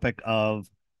and the Tropic of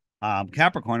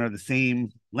Capricorn are the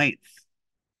same length.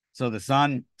 So the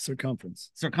sun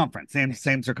Circumference.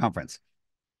 same circumference.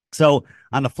 So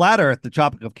on the flat Earth, the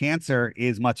Tropic of Cancer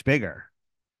is much bigger.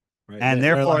 Right. And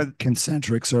They're therefore like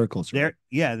concentric circles. Right?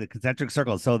 the concentric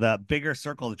circles. So the bigger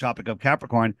circle, the Tropic of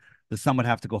Capricorn, the sun would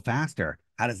have to go faster.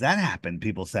 How does that happen?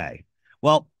 People say.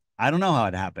 Well, I don't know how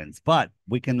it happens, but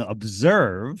we can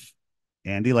observe.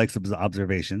 Andy likes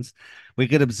observations. We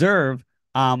could observe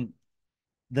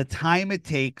the time it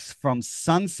takes from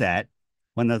sunset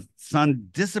when the sun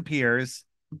disappears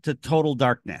to total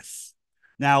darkness.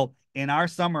 Now, in our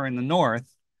summer in the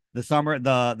north,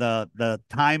 the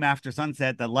time after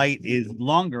sunset, the light is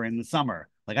longer in the summer.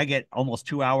 Like I get almost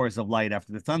 2 hours of light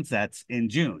after the sun sets in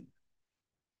June.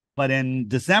 But in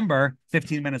December,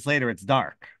 15 minutes later, it's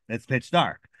dark. It's pitch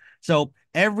dark. So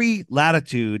every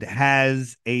latitude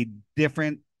has a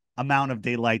different amount of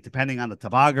daylight depending on the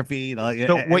topography.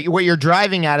 So what you're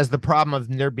driving at is the problem of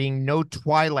there being no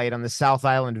twilight on the South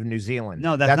Island of New Zealand.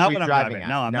 No, that's not what I'm driving at. at.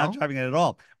 No, I'm not driving it at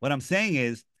all. What I'm saying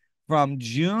is from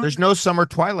June. There's no summer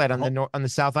twilight on the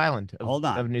South Island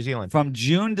of New Zealand. From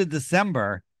June to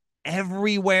December,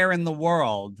 everywhere in the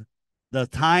world, the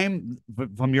time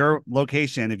from your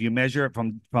location, if you measure it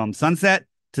from sunset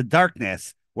to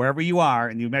darkness, wherever you are,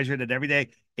 and you measure it every day,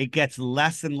 it gets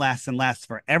less and less and less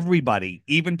for everybody,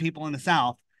 even people in the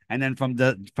South. And then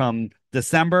from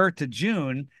December to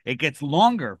June, it gets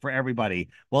longer for everybody.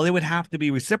 Well, it would have to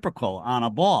be reciprocal on a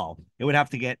ball. It would have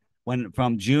to get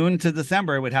from June to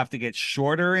December, it would have to get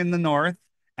shorter in the north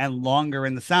and longer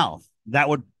in the south. That's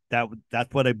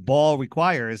what a ball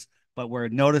requires. But we're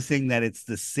noticing that it's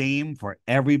the same for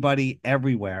everybody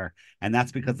everywhere. And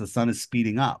that's because the sun is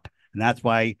speeding up. And that's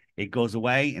why it goes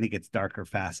away and it gets darker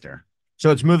faster.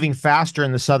 So it's moving faster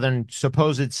in the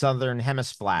supposed southern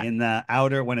hemisphere. In the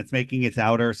outer, when it's making its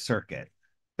outer circuit.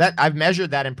 That I've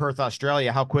measured that in Perth,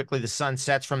 Australia, how quickly the sun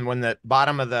sets from when the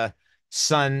bottom of the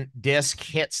sun disk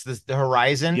hits the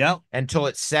horizon until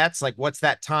it sets. Like, what's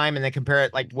that time? And then compare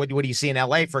it. Like, what do you see in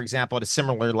LA, for example, at a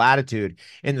similar latitude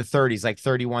in the 30s, like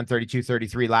 31, 32,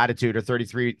 33 latitude, or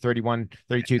 33, 31,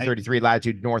 32, 33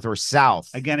 latitude north or south.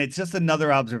 Again, it's just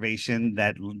another observation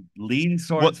that leans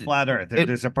towards flat Earth.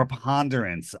 There's a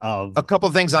preponderance of a couple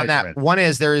of things on that. One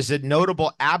is there is a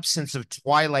notable absence of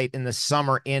twilight in the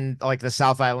summer in like the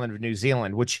South Island of New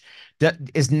Zealand, which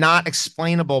is not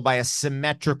explainable by a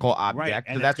symmetrical object. Right.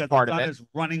 And so that's part of it. Is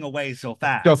running away so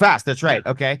fast. That's right.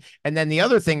 Yeah. Okay. And then the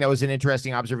other thing that was an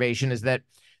interesting observation is that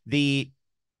the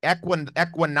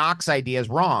equinox idea is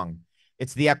wrong.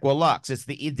 It's the equilux. It's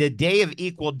the day of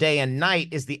equal day and night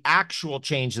is the actual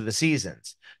change of the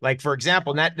seasons. Like, for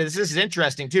example, this is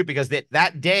interesting too, because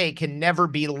that day can never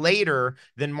be later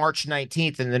than March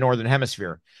 19th in the Northern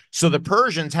Hemisphere. So the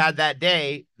Persians had that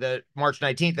day, the March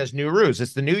 19th, as Nowruz.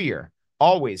 It's the new year,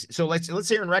 always. So let's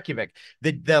say in Reykjavik,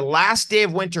 the last day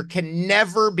of winter can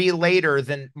never be later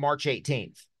than March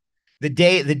 18th. The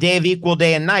day of equal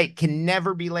day and night can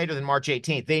never be later than March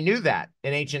 18th. They knew that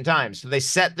in ancient times. So they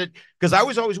set that, because I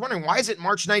was always wondering, why is it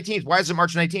March 19th? Why is it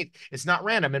March 19th? It's not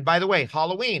random. And by the way,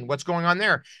 Halloween, what's going on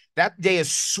there? That day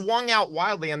is swung out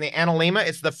wildly on the Analema.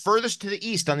 It's the furthest to the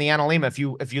east on the Analema.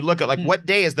 If you look at like what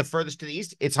day is the furthest to the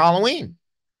east, it's Halloween.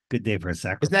 Good day for a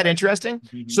sacrifice. Isn't that interesting?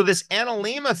 Mm-hmm. So this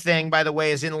Analema thing, by the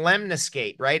way, is in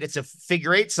lemniscate, right? It's a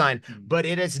figure 8 sign, but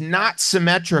it is not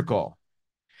symmetrical.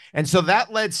 And so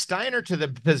that led Steiner to the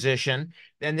position,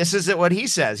 and this is what he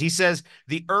says. He says,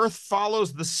 the earth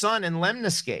follows the sun in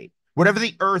lemniscate. Whatever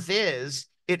the earth is,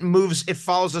 it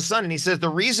follows the sun. And he says the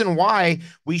reason why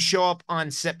we show up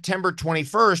on September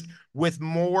 21st with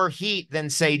more heat than,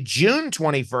 say, June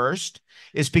 21st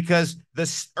is because the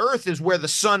earth is where the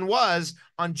sun was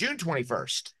on June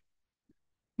 21st.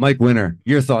 Mike Winter,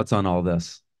 your thoughts on all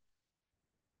this?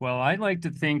 Well, I like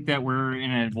to think that we're in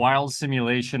a wild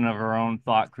simulation of our own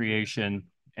thought creation,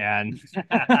 and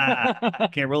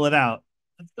can't rule it out.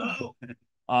 Let's go.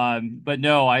 But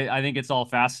no, I think it's all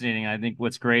fascinating. I think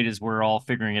what's great is we're all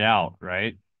figuring it out,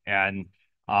 right? And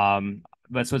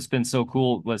that's what's been so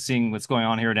cool. Seeing what's going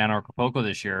on here at Anarchapulco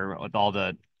this year with all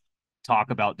the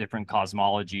talk about different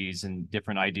cosmologies and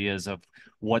different ideas of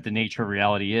what the nature of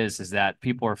reality is that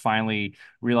people are finally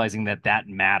realizing that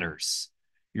matters.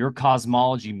 Your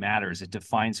cosmology matters. It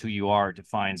defines who you are. It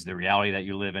defines the reality that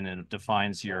you live in, and it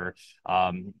defines your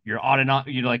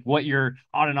autonomic, like what your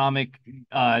autonomic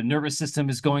nervous system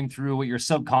is going through, what your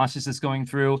subconscious is going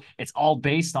through. It's all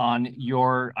based on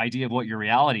your idea of what your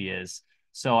reality is.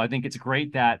 So I think it's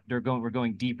great that we're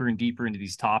going deeper and deeper into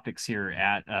these topics here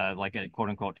at like a quote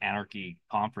unquote anarchy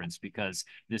conference, because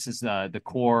this is the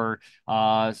core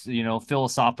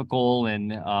philosophical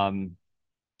and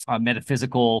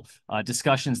metaphysical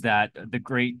discussions that the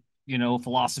great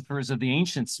philosophers of the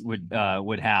ancients would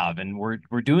have, and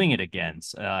we're doing it again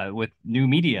with new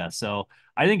media. So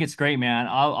I think it's great, man.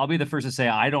 I'll be the first to say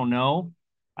I don't know.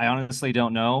 I honestly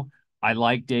don't know. I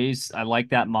like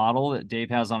that model that Dave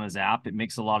has on his app. It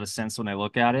makes a lot of sense when I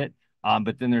look at it.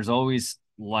 But then there's always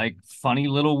like funny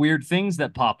little weird things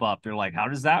that pop up. They're like, how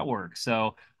does that work?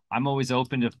 So I'm always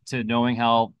open to knowing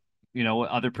how, what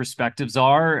other perspectives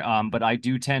are. But I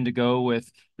do tend to go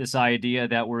with this idea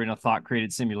that we're in a thought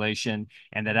created simulation,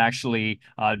 and that actually,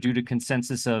 due to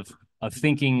consensus of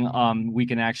thinking, we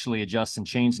can actually adjust and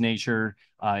change nature.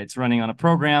 It's running on a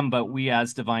program, but we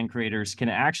as divine creators can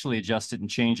actually adjust it and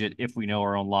change it if we know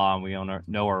our own law and we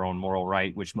know our own moral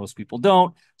right, which most people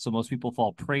don't. So most people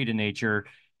fall prey to nature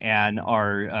and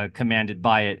are commanded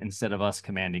by it instead of us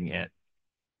commanding it.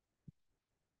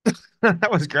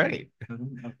 That was great.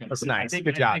 Okay. That's nice. Good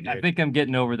Good job. I think I'm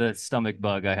getting over the stomach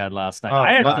bug I had last night. Oh,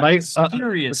 I had Mike,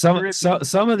 serious.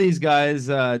 some of these guys,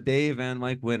 Dave and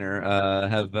Mike Winter,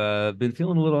 have been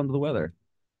feeling a little under the weather.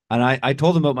 And I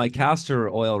told them about my castor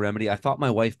oil remedy. I thought my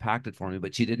wife packed it for me,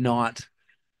 but she did not.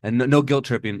 And no guilt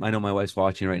tripping. I know my wife's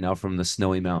watching right now from the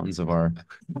snowy mountains of our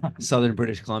southern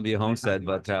British Columbia homestead,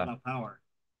 but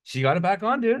she got it back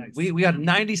on, dude. Nice. We got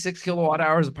 96 kilowatt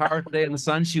hours of power today in the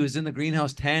sun. She was in the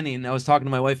greenhouse tanning. I was talking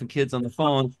to my wife and kids on the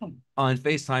phone on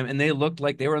FaceTime, and they looked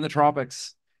like they were in the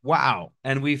tropics. Wow.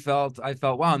 And I felt,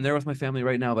 wow, I'm there with my family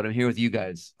right now, but I'm here with you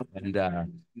guys. And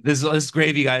this is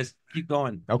gravy, guys. Keep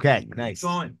going. Okay, nice. Keep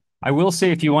going. I will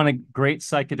say, if you want a great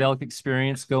psychedelic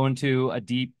experience, go into a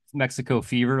deep Mexico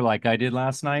fever like I did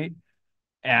last night.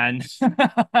 And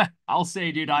I'll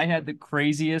say, dude, I had the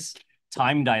craziest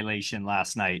time dilation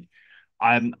last night.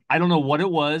 I don't know what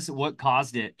it was, what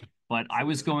caused it, but I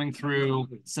was going through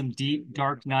some deep,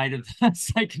 dark night of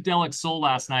psychedelic soul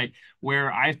last night,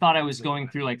 where I thought I was going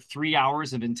through like 3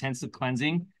 hours of intensive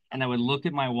cleansing, and I would look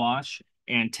at my watch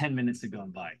and 10 minutes had gone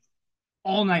by.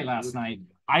 All night last night.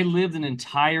 I lived an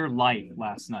entire life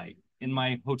last night in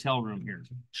my hotel room here.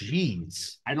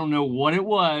 Jeez. I don't know what it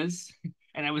was.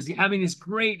 And I was having these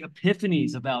great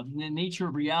epiphanies about the nature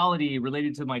of reality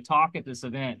related to my talk at this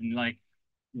event, and like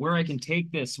where I can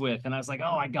take this with. And I was like,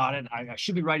 oh, I got it. I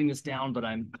should be writing this down, but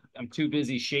I'm too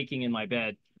busy shaking in my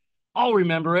bed. I'll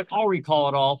remember it. I'll recall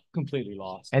it all. Completely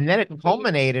lost. And then it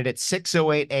culminated at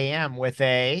 6:08 a.m. with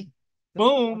a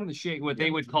boom, the shake, what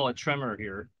they would call a tremor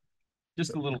here.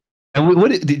 Just a little. And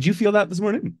what did you feel that this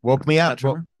morning? Woke me up.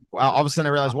 Well, all of a sudden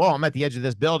I realized, whoa, I'm at the edge of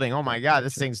this building. Oh my God,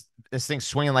 this thing's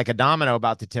swinging like a domino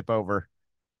about to tip over.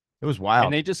 It was wild.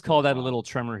 And they just call that a little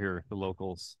tremor here, the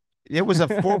locals. It was a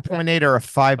 4.8 or a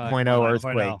 5.0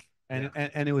 earthquake.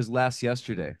 And it was last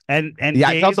yesterday. And yeah, Dave,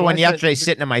 I felt the one yesterday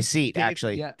sitting in my seat, Dave,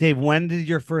 actually. Yeah. Dave, when did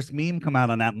your first meme come out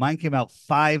on that? Mine came out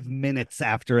 5 minutes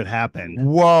after it happened.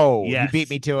 Whoa, Yes. You beat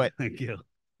me to it. Thank you.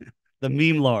 The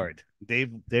meme lord,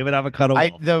 David Avocado.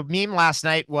 The meme last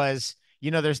night was,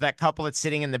 there's that couple that's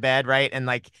sitting in the bed, right? And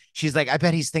like, she's like, I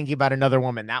bet he's thinking about another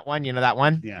woman. That one, that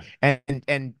one? Yeah.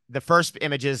 And the first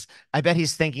image is, I bet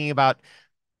he's thinking about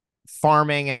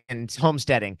farming and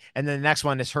homesteading. And then the next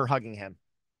one is her hugging him.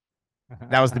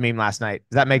 That was the meme last night.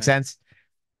 Does that make sense?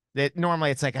 Normally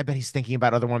it's like, I bet he's thinking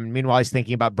about other women. Meanwhile, he's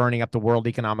thinking about burning up the World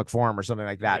Economic Forum or something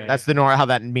like that. That's how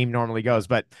that meme normally goes,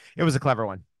 but it was a clever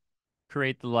one.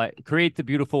 Create the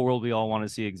beautiful world we all want to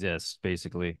see exist,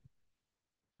 basically.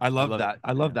 I love that.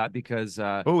 I love that because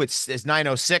it's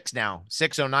 9:06 now.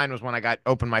 6:09 was when I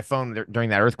opened my phone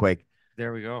during that earthquake.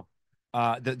 There we go.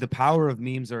 The power of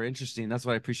memes are interesting. That's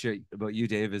what I appreciate about you,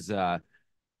 Dave, is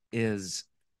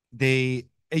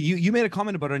you made a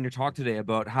comment about it on your talk today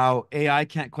about how AI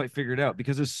can't quite figure it out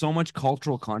because there's so much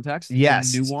cultural context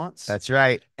and nuance. That's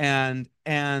right. And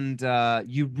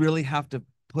you really have to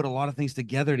put a lot of things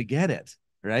together to get it,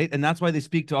 right? And that's why they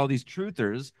speak to all these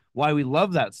truthers. Why we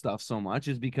love that stuff so much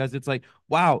is because it's like,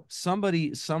 wow,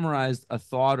 somebody summarized a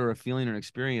thought or a feeling or an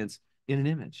experience in an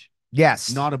image.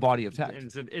 Yes. Not a body of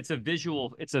text. It's a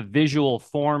visual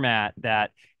format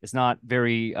that is not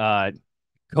very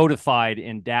codified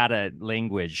in data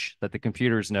language that the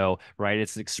computers know, right?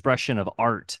 It's an expression of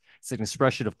art. It's an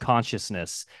expression of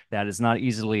consciousness that is not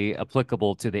easily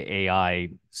applicable to the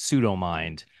AI pseudo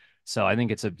mind. So I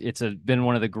think it's been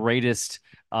one of the greatest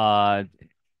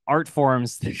art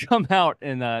forms that come out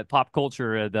in the pop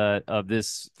culture of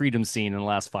this freedom scene in the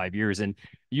last 5 years. And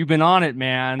you've been on it,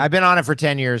 man. I've been on it for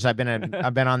 10 years. I've been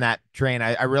on that train.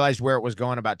 I realized where it was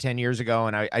going about 10 years ago,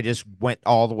 and I just went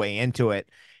all the way into it.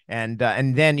 And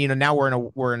then now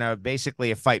we're in a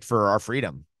basically a fight for our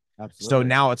freedom. Absolutely. So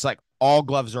now it's like, all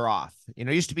gloves are off. You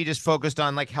know, it used to be just focused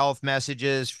on like health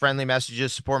messages, friendly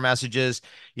messages, support messages,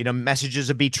 you know,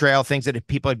 messages of betrayal, things that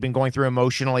people had been going through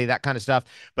emotionally, that kind of stuff.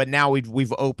 But now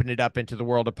we've opened it up into the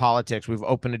world of politics. We've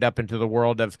opened it up into the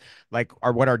world of like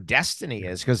what our destiny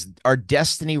is, because our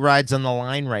destiny rides on the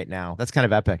line right now. That's kind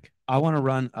of epic. I want to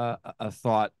run a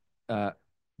thought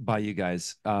by you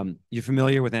guys. You're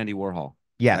familiar with Andy Warhol?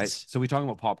 Yes. Right? So we talking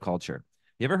about pop culture.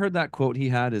 You ever heard that quote he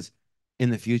had is,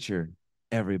 in the future,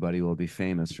 everybody will be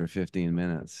famous for 15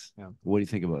 minutes. Yeah. What do you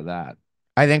think about that?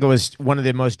 I think it was one of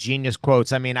the most genius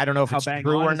quotes. I mean, I don't know if it's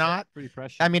true or not.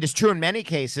 I mean, it's true in many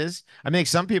cases. I mean,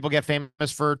 some people get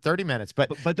famous for 30 minutes, but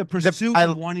the pursuit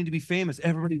of wanting to be famous,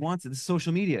 everybody wants it. This is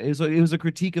social media. It was a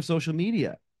critique of social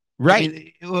media.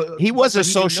 Right. I mean, he was a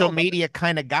social media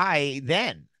kind of guy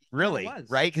then, really,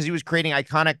 right? Because he was creating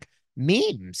iconic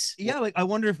memes. Yeah, like I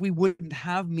wonder if we wouldn't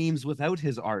have memes without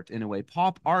his art in a way.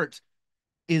 Pop art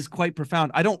is quite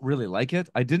profound. I don't really like it.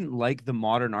 I didn't like the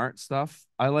modern art stuff.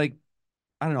 I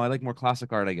don't know, I like more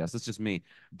classic art, I guess. That's just me.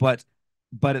 But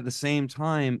at the same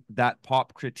time, that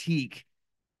pop critique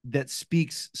that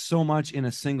speaks so much in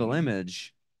a single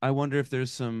image, I wonder if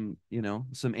there's some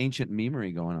ancient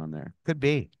memery going on there. Could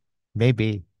be.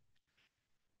 Maybe.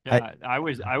 Yeah, I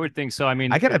would think so. I mean,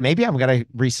 maybe I'm gonna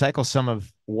recycle some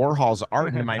of Warhol's art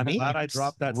into my memes. Glad I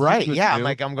dropped that. Right? Yeah.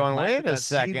 I'm going. Wait a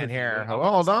second here.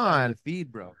 Hold on.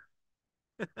 Feed, bro.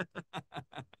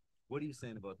 What are you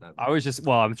saying about that?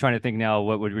 I'm trying to think now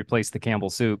what would replace the Campbell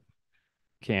soup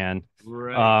can.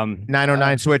 Right.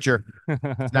 909 switcher.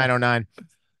 It's 909.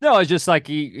 No, it's just like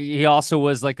he also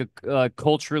was like a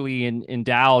culturally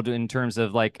endowed in terms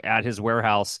of like at his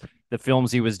warehouse. The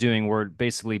films he was doing were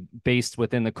basically based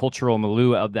within the cultural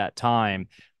milieu of that time.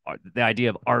 The idea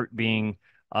of art being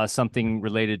something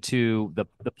related to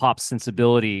the pop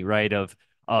sensibility, right? Of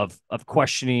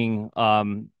questioning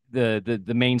the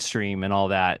mainstream and all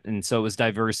that. And so it was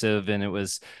diversive, and it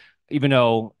was, even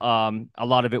though a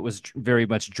lot of it was very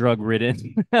much drug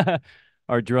ridden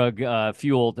or drug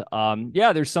fueled.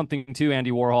 Yeah, there's something to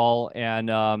Andy Warhol, and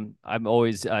I'm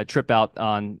always trip out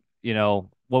on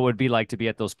what would it be like to be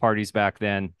at those parties back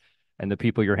then, and the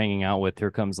people you're hanging out with.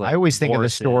 Here comes like I always think of the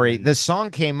story. The song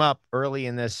came up early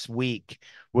in this week,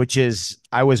 which is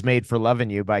 "I Was Made for Loving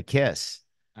You" by Kiss.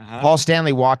 Paul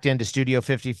Stanley walked into Studio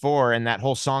 54, and that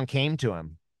whole song came to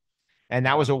him, and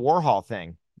that was a Warhol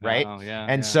thing, right? Oh, yeah.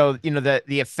 And so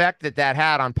the effect that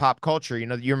had on pop culture.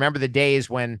 You remember the days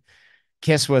when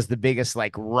Kiss was the biggest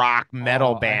like rock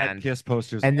metal band. I had Kiss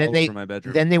posters and then over my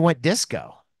bedroom. Then they went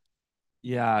disco.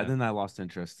 Yeah, then I lost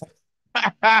interest.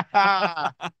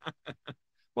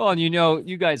 Well, and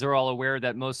you guys are all aware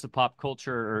that most of pop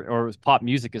culture or pop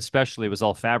music especially was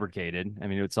all fabricated. I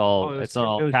mean, it was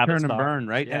turn and burn,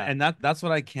 right? Yeah. And that's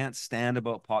what I can't stand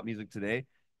about pop music today.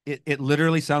 It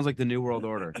literally sounds like the New World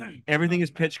Order. Everything is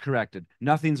pitch corrected.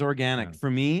 Nothing's organic. Yeah. For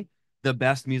me, the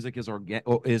best music is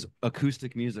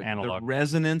acoustic music. Analog. The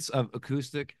resonance of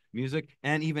acoustic music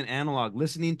and even analog.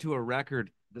 Listening to a record,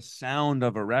 the sound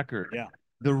of a record. Yeah.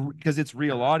 Because it's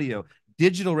real audio.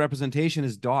 Digital representation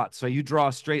is dots. So you draw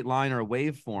a straight line or a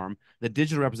waveform. The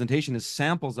digital representation is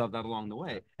samples of that along the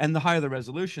way. And the higher the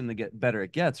resolution, the better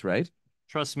it gets, right?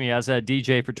 Trust me, as a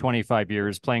DJ for 25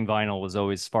 years, playing vinyl was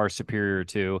always far superior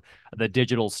to the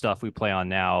digital stuff we play on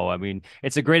now. I mean,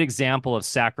 it's a great example of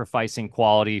sacrificing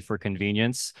quality for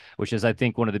convenience, which is, I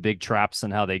think, one of the big traps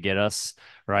in how they get us,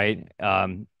 right?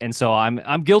 And so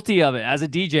I'm guilty of it. As a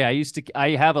DJ,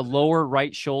 I have a lower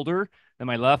right shoulder than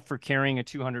my left for carrying a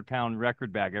 200-pound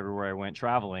record bag everywhere I went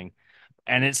traveling.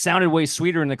 And it sounded way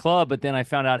sweeter in the club, but then I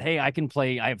found out, hey, I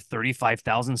have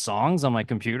 35,000 songs on my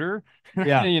computer.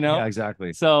 Yeah, Yeah,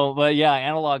 exactly. So, but yeah,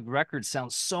 analog records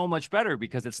sound so much better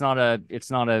because it's not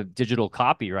a digital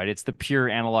copy, right? It's the pure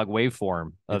analog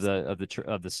waveform of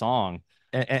the song.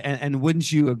 And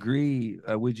wouldn't you agree?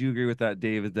 Would you agree with that,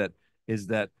 David?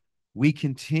 That we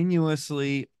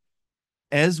continuously,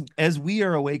 as we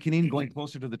are awakening, going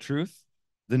closer to the truth,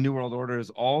 the New World Order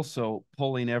is also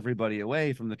pulling everybody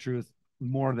away from the truth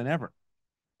more than ever.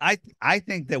 I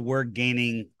think that we're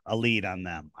gaining a lead on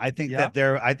them. I think that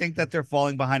they're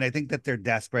falling behind. I think that they're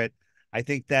desperate. I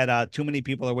think that too many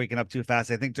people are waking up too fast.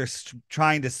 I think they're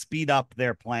trying to speed up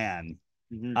their plan.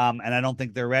 And I don't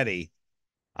think they're ready.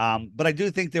 But I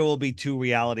do think there will be two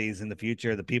realities in the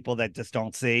future: the people that just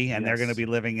don't see, and they're going to be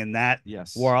living in that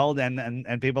world,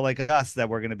 and people like us that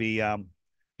we're going to be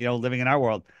living in our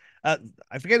world. I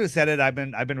forget who said it. I've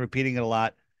been repeating it a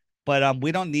lot, but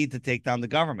we don't need to take down the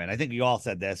government. I think you all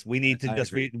said this. We need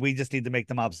to we just need to make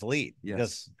them obsolete. Yes.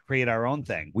 Just create our own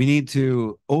thing. We need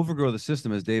to overgrow the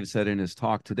system, as Dave said in his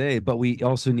talk today, but we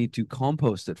also need to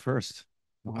compost it first.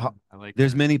 I like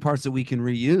There's that. many parts that we can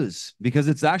reuse because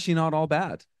it's actually not all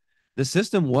bad. The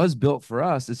system was built for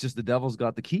us. It's just the devil's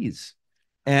got the keys,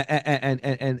 and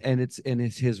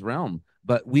it's his realm.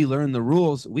 But we learn the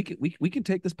rules. We can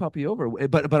take this puppy over.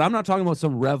 But I'm not talking about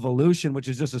some revolution, which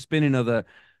is just a spinning of the,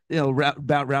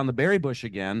 around the berry bush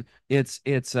again. It's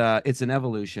an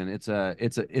evolution. It's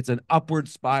an upward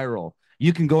spiral.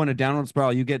 You can go in a downward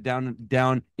spiral. You get down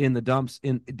in the dumps,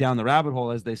 down the rabbit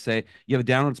hole, as they say. You have a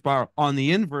downward spiral. On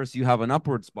the inverse, you have an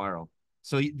upward spiral.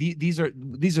 So these are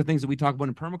things that we talk about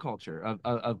in permaculture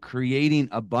of creating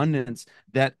abundance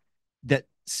that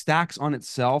stacks on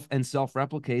itself and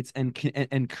self-replicates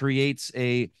and creates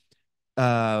a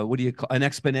what do you call an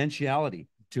exponentiality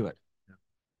to it.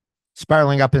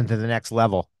 Spiraling up into the next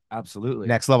level. Absolutely.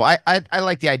 Next level. I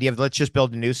like the idea of let's just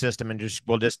build a new system and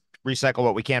we'll just recycle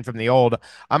what we can from the old.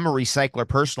 I'm a recycler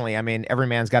personally. I mean, every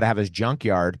man's got to have his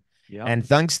junkyard. Yeah. And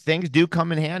things do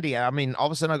come in handy. I mean, all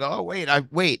of a sudden I go, oh,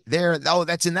 wait, there. Oh,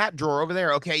 that's in that drawer over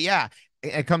there. Okay, yeah.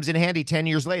 It comes in handy 10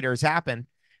 years later. It's happened.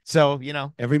 So,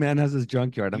 every man has his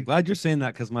junkyard. I'm glad you're saying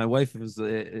that because my wife was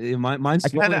mine's. I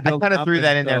kind of threw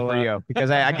that in there for you because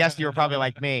I guess you were probably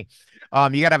like me.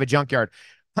 You got to have a junkyard.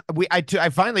 I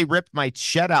finally ripped my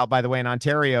shed out, by the way, in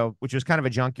Ontario, which was kind of a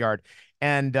junkyard.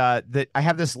 And I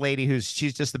have this lady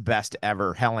she's just the best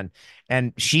ever, Helen,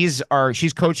 and she's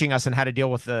coaching us on how to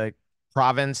deal with the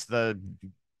province, the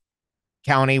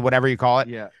county, whatever you call it.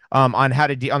 Yeah. On how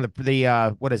to deal on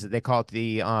the what is it? They call it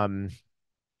the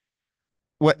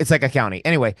it's like a county.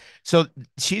 Anyway, so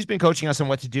she's been coaching us on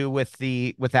what to do with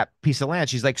that piece of land.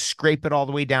 She's like, scrape it all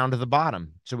the way down to the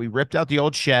bottom. So we ripped out the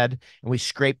old shed and we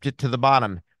scraped it to the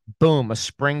bottom. Boom, a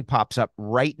spring pops up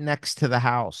right next to the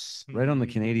house. Right on the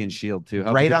Canadian Shield, too.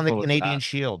 How right on the Canadian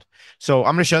Shield. So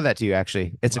I'm going to show that to you,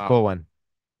 actually. It's a cool one.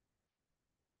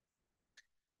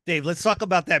 Dave, let's talk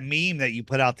about that meme that you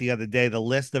put out the other day, the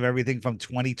list of everything from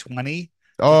 2020 to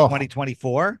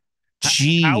 2024.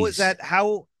 Jeez. How is that?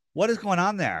 What is going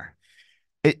on there?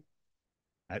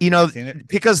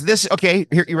 Because this, okay,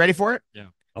 here, you ready for it? Yeah.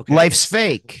 Okay. Life's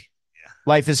fake. Yeah.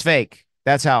 Life is fake.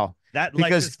 That's how.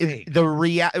 Because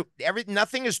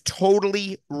nothing is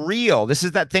totally real. This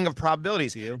is that thing of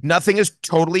probabilities. Nothing is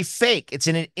totally fake. It's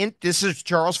this is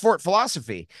Charles Fort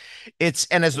philosophy. As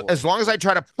long as I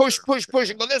try to push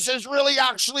and go, this is really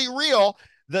actually real,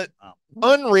 the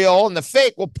unreal and the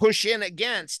fake will push in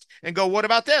against and go, what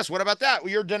about this? What about that?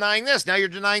 Well, you're denying this. Now you're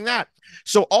denying that.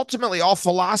 So ultimately, all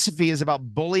philosophy is about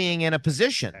bullying in a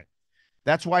position.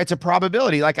 That's why it's a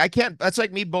probability. Like that's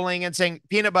like me bullying and saying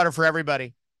peanut butter for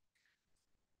everybody.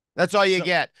 That's all you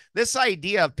get. This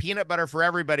idea of peanut butter for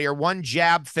everybody or one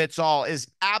jab fits all is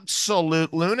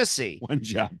absolute lunacy. One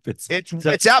jab fits all.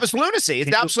 It's absolute lunacy.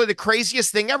 It's absolutely the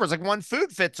craziest thing ever. It's like one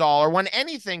food fits all or one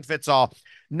anything fits all.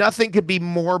 Nothing could be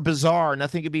more bizarre.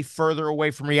 Nothing could be further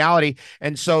away from reality.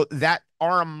 And so that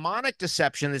our demonic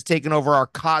deception has taken over our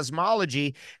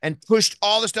cosmology and pushed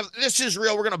all this stuff. This is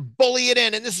real. We're going to bully it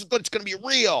in, and this is good. It's going to be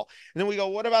real. And then we go,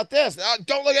 what about this?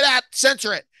 Don't look at that.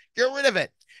 Censor it. Get rid of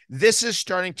it. This is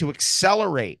starting to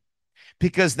accelerate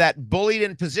because that bullied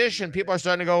in position, people are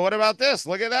starting to go, what about this?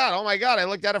 Look at that. Oh my God, I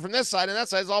looked at it from this side and that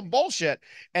side is all bullshit.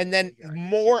 And then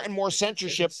more and more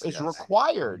censorship is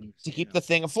required to keep the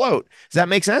thing afloat. Does that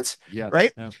make sense? Yeah.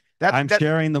 Right? Yeah. I'm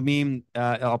sharing the meme.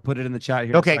 I'll put it in the chat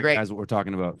here. Okay, great. Guys, what we're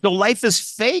talking about. So life is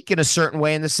fake in a certain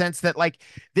way in the sense that like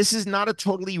this is not a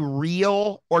totally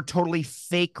real or totally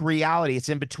fake reality. It's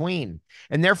in between.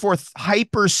 And therefore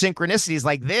hyper synchronicities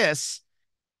like this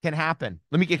can happen.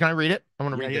 Can I read it? I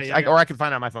want to read this. Or I can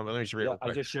find it on my phone, but let me just read it. I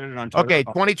just shared it on Twitter. Okay,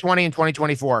 2020 and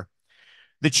 2024.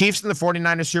 The Chiefs and the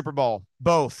 49ers Super Bowl,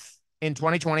 both in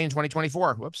 2020 and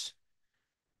 2024. Whoops.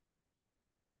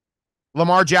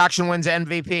 Lamar Jackson wins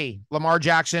MVP. Lamar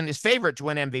Jackson is favorite to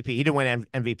win MVP. He didn't win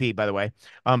MVP, by the way,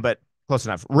 but close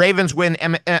enough. Ravens win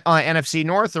NFC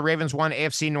North. The Ravens won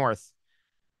AFC North.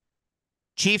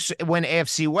 Chiefs win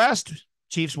AFC West.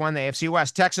 Chiefs won the AFC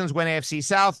West. Texans win AFC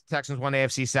South. Texans won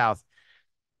AFC South.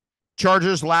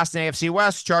 Chargers last in AFC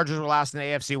West. Chargers were last in the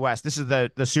AFC West. This is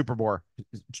the Super Bowl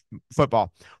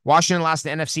football. Washington last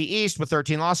in NFC East with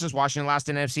 13 losses. Washington last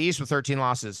in NFC East with 13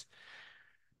 losses.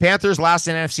 Panthers last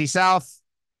in NFC South.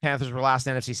 Panthers were last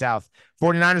in NFC South.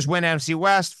 49ers win NFC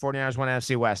West. 49ers win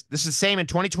NFC West. This is the same in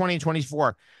 2020 and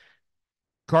 2024.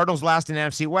 Cardinals last in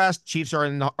NFC West. Chiefs are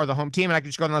the home team, and I can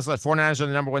just go on this list. 49ers are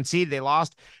the number one seed. They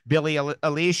lost. Billie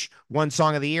Eilish won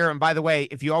Song of the Year. And by the way,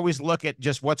 if you always look at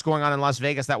just what's going on in Las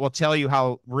Vegas, that will tell you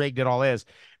how rigged it all is.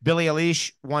 Billie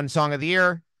Eilish won Song of the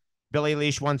Year. Billie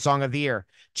Eilish won Song of the Year.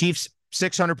 Chiefs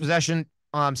 600 possession,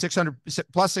 600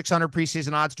 plus 600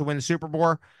 preseason odds to win the Super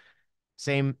Bowl.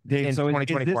 Same in so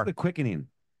 2024. Is this the quickening?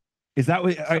 Is that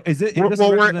what? Is it?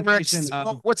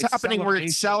 What's happening? We're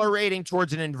accelerating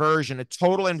towards an inversion, a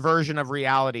total inversion of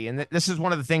reality, and this is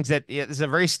one of the things that this is a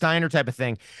very Steiner type of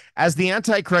thing. As the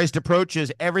Antichrist approaches,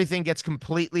 everything gets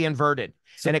completely inverted,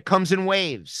 and it comes in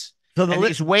waves. So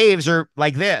these waves are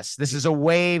like this. This is a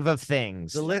wave of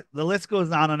things. The list goes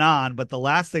on, but the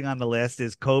last thing on the list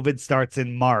is COVID starts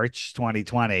in March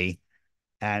 2020,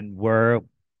 and we're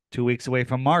 2 weeks away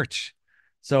from March.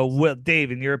 So, Dave,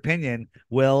 in your opinion,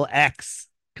 will X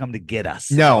come to get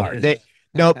us? No,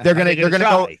 they're gonna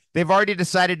go. They've already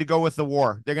decided to go with the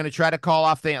war. They're gonna try to call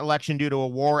off the election due to a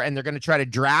war, and they're gonna try to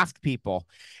draft people.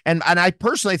 And I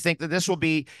personally think that this will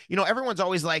be, everyone's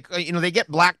always like, they get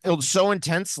blackpilled so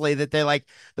intensely that they like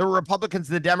the Republicans,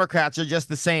 the Democrats are just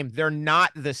the same. They're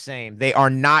not the same. They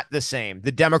are not the same.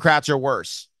 The Democrats are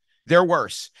worse. They're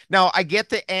worse. Now, I get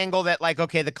the angle that like,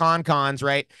 okay, the cons,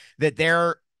 right? That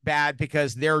they're bad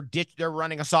because they're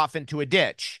running us off into a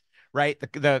ditch, right?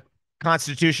 The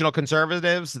constitutional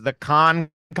conservatives, the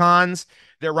cons,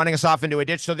 they're running us off into a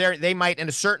ditch. So they might, in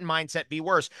a certain mindset, be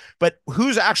worse. But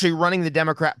who's actually running the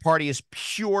Democrat Party is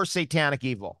pure satanic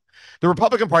evil. The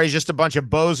Republican Party is just a bunch of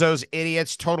bozos,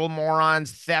 idiots, total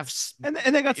morons, thefts, and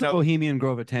they got some Bohemian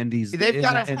Grove attendees. They've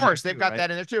got, of course, they've got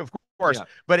that in there too, of course. Yeah.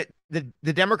 But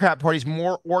the Democrat Party is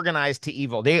more organized to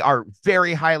evil. They are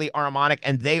very highly Armonic,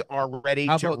 and they are ready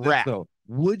to wreck.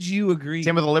 Would you agree?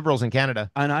 Same with the liberals in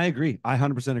Canada. And I agree. I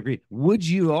 100% agree. Would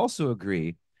you also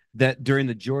agree that during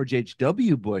the George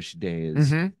H.W. Bush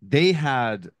days, they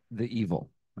had the evil?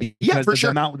 Yeah, for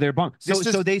sure. They're bunk.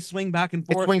 So they swing back and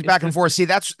forth. It swings back and forth. See,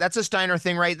 that's a Steiner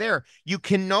thing right there. You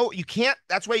can't.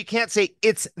 That's why you can't say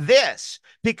it's this,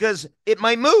 because it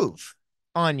might move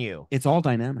on you. It's all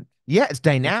dynamic. Yeah, it's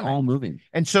dynamic. It's all moving.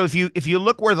 And so if you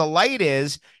look where the light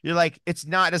is, you're like, it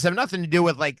doesn't have nothing to do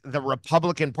with like the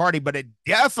Republican Party, but it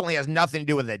definitely has nothing to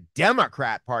do with the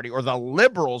Democrat Party or the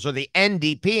liberals or the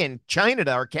NDP in China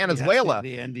or Venezuela.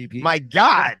 The NDP. My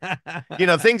God.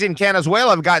 Things in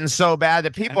Venezuela have gotten so bad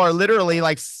that people are literally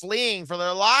like fleeing for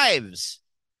their lives.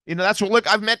 That's what, look,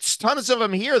 I've met tons of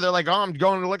them here. They're like, oh, I'm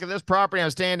going to look at this property. I'm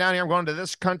staying down here. I'm going to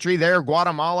this country there,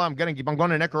 Guatemala. I'm going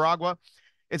to Nicaragua.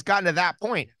 It's gotten to that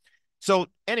point. So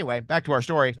anyway, back to our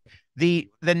story. The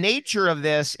nature of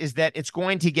this is that it's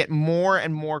going to get more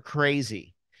and more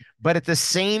crazy. But at the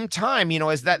same time,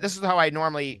 this is how I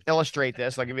normally illustrate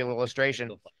this. I'll give you a little illustration.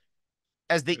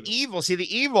 As the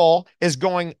evil is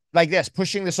going like this,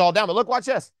 pushing this all down. But look, watch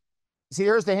this. See,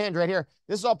 here's the hinge right here.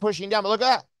 This is all pushing down. But look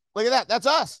at that. Look at that. That's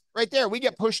us right there. We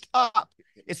get pushed up.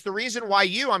 It's the reason why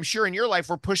I'm sure in your life,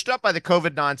 were pushed up by the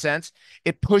COVID nonsense.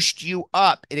 It pushed you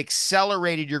up. It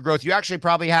accelerated your growth. You actually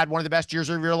probably had one of the best years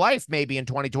of your life, maybe in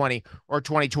 2020 or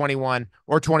 2021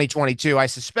 or 2022. I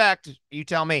suspect. You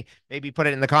tell me. Maybe put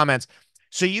it in the comments.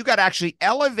 So you got actually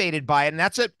elevated by it. And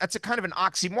that's a kind of an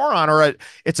oxymoron, or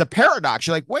it's a paradox.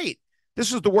 You're like, wait,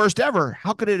 this was the worst ever.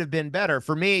 How could it have been better?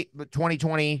 For me,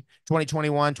 2020,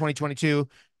 2021, 2022,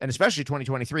 and especially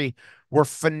 2023 were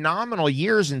phenomenal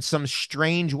years in some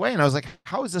strange way. And I was like,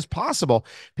 how is this possible?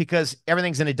 Because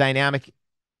everything's in a dynamic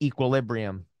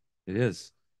equilibrium. It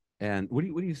is. And what are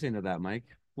you saying to that, Mike?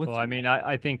 Well, I mean,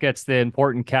 I think that's the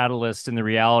important catalyst in the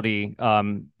reality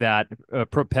that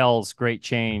propels great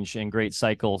change and great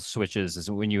cycle switches, is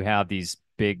when you have these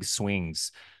big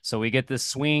swings. So we get this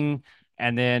swing,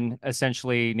 and then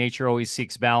essentially nature always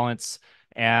seeks balance,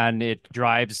 and it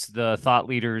drives the thought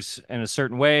leaders in a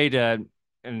certain way to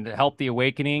help the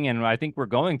awakening. And I think we're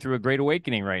going through a great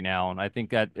awakening right now. And I think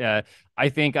that I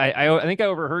think I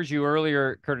overheard you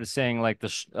earlier, Curtis, saying like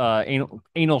the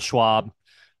anal Schwab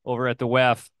over at the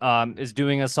WEF is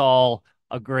doing us all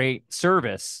a great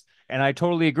service. And I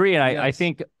totally agree. And I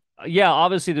think,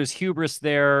 obviously there's hubris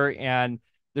there, and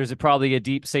there's probably a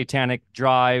deep satanic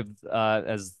drive,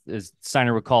 as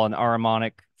Steiner would call an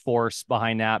Ahrimanic force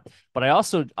behind that. But I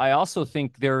also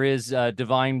think there is a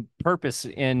divine purpose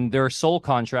in their soul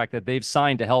contract that they've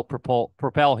signed to help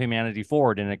propel humanity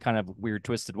forward in a kind of weird,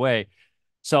 twisted way.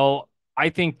 So I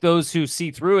think those who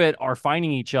see through it are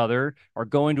finding each other, are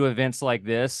going to events like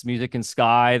this, Music and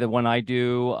Sky, the one I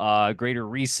do, Greater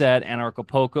Reset,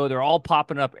 Anarchapulco. They're all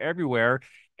popping up everywhere.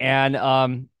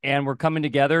 And we're coming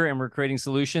together and we're creating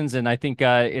solutions. And I think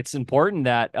it's important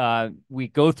that we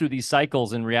go through these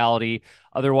cycles in reality.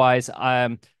 Otherwise,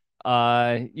 I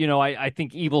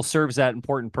think evil serves that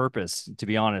important purpose, to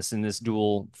be honest, in this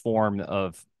dual form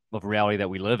of reality that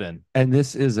we live in. And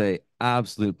this is a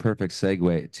absolute perfect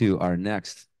segue to our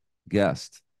next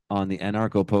guest on the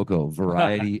Anarchapulco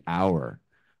Variety Hour.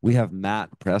 We have Matt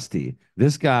Presti.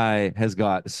 This guy has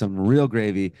got some real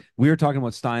gravy. We were talking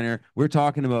about Steiner. We're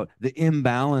talking about the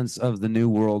imbalance of the New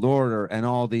World Order and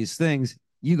all these things.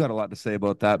 You got a lot to say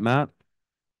about that, Matt.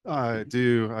 I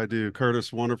do.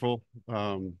 Curtis, wonderful.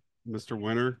 Mr.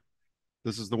 Winter,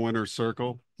 this is the winner's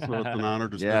circle. So it's an honor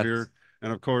to sit here.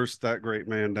 And of course, that great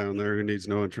man down there who needs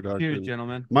no introduction. Cheers,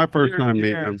 gentlemen. My first time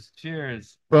meeting him.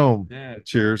 Cheers. Boom. Yeah.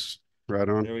 Cheers. Right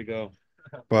on. There we go.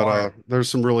 But there's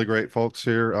some really great folks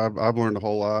here. I've learned a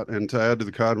whole lot. And to add to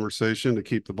the conversation, to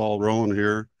keep the ball rolling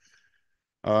here,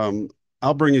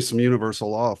 I'll bring you some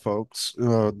universal law, folks.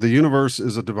 The universe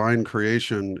is a divine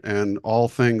creation, and all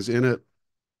things in it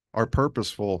are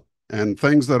purposeful. And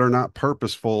things that are not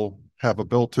purposeful have a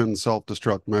built-in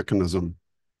self-destruct mechanism.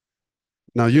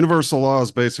 Now, universal law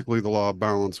is basically the law of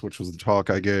balance, which was the talk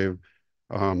I gave.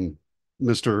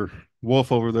 Mr.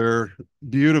 Wolfe over there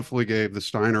beautifully gave the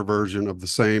Steiner version of the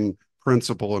same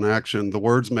principle in action. The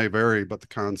words may vary, but the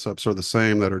concepts are the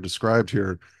same that are described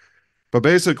here. But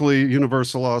basically,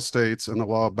 universal law states and the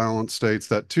law of balance states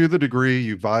that to the degree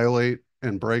you violate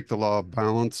and break the law of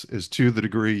balance is to the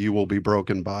degree you will be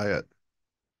broken by it.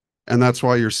 And that's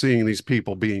why you're seeing these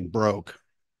people being broke.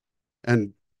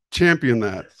 And champion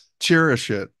that,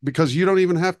 cherish it, because you don't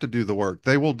even have to do the work.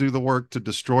 They will do the work to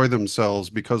destroy themselves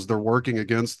because they're working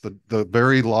against the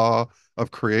very law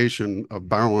of creation of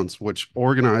balance, which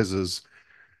organizes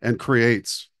and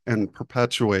creates and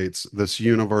perpetuates this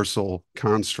universal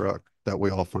construct that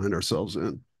we all find ourselves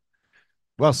in.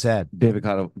 Well said. David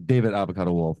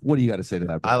Avocado Wolfe. What do you got to say to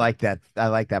that, brother? I like that. I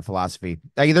like that philosophy.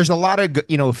 Like, there's a lot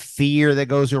of, fear that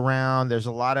goes around. There's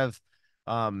a lot of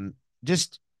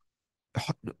just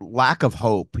lack of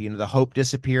hope. The hope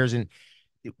disappears, and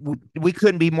we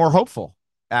couldn't be more hopeful.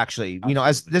 Actually,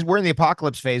 as we're in the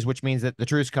apocalypse phase, which means that the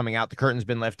truth's coming out, the curtain's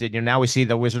been lifted. Now we see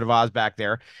the Wizard of Oz back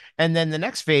there, and then the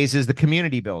next phase is the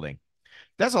community building.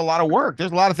 That's a lot of work.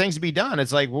 There's a lot of things to be done.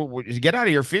 It's like, get out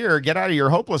of your fear, get out of your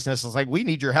hopelessness. It's like, we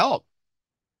need your help.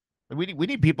 We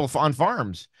need people on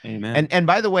farms. Amen. And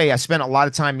by the way, I spent a lot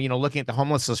of time, looking at the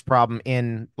homelessness problem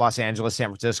in Los Angeles, San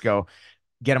Francisco.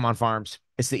 Get them on farms.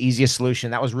 It's the easiest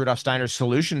solution. That was Rudolf Steiner's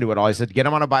solution to it all. He said, get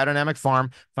them on a biodynamic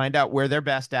farm, find out where they're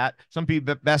best at. Some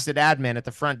people best at admin at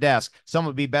the front desk. Some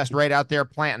would be best right out there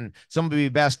planting. Some would be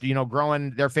best,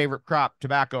 growing their favorite crop,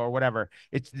 tobacco or whatever.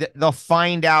 They'll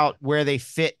find out where they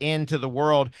fit into the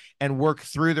world and work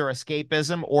through their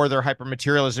escapism or their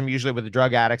hypermaterialism. Usually with the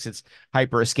drug addicts, it's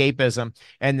hyper escapism.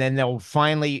 And then they'll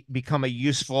finally become a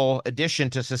useful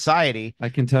addition to society. I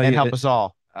can tell you, and help us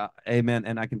all. Amen.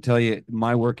 And I can tell you,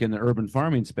 my work in the urban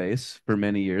farming space for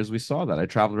many years, we saw that. I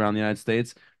traveled around the United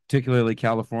States, particularly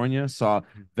California, saw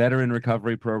veteran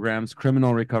recovery programs,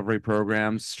 criminal recovery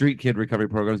programs, street kid recovery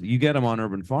programs. You get them on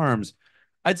urban farms.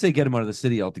 I'd say get them out of the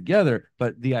city altogether.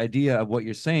 But the idea of what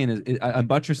you're saying is, I'm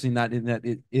buttressing that in that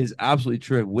it is absolutely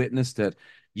true. I've witnessed it.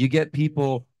 You get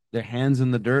people, their hands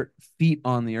in the dirt, feet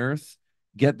on the earth,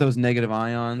 get those negative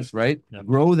ions, right? Yep.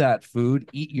 Grow that food,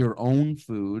 eat your own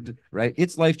food, right?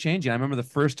 It's life-changing. I remember the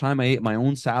first time I ate my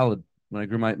own salad when I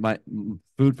grew my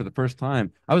food for the first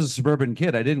time. I was a suburban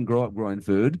kid. I didn't grow up growing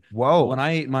food. Whoa. When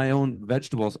I ate my own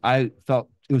vegetables, I felt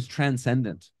it was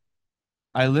transcendent.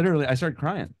 I started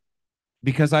crying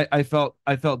because I felt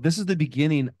this is the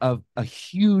beginning of a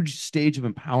huge stage of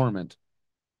empowerment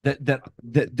that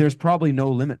there's probably no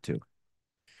limit to.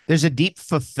 There's a deep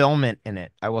fulfillment in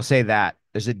it. I will say that.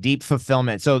 There's a deep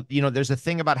fulfillment. So, there's a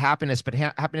thing about happiness, but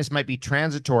happiness might be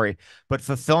transitory, but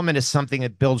fulfillment is something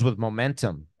that builds with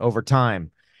momentum over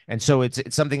time. And so it's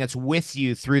something that's with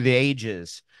you through the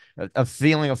ages, a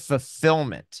feeling of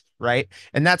fulfillment, right?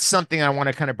 And that's something I want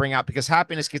to kind of bring out, because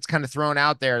happiness gets kind of thrown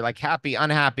out there, like happy,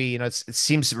 unhappy, it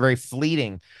seems very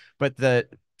fleeting, but the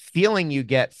feeling you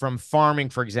get from farming,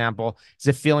 for example, is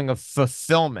a feeling of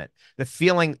fulfillment. The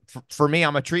feeling for me,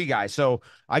 I'm a tree guy. So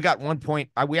I got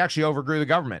we actually overgrew the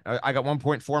government. I got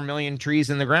 1.4 million trees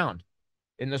in the ground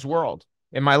in this world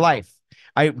in my life.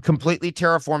 I completely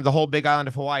terraformed the whole big island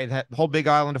of Hawaii. That whole big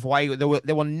island of Hawaii, they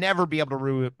will never be able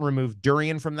to remove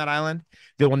durian from that island.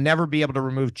 They will never be able to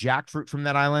remove jackfruit from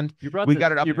that island. We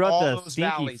got it up in all those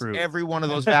valleys, fruit. Every one of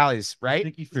those valleys, right?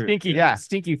 Stinky fruit.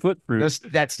 Stinky foot fruit.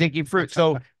 That stinky fruit.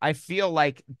 So I feel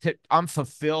like I'm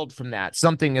fulfilled from that.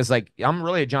 Something is like, I'm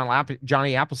really a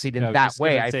Johnny Appleseed in that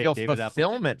way. I feel David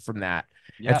fulfillment from that.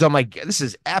 Yeah. And so I'm like, this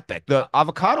is epic. The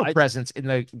avocado presence in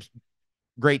the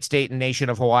great state and nation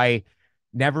of Hawaii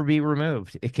never be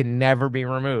removed. It can never be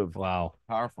removed. Wow.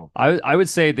 Powerful. I would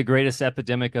say the greatest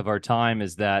epidemic of our time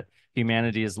is that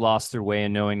humanity has lost their way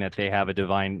in knowing that they have a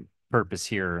divine purpose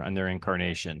here on their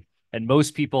incarnation. And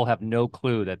most people have no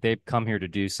clue that they've come here to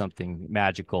do something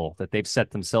magical that they've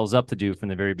set themselves up to do from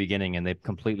the very beginning, and they've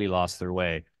completely lost their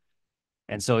way.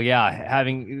 And so, yeah,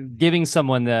 giving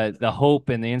someone the hope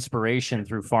and the inspiration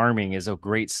through farming is a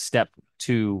great step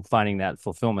to finding that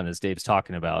fulfillment, as Dave's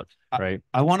talking about, right?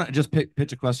 I want to just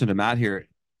pitch a question to Matt here.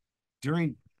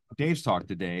 During Dave's talk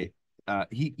today,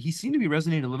 he seemed to be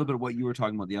resonating a little bit of what you were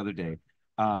talking about the other day.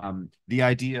 The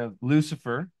idea of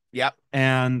Lucifer. Yep.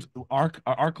 And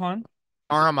Archon.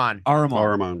 Ahriman.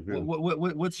 Ahriman. Yeah.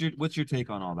 What's your take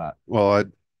on all that? Well,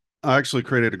 I actually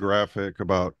created a graphic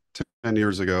about 10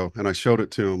 years ago, and I showed it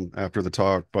to him after the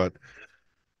talk. But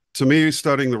to me,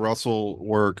 studying the Russell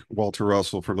work, Walter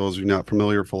Russell, for those of you not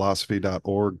familiar,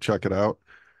 philosophy.org, check it out.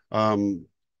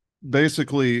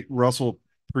 Basically, Russell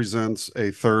presents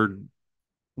a third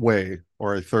way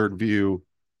or a third view.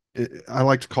 I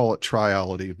like to call it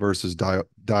triality versus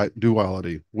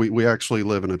duality. We actually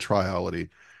live in a triality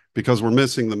because we're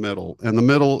missing the middle. And the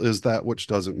middle is that which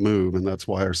doesn't move. And that's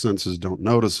why our senses don't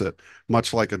notice it.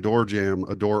 Much like a door jam,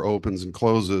 a door opens and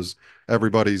closes.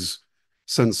 Everybody's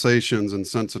sensations and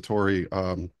sensatory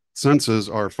senses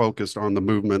are focused on the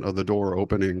movement of the door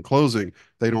opening and closing.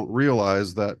 They don't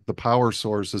realize that the power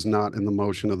source is not in the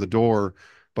motion of the door,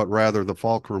 but rather the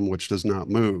fulcrum, which does not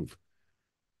move.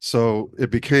 So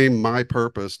it became my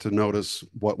purpose to notice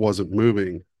what wasn't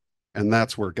moving. And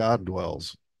that's where God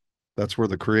dwells. That's where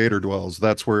the creator dwells.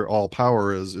 That's where all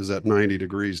power is at 90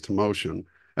 degrees to motion.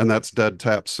 And that's dead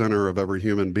tap center of every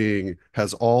human being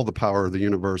has all the power of the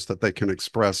universe that they can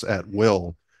express at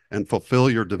will and fulfill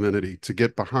your divinity. To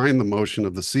get behind the motion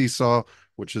of the seesaw,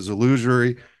 which is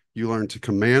illusory, you learn to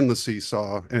command the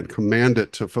seesaw and command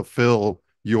it to fulfill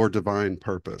your divine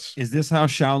purpose. Is this how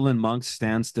Shaolin monks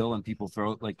stand still and people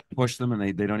push them and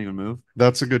they don't even move?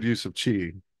 That's a good use of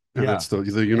chi. And it's the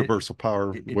universal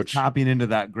power, which tapping into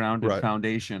that grounded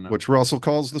foundation, which Russell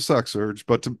calls the sex urge.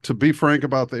 But to be frank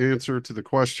about the answer to the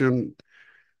question,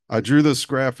 I drew this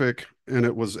graphic and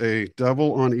it was a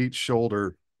devil on each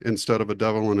shoulder instead of a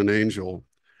devil and an angel.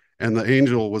 And the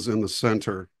angel was in the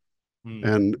center.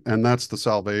 And that's the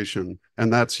salvation.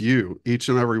 And that's you. Each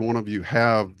and every one of you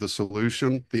have the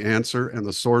solution, the answer, and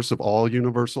the source of all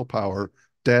universal power,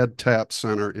 dead tap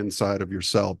center inside of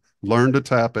yourself. Learn to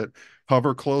tap it.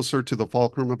 Hover closer to the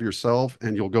fulcrum of yourself,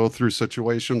 and you'll go through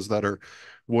situations that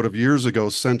would have years ago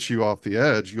sent you off the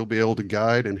edge. You'll be able to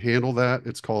guide and handle that.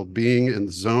 It's called being in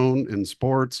the zone in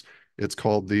sports. It's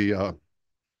called the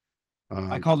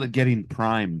I call it getting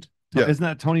primed. Yeah. Isn't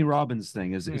that Tony Robbins'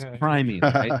 thing? Is priming,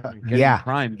 right?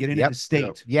 Getting into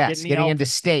state. Yes, getting into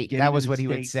state. That was what he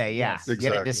would say. Yeah, exactly.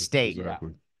 Get into state.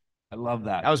 Exactly. I love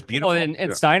that. That was beautiful. Well,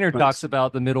 and Steiner talks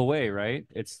about the middle way, right?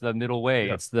 It's the middle way.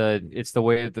 Yeah. It's the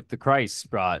way that the Christ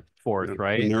brought forth,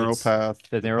 right? The narrow path.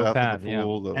 The narrow path. Yeah.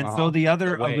 And so the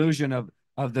other illusion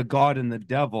of the God and the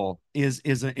devil is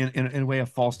in a way a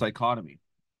false dichotomy.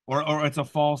 Or it's a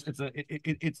false,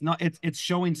 it's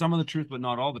showing some of the truth, but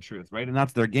not all the truth, right? And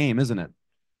that's their game, isn't it?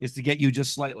 Is to get you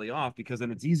just slightly off, because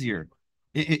then it's easier.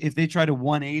 If they try to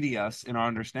 180 us in our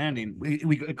understanding,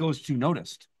 it goes too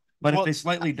noticed. But if they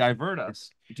slightly divert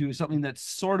us to something that's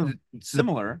sort of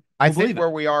similar, I think where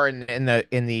we are in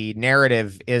the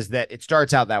narrative is that it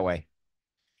starts out that way.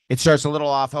 It starts a little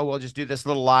off. Oh, we'll just do this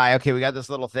little lie. Okay, we got this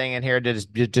little thing in here to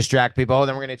distract people. Oh,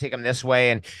 then we're going to take them this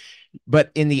way.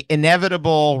 But in the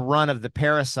inevitable run of the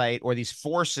parasite, or these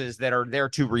forces that are there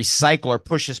to recycle or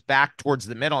push us back towards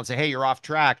the middle and say, hey, you're off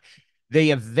track, they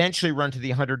eventually run to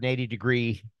the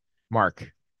 180-degree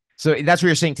mark. So that's what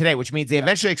you're seeing today, which means they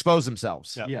eventually expose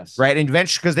themselves. Yeah. Yes. Right. And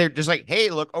eventually, because they're just like, hey,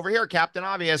 look over here, Captain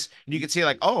Obvious. And you can see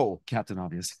like, oh, Captain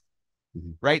Obvious.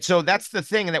 Right. So that's the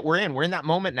thing that we're in. We're in that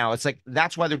moment now. It's like,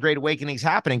 that's why the Great Awakening is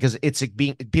happening, because it's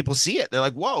like people see it. They're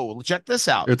like, whoa, check this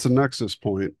out. It's a nexus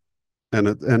point. And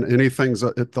anything's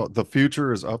the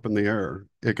future is up in the air.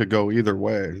 It could go either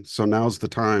way. So now's the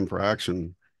time for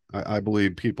action. I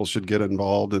believe people should get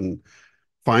involved and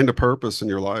find a purpose in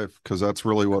your life, because that's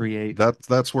really what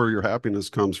that's where your happiness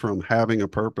comes from, having a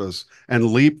purpose, and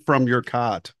leap from your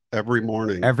cot every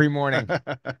morning. Every morning.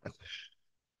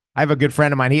 I have a good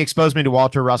friend of mine. He exposed me to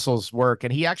Walter Russell's work,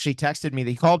 and he actually texted me.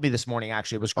 He called me this morning.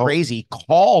 Actually, it was crazy. He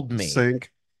called me. Sync.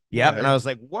 Yep. And I was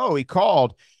like, whoa, he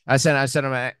called. I said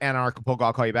him, Anarchapulco,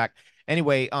 I'll call you back.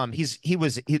 Anyway, he's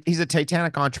a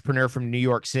Titanic entrepreneur from New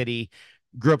York City.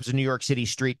 Grew up as a New York City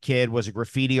street kid, was a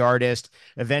graffiti artist,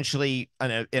 eventually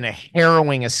in a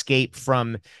harrowing escape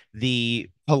from the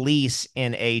police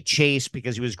in a chase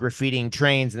because he was graffitiing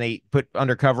trains, and they put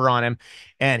undercover on him.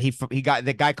 And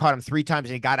the guy caught him 3 times,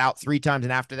 and he got out 3 times.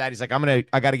 And after that, he's like,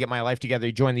 I got to get my life together.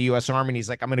 He joined the U.S. Army, and he's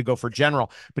like, I'm going to go for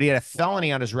general. But he had a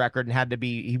felony on his record and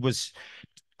he was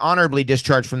honorably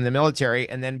discharged from the military,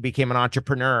 and then became an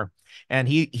entrepreneur. And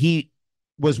he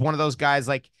was one of those guys,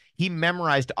 like, He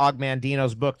memorized Og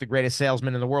Mandino's book, The Greatest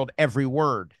Salesman in the World, every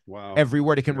word. Wow. Every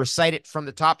word. He can recite it from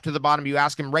the top to the bottom. You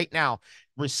ask him right now,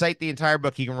 recite the entire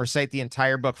book. He can recite the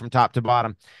entire book from top to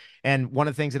bottom. And one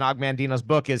of the things in Og Mandino's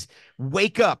book is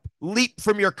wake up, leap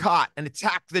from your cot and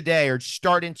attack the day, or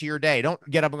start into your day. Don't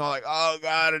get up and go like, oh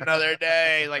God, another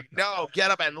day. Like, no, get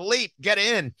up and leap, get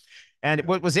in. And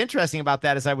what was interesting about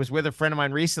that is I was with a friend of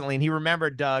mine recently, and he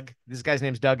remembered Doug. This guy's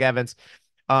name's Doug Evans.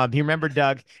 He remembered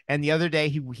Doug, and the other day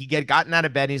he gotten out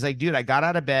of bed. And he's like, dude, I got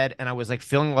out of bed and I was like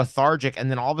feeling lethargic, and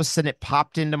then all of a sudden it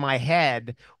popped into my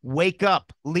head, wake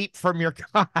up, leap from your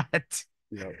cot.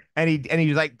 Yep. And he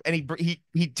was like, and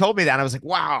he told me that, and I was like,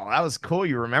 wow, that was cool.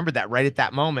 You remembered that right at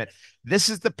that moment. This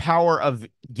is the power of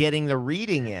getting the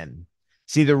reading in.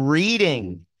 See, the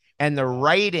reading and the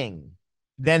writing.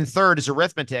 Then third is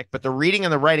arithmetic, but the reading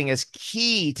and the writing is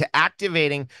key to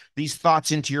activating these thoughts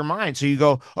into your mind. So you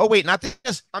go, oh, wait, not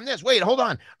this, I'm this. Wait, hold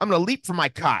on. I'm going to leap from my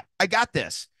cot. I got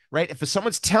this, right? If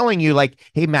someone's telling you like,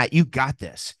 hey, Matt, you got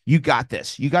this. You got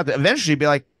this. You got this. Eventually be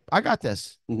like, I got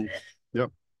this. Mm-hmm.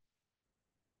 Yep.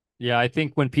 Yeah, I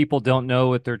think when people don't know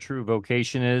what their true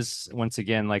vocation is, once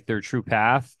again, like their true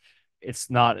path, it's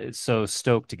so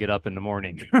stoked to get up in the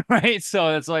morning, right?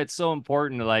 So that's why it's so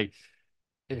important to like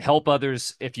help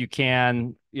others if you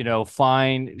can,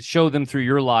 show them through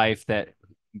your life that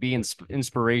be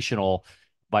inspirational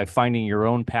by finding your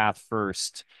own path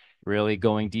first, really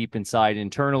going deep inside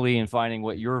internally and finding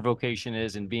what your vocation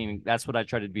is, and that's what I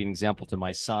try to be an example to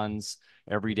my sons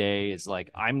every day. Is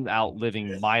like, I'm out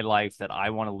living my life that I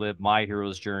want to live, my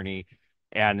hero's journey.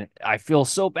 And I feel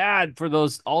so bad for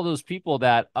all those people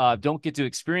that don't get to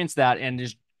experience that and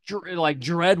just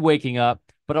dread waking up.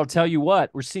 But I'll tell you what,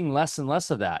 we're seeing less and less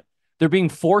of that. They're being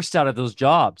forced out of those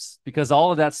jobs because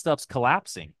all of that stuff's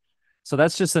collapsing. So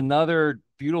that's just another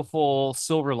beautiful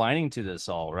silver lining to this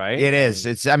all, right? It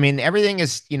is. I mean, everything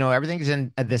is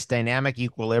in this dynamic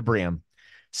equilibrium.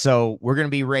 So we're going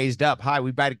to be raised up high.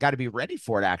 We've got to be ready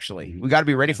for it, actually. We got to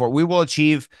be ready for it. We will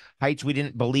achieve heights we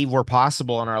didn't believe were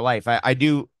possible in our life. I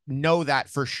do know that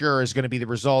for sure is going to be the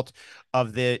result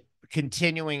of the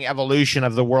continuing evolution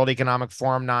of the World Economic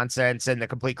Forum nonsense and the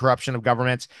complete corruption of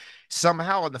governments.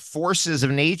 Somehow the forces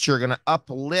of nature are going to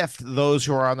uplift those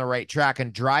who are on the right track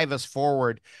and drive us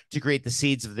forward to create the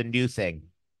seeds of the new thing.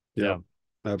 Yeah,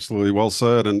 absolutely. Well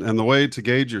said. And the way to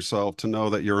gauge yourself to know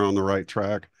that you're on the right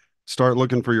track, start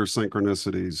looking for your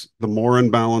synchronicities. The more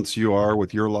in balance you are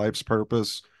with your life's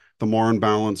purpose, the more in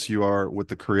balance you are with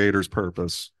the creator's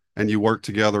purpose. And you work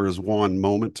together as one,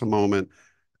 moment to moment,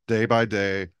 day by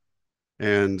day.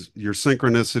 And your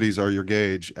synchronicities are your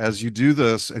gauge. As you do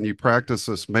this and you practice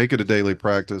this, make it a daily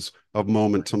practice of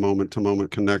moment to moment to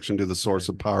moment connection to the source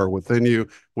of power within you,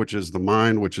 which is the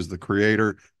mind, which is the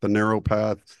creator, the narrow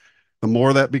path. The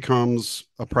more that becomes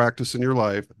a practice in your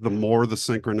life, the more the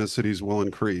synchronicities will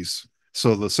increase.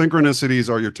 So the synchronicities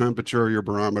are your temperature, your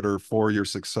barometer for your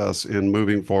success in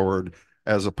moving forward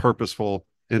as a purposeful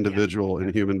individual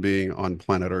and human being on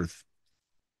planet Earth.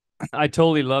 I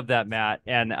totally love that, Matt.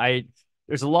 And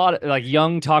there's a lot of, like,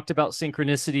 Jung talked about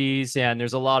synchronicities, and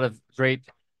there's a lot of great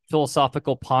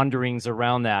philosophical ponderings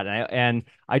around that. And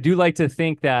I do like to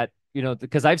think that,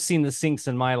 because I've seen the syncs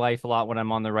in my life a lot when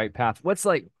I'm on the right path.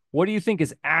 What do you think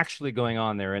is actually going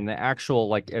on there in the actual,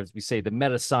 like, as we say, the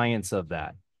meta science of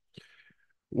that?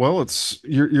 Well, it's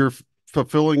you're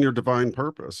fulfilling your divine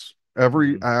purpose.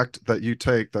 Every act that you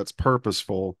take that's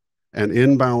purposeful and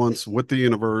in balance with the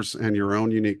universe and your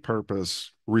own unique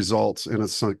purpose results in a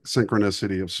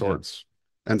synchronicity of sorts.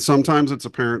 Yeah. And sometimes it's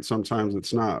apparent, sometimes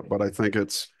it's not. But I think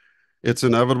it's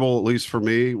inevitable, at least for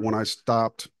me, when I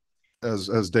stopped,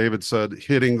 as David said,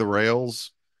 hitting the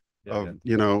rails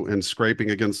and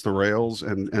scraping against the rails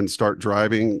and start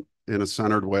driving in a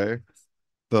centered way,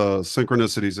 the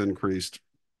synchronicities increased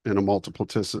in a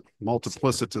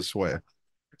multiplicitous way.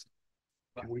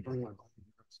 Can we bring my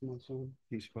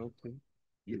he spoke to?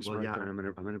 Well, yeah, I'm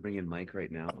gonna bring in Mike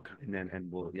right now,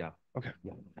 and we'll okay.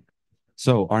 Yeah.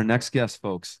 So our next guest,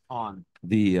 folks, on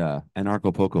the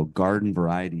Anarchapulco Garden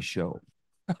Variety Show,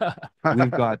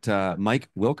 we've got Mike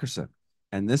Wilkerson,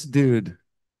 and this dude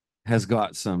has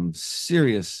got some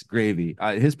serious gravy.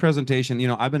 His presentation,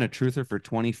 I've been a truther for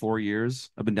 24 years.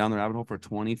 I've been down the rabbit hole for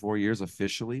 24 years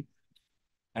officially,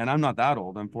 and I'm not that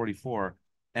old. I'm 44,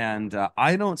 and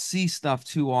I don't see stuff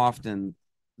too often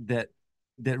that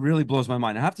really blows my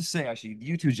mind. I have to say, actually,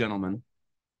 you two gentlemen,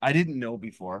 I didn't know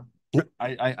before.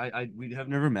 We have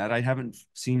never met. I haven't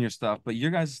seen your stuff, but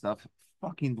your guys' stuff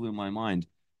fucking blew my mind.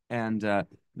 And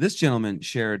this gentleman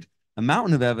shared a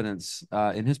mountain of evidence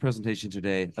in his presentation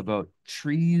today about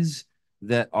trees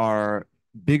that are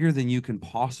bigger than you can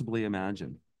possibly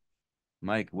imagine.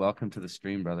 Mike, welcome to the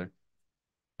stream, brother.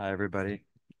 Hi, everybody.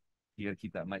 You got to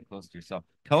keep that mic close to yourself.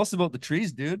 Tell us about the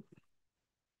trees, dude.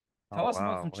 Tell Oh, us about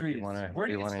wow. some What do you trees. wanna- Where what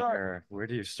do you wanna start? hear? Where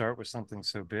do you start with something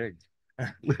so big?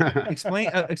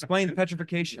 Explain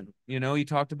petrification. You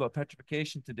talked about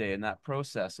petrification today and that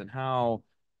process and how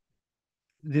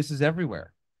this is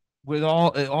everywhere. With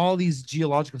all these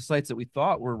geological sites that we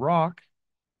thought were rock,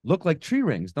 look like tree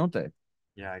rings, don't they?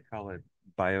 Yeah, I call it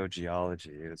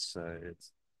biogeology.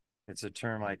 It's a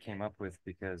term I came up with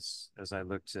because as I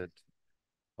looked at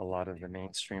a lot of the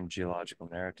mainstream geological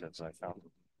narratives, I found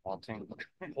wanting.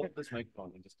 Hold this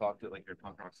microphone and just talk to it like you're a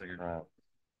punk rock singer.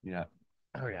 Yeah.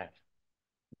 Oh yeah.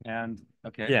 And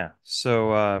okay. Yeah.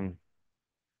 So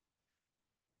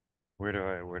where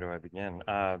do I begin?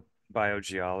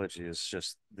 Biogeology is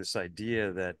just this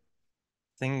idea that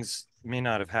things may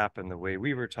not have happened the way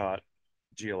we were taught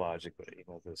geologically.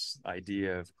 This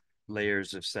idea of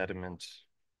layers of sediment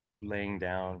laying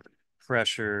down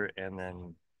pressure and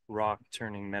then rock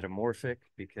turning metamorphic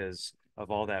because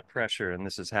of all that pressure. And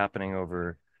this is happening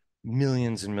over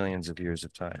millions and millions of years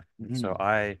of time. Mhm. So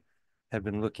I have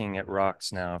been looking at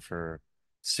rocks now for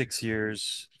 6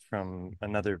 years from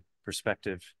another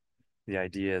perspective. The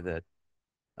idea that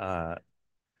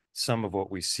some of what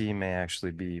we see may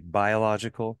actually be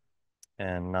biological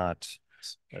and not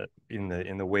in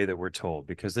the way that we're told,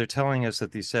 because they're telling us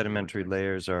that these sedimentary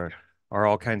layers are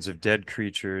all kinds of dead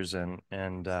creatures and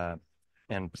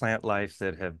plant life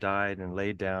that have died and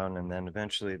laid down, and then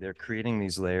eventually they're creating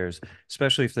these layers,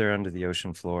 especially if they're under the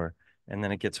ocean floor, and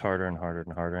then it gets harder and harder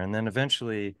and harder, and then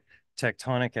eventually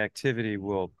tectonic activity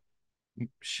will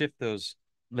shift those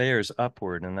layers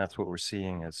upward, and that's what we're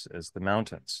seeing as the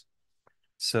mountains.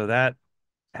 So that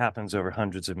happens over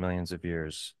hundreds of millions of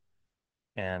years.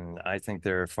 And I think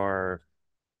there are far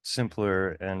simpler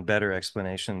and better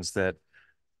explanations that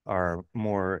are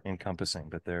more encompassing,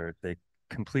 but they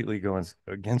completely go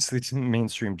against the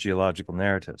mainstream geological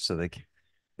narrative. So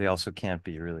they also can't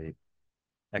be really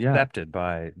accepted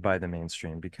by the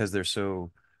mainstream because they're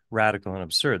so radical and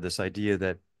absurd. This idea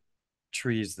that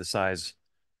trees the size,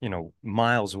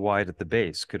 miles wide at the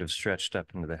base could have stretched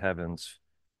up into the heavens,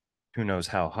 who knows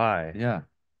how high. Yeah.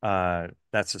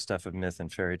 That's the stuff of myth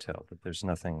and fairy tale, but there's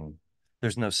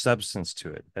no substance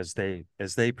to it as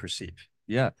they perceive.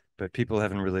 Yeah. But people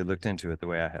haven't really looked into it the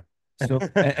way I have. So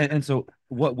and so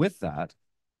what with that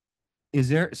is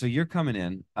there, so you're coming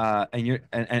in and you're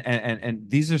and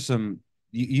these are some,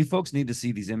 you folks need to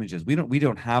see these images. We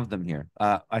don't have them here.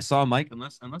 I saw Mike,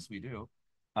 unless we do.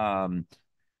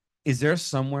 Is there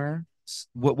somewhere,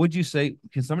 what would you say,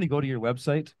 can somebody go to your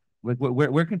website? Like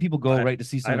where can people go right to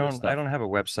see some of this stuff? I don't have a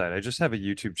website. I just have a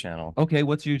YouTube channel. Okay,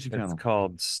 what's your YouTube It's channel?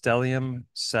 called Stellium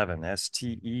 7,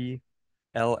 STELLIUM.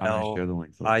 Share the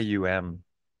link, folks.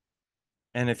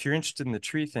 And if you're interested in the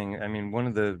tree thing, I mean, one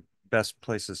of the best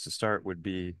places to start would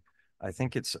be, I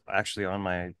think it's actually on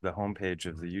the homepage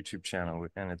of the YouTube channel,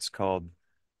 and it's called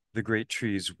 "The Great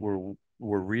Trees Were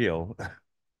Real."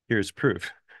 Here's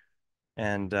proof.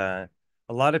 And a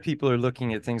lot of people are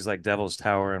looking at things like Devil's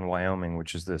Tower in Wyoming,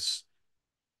 which is this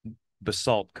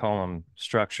basalt column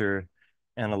structure,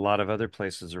 and a lot of other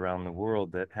places around the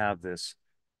world that have this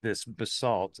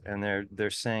basalt, and they're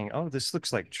saying, oh, this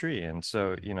looks like tree, and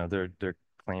so they're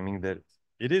claiming that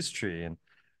it is tree,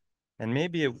 and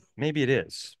maybe it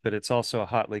is, but it's also a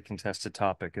hotly contested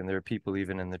topic, and there are people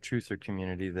even in the truther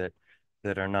community that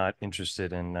are not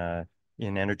interested in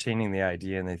entertaining the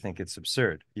idea, and they think it's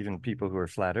absurd. Even people who are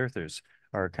flat earthers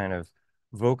are kind of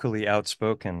vocally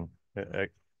outspoken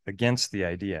against the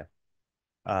idea.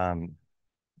 But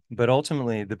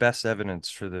ultimately, the best evidence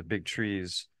for the big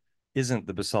trees isn't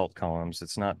the basalt columns.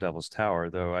 It's not Devil's Tower,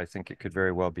 though I think it could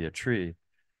very well be a tree.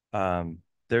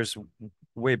 There's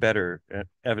way better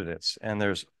evidence, and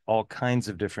there's all kinds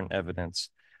of different evidence.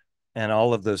 And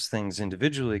all of those things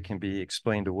individually can be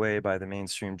explained away by the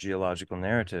mainstream geological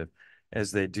narrative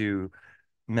as they do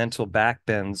mental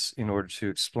backbends in order to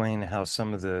explain how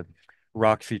some of the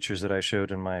rock features that I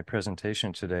showed in my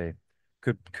presentation today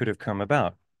could have come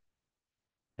about.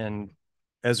 And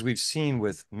as we've seen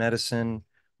with medicine,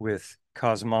 with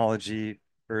cosmology,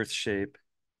 earth shape,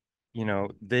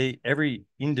 every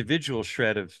individual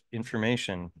shred of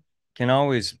information can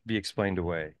always be explained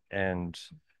away. And,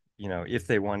 if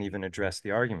they want to even address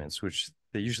the arguments, which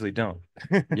they usually don't.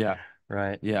 Yeah.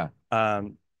 Right. Yeah.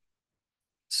 But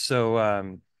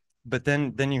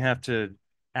then you have to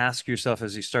ask yourself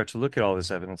as you start to look at all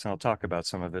this evidence, and I'll talk about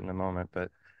some of it in a moment,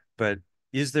 but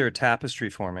is there a tapestry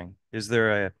forming? Is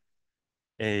there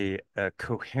a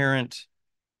coherent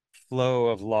flow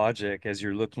of logic as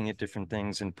you're looking at different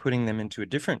things and putting them into a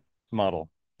different model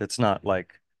that's not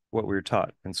like what we were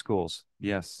taught in schools.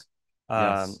 Yes.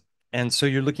 Um, and so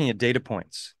you're looking at data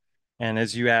points. And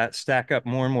as you stack up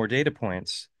more and more data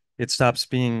points, it stops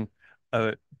being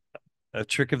a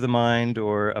trick of the mind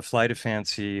or a flight of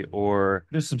fancy or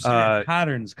There's some serious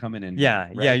patterns coming in. yeah,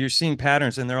 here, yeah, right? you're seeing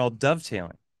patterns and they're all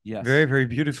dovetailing Yes. very, very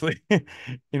beautifully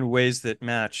in ways that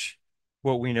match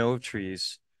what we know of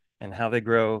trees and how they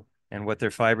grow and what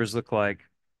their fibers look like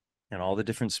and all the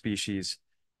different species.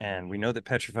 And we know that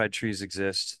petrified trees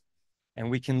exist. And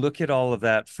we can look at all of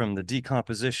that from the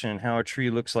decomposition, how a tree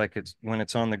looks like it's when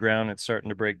it's on the ground, it's starting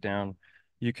to break down.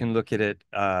 You can look at it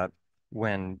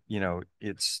when, you know,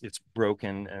 it's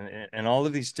broken, and all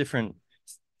of these different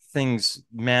things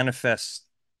manifest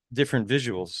different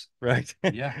visuals, right?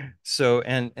 Yeah. So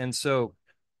so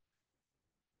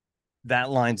that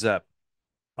lines up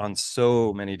on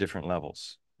so many different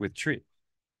levels with tree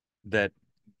that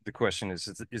the question is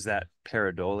that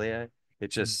pareidolia? It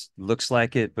just looks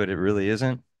like it, but it really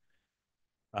isn't.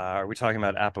 Are we talking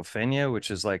about apophenia,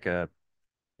 which is like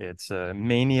it's a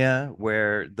mania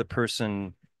where the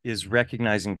person is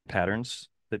recognizing patterns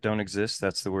that don't exist?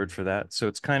 That's the word for that. So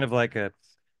it's kind of like a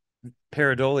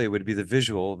pareidolia would be the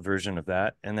visual version of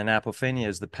that, and then apophenia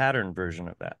is the pattern version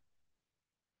of that.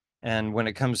 And when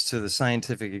it comes to the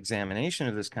scientific examination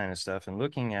of this kind of stuff and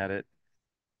looking at it,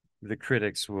 the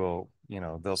critics will, you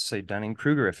know, they'll say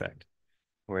Dunning-Kruger effect,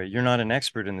 where you're not an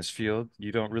expert in this field.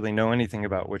 You don't really know anything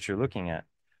about what you're looking at.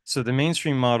 So the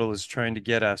mainstream model is trying to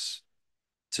get us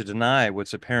to deny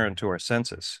what's apparent to our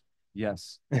senses.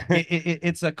 Yes.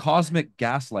 It's a cosmic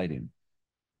gaslighting.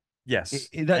 Yes.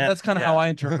 That's kind of how I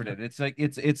interpret it. It's like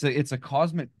it's a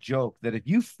cosmic joke that if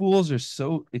you fools are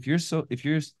so if you're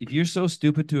so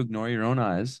stupid to ignore your own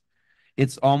eyes,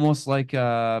 it's almost like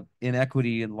in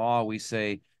equity in law we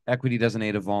say equity doesn't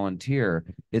aid a volunteer.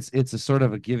 It's a sort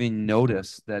of a giving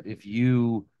notice that if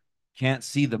you can't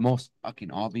see the most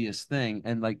fucking obvious thing,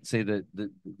 and like say the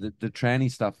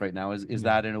tranny stuff right now is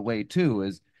that in a way too,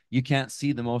 is you can't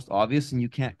see the most obvious and you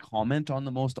can't comment on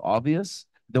the most obvious,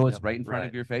 though it's right in front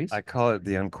of your face. I call it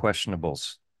the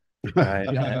unquestionables. Right.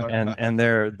 And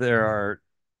there are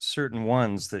certain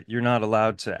ones that you're not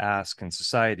allowed to ask in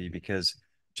society, because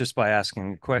just by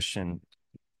asking a question,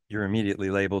 you're immediately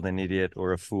labeled an idiot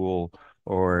or a fool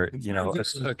or, you know,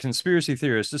 a conspiracy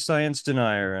theorist, a science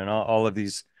denier, and all of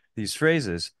these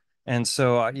phrases. And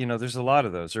so, you know, there's a lot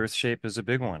of those. Earth shape is a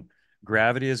big one.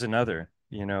 Gravity is another,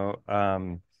 you know,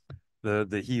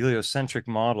 the heliocentric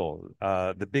model,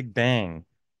 the Big Bang.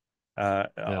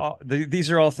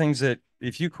 These are all things that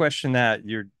if you question that,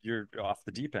 you're off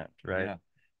the deep end, right? Yeah.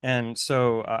 And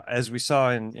so as we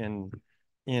saw in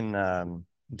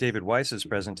David Weiss's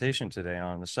presentation today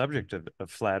on the subject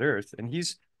of flat Earth, and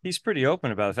he's pretty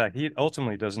open about the fact he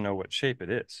ultimately doesn't know what shape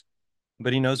it is,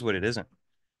 but he knows what it isn't,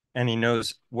 and he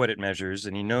knows what it measures,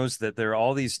 and he knows that there are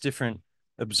all these different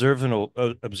observable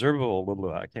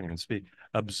I can't even speak,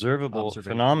 observable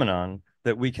phenomenon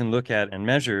that we can look at and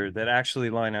measure that actually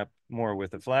line up more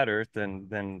with a flat Earth than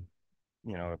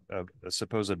you know a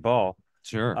supposed ball.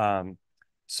 Sure.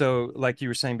 So like you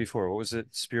were saying before, what was it?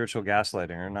 Spiritual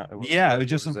gaslighting or not? Yeah, it was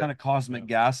just some kind of cosmic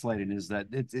gaslighting. Is that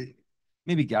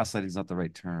maybe gaslighting is not the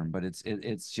right term, but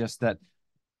it's just that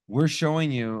we're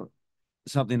showing you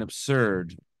something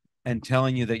absurd and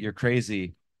telling you that you're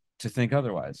crazy to think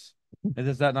otherwise.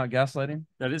 Is that not gaslighting?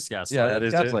 That is gaslighting. Yeah, that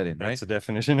is gaslighting, right? That's the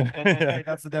definition. And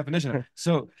that's the definition.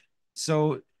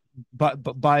 But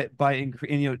and,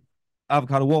 you know,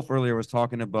 Avocado Wolfe earlier was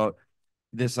talking about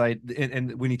this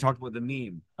and when he talked about the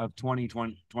meme of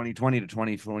 2020 to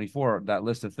 2024, that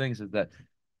list of things is that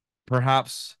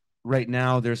perhaps right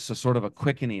now there's a sort of a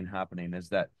quickening happening. Is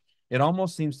that it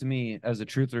almost seems to me, as a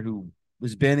truther who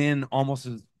has been in almost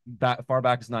as far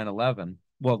back as 9/11,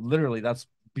 well, literally that's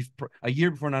a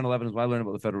year before 9/11 is when I learned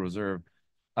about the Federal Reserve.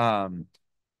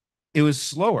 It was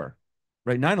slower,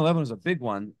 right? 9/11 was a big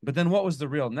one, but then what was the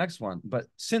real next one? But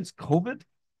since COVID,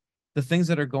 the things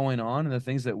that are going on and the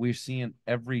things that we're seeing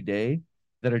every day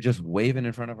that are just waving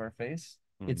in front of our face,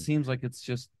 it seems like it's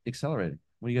just accelerating.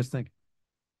 What do you guys think?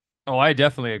 Oh, I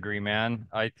definitely agree, man.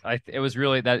 It was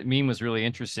really, that meme was really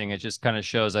interesting. It just kind of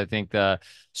shows, I think, the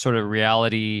sort of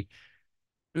reality,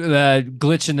 the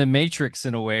glitch in the matrix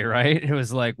in a way, right? It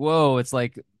was like, whoa, it's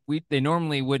like they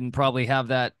normally wouldn't probably have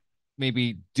that,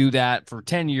 maybe do that for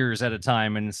 10 years at a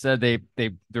time, and instead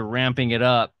they're ramping it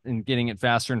up and getting it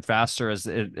faster and faster as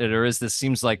there is this,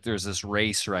 seems like there's this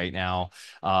race right now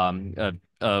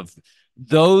of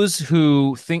those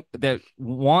who think that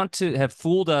want to have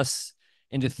fooled us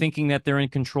into thinking that they're in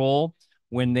control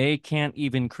when they can't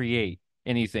even create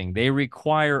anything. They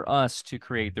require us to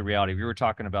create the reality. We were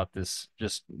talking about this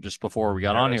just before we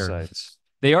got on here.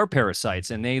 they are parasites,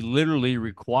 and they literally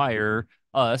require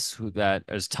us that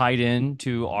is tied in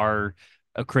to our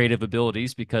creative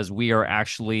abilities, because we are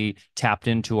actually tapped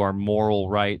into our moral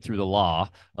right through the law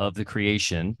of the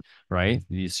creation, right?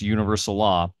 This universal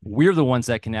law. We're the ones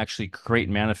that can actually create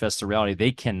and manifest the reality.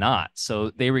 They cannot.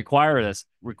 So they require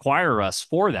us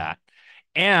for that.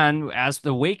 And as the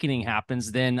awakening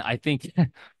happens, then I think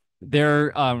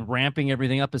they're ramping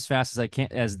everything up as fast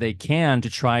as they can to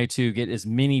try to get as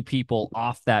many people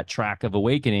off that track of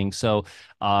awakening. So,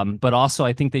 but also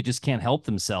I think they just can't help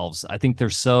themselves. I think they're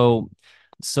so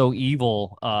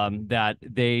evil that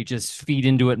they just feed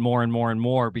into it more and more and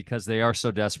more because they are so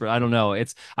desperate. I don't know.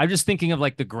 I'm just thinking of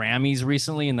like the Grammys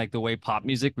recently, and like the way pop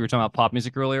music, we were talking about pop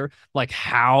music earlier, like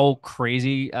how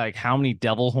crazy, like how many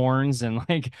devil horns and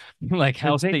like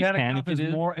how satanic it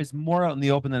is. It's more out in the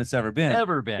open than it's ever been.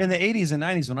 In the 80s and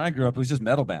 90s when I grew up, it was just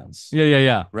metal bands.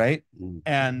 Yeah. Right?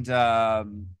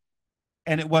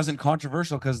 And it wasn't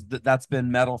controversial because that's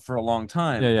been metal for a long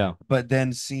time. Yeah. But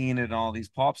then seeing it in all these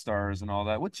pop stars and all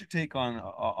that, what's your take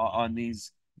on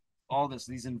these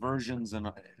inversions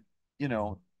and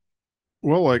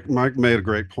Well, like Mike made a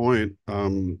great point.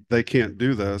 They can't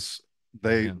do this.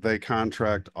 They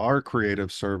contract our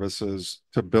creative services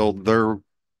to build their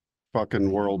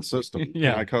fucking world system.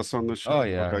 Yeah. Can I cuss on this show? Oh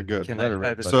yeah. Okay,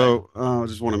 good. So I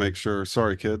just want to make sure.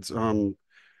 Sorry, kids.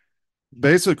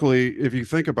 Basically, if you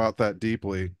think about that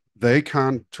deeply, they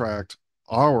contract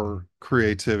our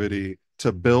creativity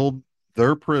to build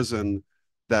their prison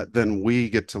that then we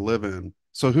get to live in.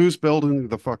 So who's building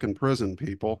the fucking prison,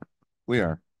 people? We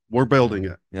are. We're building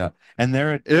it. Yeah. And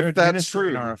they're if that's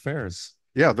administrating true, our affairs.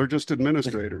 Yeah, they're just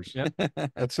administrators.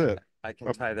 That's it. I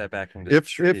can tie that back into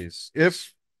trees.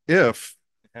 If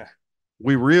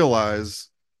we realize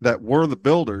that we're the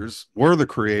builders, we're the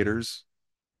creators,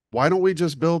 why don't we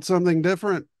just build something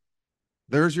different?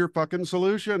 There's your fucking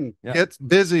solution. Yeah. Get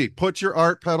busy. Put your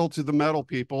art pedal to the metal,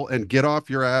 people, and get off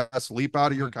your ass, leap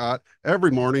out of your cot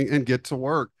every morning and get to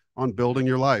work on building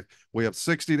your life. We have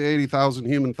 60 to 80,000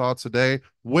 human thoughts a day.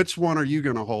 Which one are you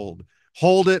going to hold?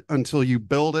 Hold it until you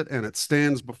build it and it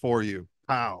stands before you.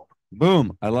 Pow.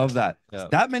 Boom. I love that. Yeah.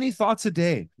 That many thoughts a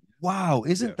day. Wow.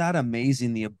 Isn't that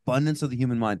amazing? The abundance of the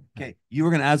human mind. Okay. You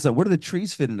were going to add something. Where do the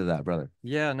trees fit into that, brother?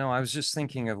 Yeah, no, I was just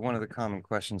thinking of one of the common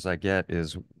questions I get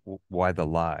is why the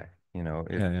lie? You know,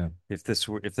 if this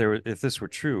were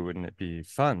true, wouldn't it be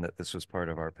fun that this was part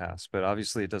of our past? But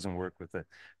obviously it doesn't work with the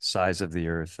size of the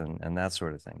earth and that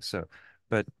sort of thing. So,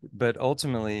 but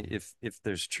ultimately, if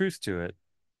there's truth to it,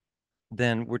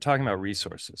 then we're talking about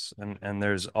resources, and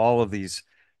there's all of these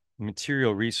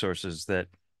material resources that,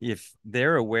 if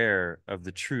they're aware of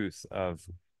the truth of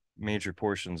major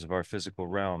portions of our physical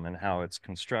realm and how it's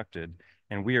constructed,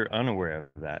 and we are unaware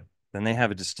of that, then they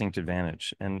have a distinct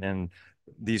advantage. And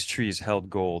these trees held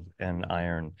gold and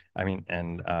iron,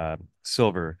 and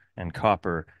silver and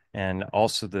copper, and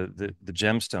also the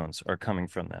gemstones are coming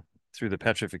from them through the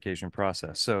petrification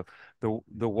process. So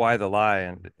the why the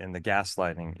lie and the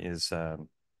gaslighting is now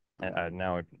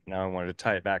I wanted to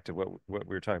tie it back to what we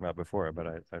were talking about before, but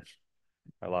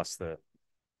I lost the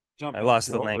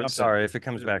link. Sorry, if it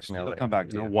comes back to me, It'll come back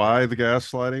to You know you. why the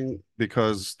gaslighting?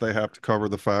 Because they have to cover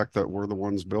the fact that we're the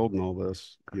ones building all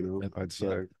this, I'd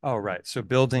say. Oh, right. So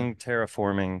building,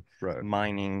 terraforming, Right.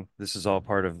 mining, this is all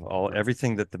part of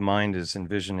everything that the mind is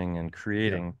envisioning and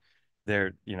creating.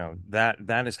 There,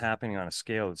 that is happening on a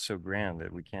scale that's so grand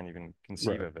that we can't even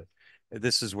conceive of it.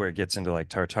 This is where it gets into like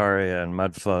Tartaria and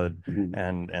Mudflood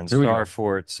and Star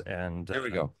Forts and There we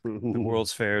go. the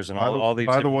World's Fairs and By the- all these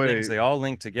by the different way, things. They all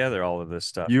link together, all of this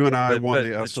stuff. You and I But- won but the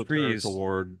the Esoteric trees-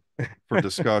 Award for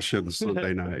discussion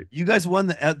Sunday night. You guys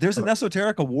won there's an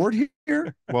esoteric award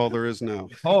here? Well, there is now.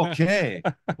 Okay.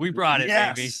 We brought it,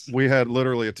 baby. We had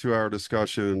literally a 2-hour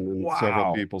discussion and several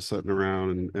Wow. people sitting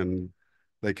around and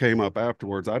they came up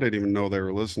afterwards. I didn't even know they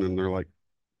were listening. They're like,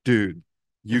 dude,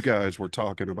 you guys were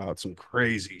talking about some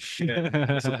crazy shit,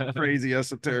 some crazy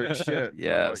esoteric shit.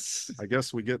 Yes. I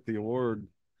guess we get the award.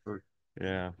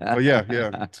 Yeah. But yeah,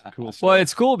 it's cool stuff. Well,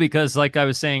 it's cool because, like I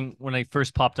was saying when I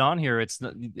first popped on here,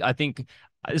 I think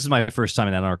this is my first time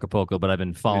in Anarchapulco, but I've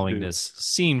been following this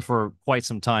scene for quite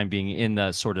some time, being in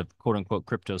the sort of quote unquote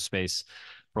crypto space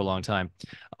for a long time.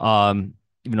 Even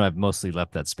though I've mostly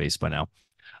left that space by now.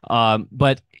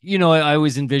 But I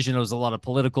always envisioned it was a lot of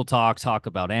political talk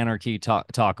about anarchy,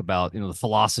 talk about the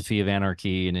philosophy of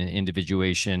anarchy and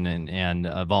individuation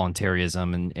and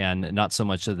voluntarism, and not so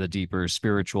much of the deeper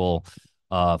spiritual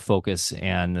focus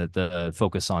and the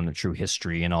focus on the true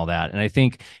history and all that. And I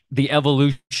think the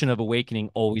evolution of awakening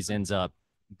always ends up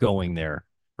going there.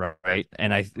 right?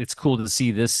 And it's cool to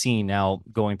see this scene now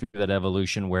going through that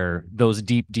evolution where those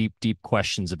deep, deep, deep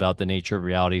questions about the nature of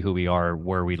reality, who we are,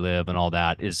 where we live, and all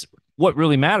that is what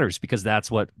really matters, because that's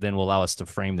what then will allow us to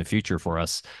frame the future for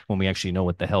us when we actually know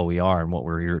what the hell we are and what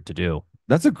we're here to do.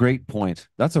 That's a great point.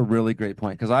 That's a really great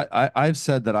point, because I've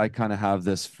said that I kind of have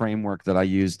this framework that I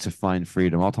use to find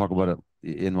freedom. I'll talk about it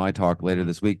in my talk later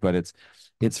this week, but it's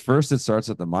first, it starts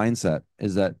at the mindset,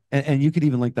 is that, and you could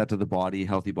even link that to the body,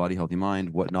 healthy mind,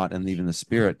 whatnot, and even the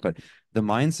spirit. But the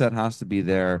mindset has to be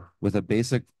there with a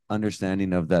basic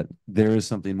understanding of that there is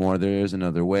something more, there is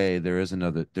another way, there is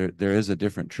a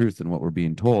different truth than what we're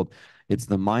being told. It's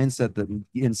the mindset that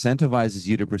incentivizes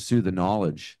you to pursue the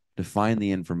knowledge, to find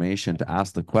the information, to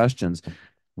ask the questions.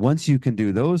 Once you can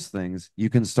do those things, you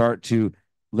can start to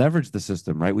leverage the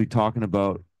system, right? We're talking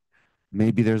about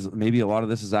maybe a lot of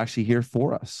this is actually here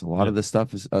for us. A lot of this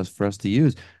stuff is for us to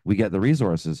use. We get the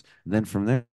resources. And then from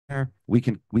there, we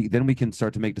can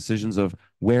start to make decisions of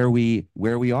where we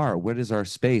are, what is our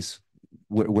space,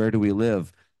 where do we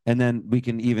live, and then we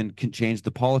can change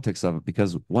the politics of it,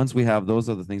 because once we have those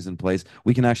other things in place,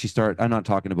 we can actually start. I'm not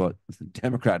talking about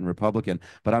Democrat and Republican,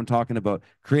 but I'm talking about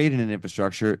creating an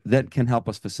infrastructure that can help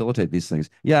us facilitate these things.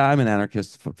 Yeah, I'm an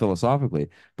anarchist philosophically,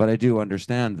 but I do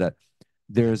understand that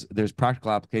there's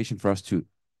practical application for us to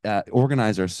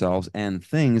organize ourselves and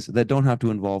things that don't have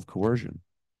to involve coercion.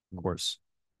 Of course.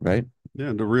 Right? Yeah,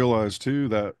 and to realize too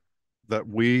that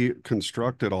we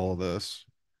constructed all of this.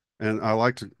 And I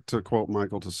like to quote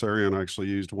Michael Tessarian. I actually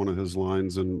used one of his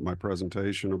lines in my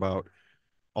presentation about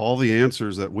all the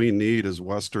answers that we need as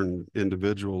Western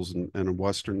individuals and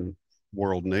Western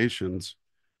world nations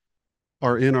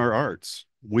are in our arts.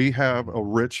 We have a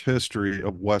rich history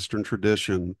of Western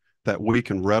tradition that we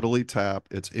can readily tap.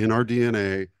 It's in our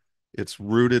DNA. It's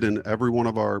rooted in every one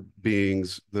of our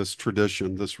beings, this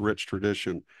tradition, this rich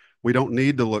tradition. We don't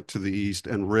need to look to the East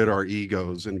and rid our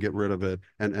egos and get rid of it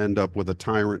and end up with a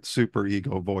tyrant super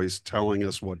ego voice telling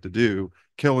us what to do,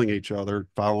 killing each other,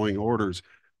 following orders.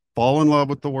 Fall in love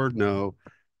with the word no,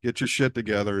 get your shit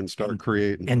together and start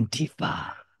creating.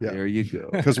 Antifa. Yeah. There you go.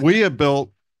 Because we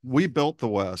built the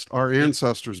West. Our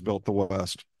ancestors built the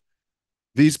West.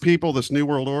 These people, this New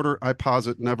World Order, I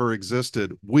posit never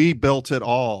existed. We built it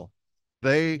all.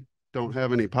 They don't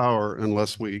have any power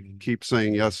unless we keep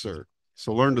saying yes, sir.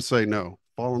 So learn to say no.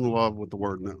 Fall in love with the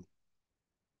word no.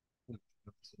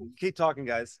 Keep talking,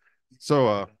 guys.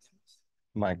 So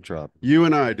mic drop. You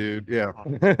and I, dude. Yeah.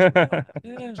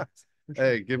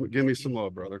 Hey, give me some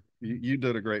love, brother. You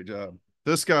did a great job.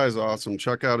 This guy's awesome.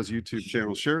 Check out his YouTube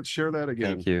channel. Share that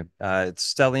again. Thank you.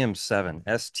 It's Stellium7,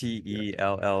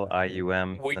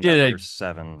 STELLIUM. We did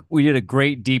 7. We did a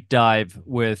great deep dive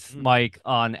with Mike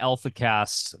on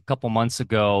AlphaCast a couple months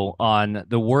ago on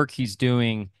the work he's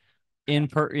doing in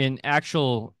person,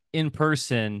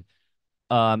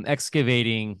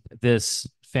 excavating this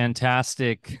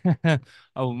fantastic.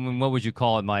 What would you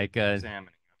call it, Mike? Examining.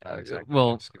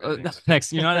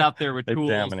 Next, you're not out there with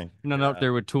tools. Examining. You're not out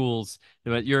there with tools,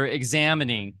 but you're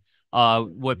examining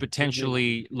what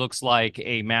potentially looks like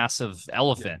a massive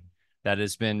elephant that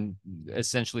has been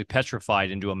essentially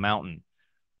petrified into a mountain.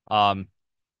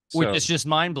 Which is just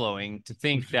mind blowing to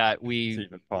think that we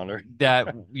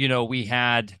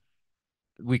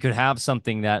could have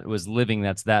something that was living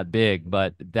that's that big,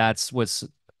 but that's what's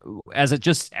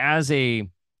as a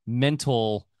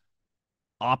mental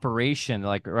operation,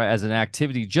 like as an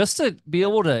activity, just to be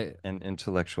able to an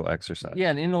intellectual exercise.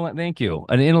 Yeah, thank you.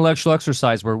 An intellectual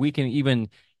exercise where we can even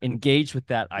engage with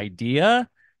that idea,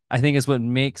 I think is what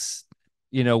makes,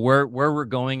 where we're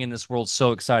going in this world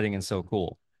so exciting and so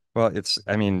cool. Well,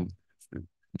 I mean,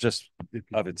 just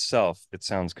of itself, it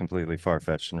sounds completely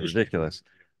far-fetched and ridiculous.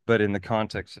 But in the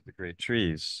context of the great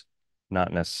trees,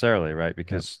 not necessarily, right?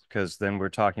 Because then we're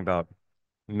talking about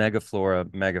megaflora,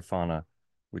 megafauna,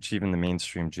 which even the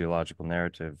mainstream geological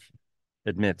narrative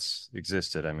admits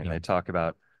existed. I mean, they talk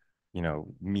about,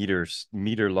 meter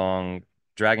long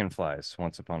dragonflies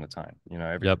once upon a time,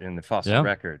 in the fossil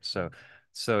record. So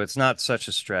it's not such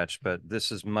a stretch, but this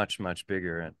is much, much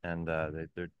bigger. And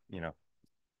they're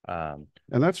and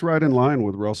that's right in line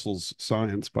with Russell's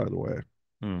science, by the way.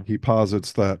 He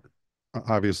posits that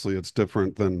obviously it's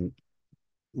different than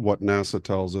what NASA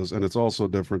tells us, and it's also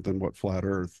different than what Flat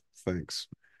Earth thinks.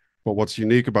 But what's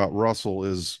unique about Russell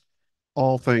is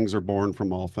all things are born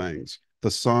from all things. The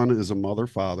sun is a mother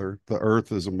father. The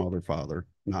earth is a mother father,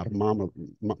 not a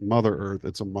mother earth.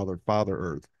 It's a mother father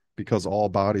earth, because all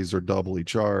bodies are doubly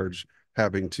charged,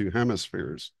 having 2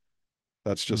 hemispheres.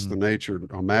 That's just the nature.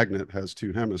 A magnet has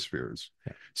 2 hemispheres.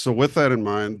 So with that in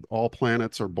mind, all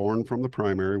planets are born from the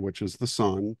primary, which is the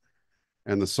sun.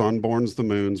 And the sun borns the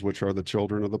moons, which are the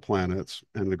children of the planets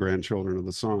and the grandchildren of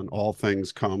the sun. All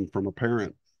things come from a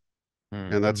parent.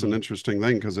 And that's an interesting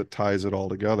thing because it ties it all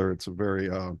together. It's a very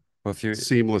Well, if you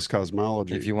seamless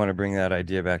cosmology. if you want to bring that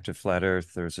idea back to flat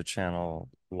Earth, there's a channel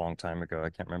a long time ago, I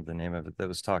can't remember the name of it, that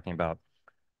was talking about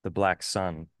the black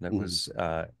sun that was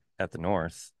at the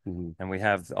north. And we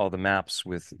have all the maps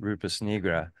with Rupus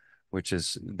Nigra, which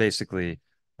is basically,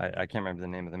 I can't remember the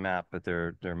name of the map, but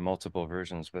there are multiple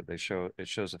versions, but it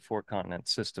shows a 4-continent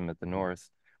system at the north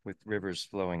with rivers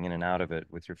flowing in and out of it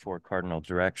with your 4 cardinal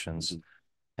directions.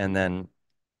 And then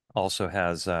also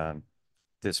has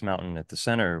this mountain at the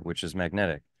center, which is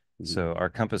magnetic. So our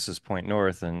compasses point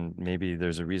north, and maybe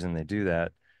there's a reason they do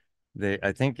that.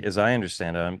 I think, as I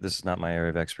understand it, this is not my area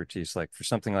of expertise, like for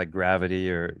something like gravity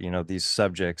or, these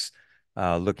subjects,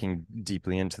 looking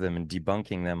deeply into them and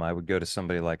debunking them, I would go to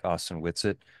somebody like Austin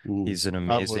Whitsitt. He's an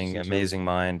amazing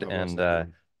mind.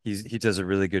 And he does a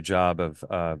really good job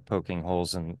of poking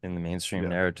holes in the mainstream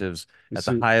narratives at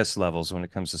the highest levels when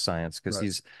it comes to science, because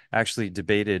he's actually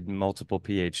debated multiple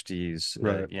PhDs.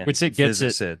 Whitsitt gets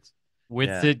it.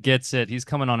 Whitsitt gets it. He's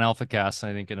coming on AlphaCast,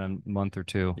 I think, in a month or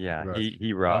 2. Yeah,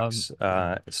 he rocks.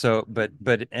 But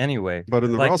anyway, but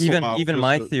in the like Russell model, even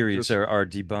my theories are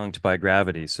debunked by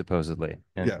gravity, supposedly.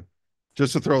 And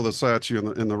just to throw this at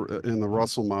you, in the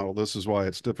Russell model, this is why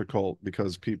it's difficult,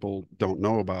 because people don't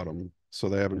know about them, so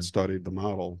they haven't studied the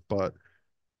model.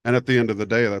 And at the end of the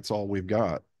day, that's all we've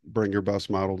got. Bring your best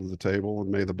model to the table, and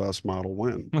may the best model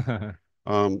win.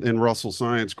 In Russell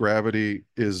science, gravity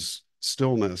is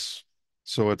stillness.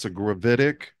 So it's a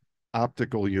gravitic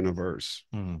optical universe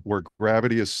where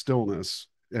gravity is stillness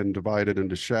and divided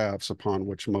into shafts upon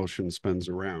which motion spins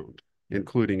around,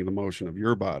 including the motion of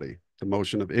your body. The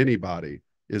motion of any body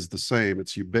is the same.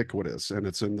 It's ubiquitous, and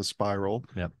it's in the spiral,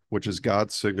 which is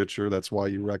God's signature. That's why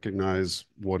you recognize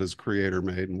what is creator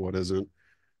made and what isn't.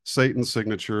 Satan's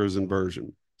signature is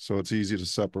inversion. So it's easy to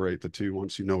separate the two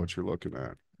once you know what you're looking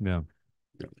at. Yeah.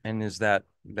 And is that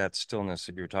stillness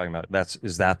that you're talking about,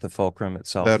 is that the fulcrum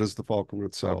itself? That is the fulcrum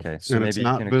itself. Okay, so and maybe it's you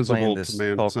not can visible explain this to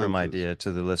man's fulcrum senses. idea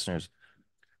to the listeners.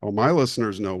 Oh, my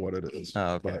listeners know what it is.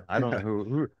 Oh, okay. I don't know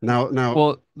who. Now.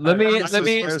 Well, let me.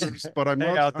 But I'm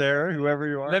out there, whoever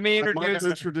you are. Let me introduce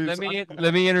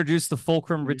the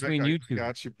fulcrum between you two.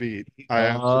 Got you beat. I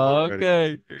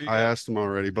asked him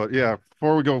already, but yeah.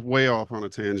 Before we go way off on a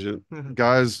tangent,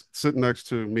 guys, sitting next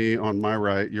to me on my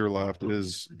right, your left,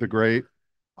 is the great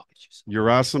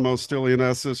Urasimo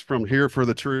Stylianesis from Here for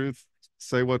the Truth.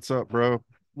 Say what's up, bro.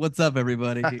 What's up,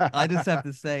 everybody? I just have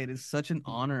to say, it is such an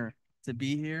honor to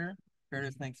be here.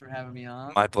 Curtis, thanks for having me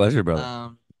on. My pleasure,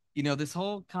 brother. This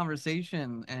whole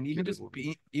conversation, and even just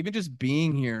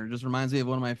being here just reminds me of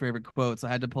one of my favorite quotes. I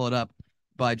had to pull it up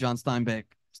by John Steinbeck,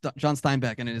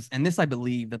 and this I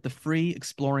believe, that the free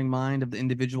exploring mind of the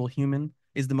individual human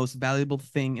is the most valuable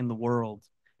thing in the world,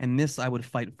 and this I would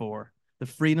fight for: the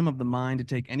freedom of the mind to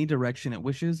take any direction it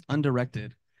wishes,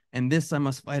 undirected. And this I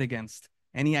must fight against: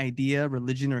 any idea,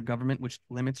 religion, or government which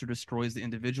limits or destroys the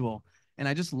individual. And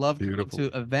I just love coming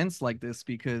to events like this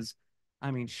because,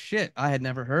 I mean, shit, I had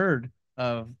never heard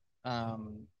of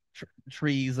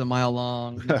trees a mile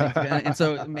long. And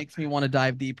so it makes me want to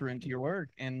dive deeper into your work,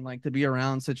 and like to be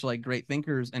around such like great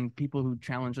thinkers and people who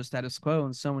challenge the status quo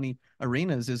in so many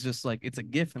arenas is just like, it's a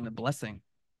gift and a blessing.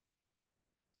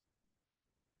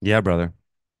 Yeah, brother.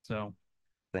 So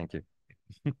thank you.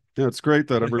 Yeah, it's great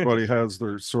that everybody has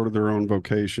their own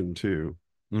vocation too.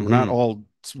 We're not all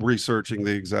researching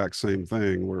the exact same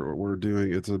thing. We're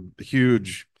doing, it's a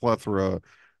huge plethora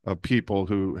of people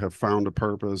who have found a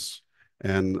purpose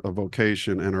and a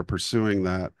vocation and are pursuing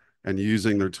that and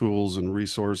using their tools and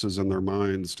resources in their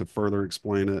minds to further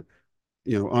explain it,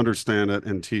 understand it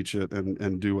and teach it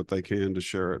and do what they can to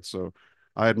share it. So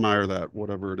I admire that,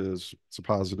 whatever it is. It's a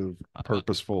positive,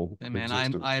 purposeful man,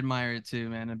 I admire it too,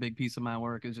 man. A big piece of my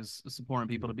work is just supporting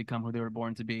people to become who they were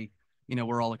born to be.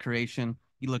 We're all a creation.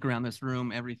 You look around this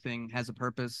room, everything has a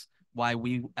purpose. Why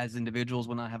we as individuals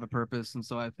will not have a purpose. And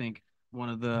so I think one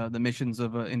of the missions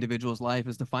of an individual's life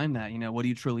is to find that, what do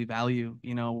you truly value?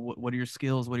 What are your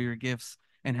skills? What are your gifts?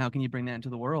 And how can you bring that into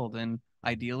the world? And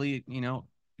ideally,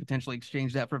 potentially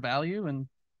exchange that for value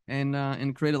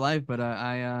and create a life. But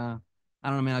I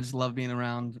don't know, man. I just love being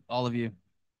around all of you.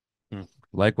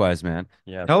 Likewise, man.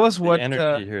 Yeah. Tell us what the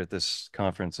energy here at this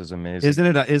conference is amazing. Isn't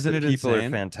it people insane? are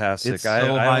fantastic. It's so I high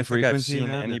don't think I've frequency, seen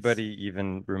man. anybody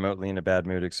even remotely in a bad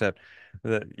mood, except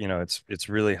that, it's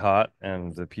really hot,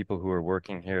 and the people who are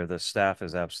working here, the staff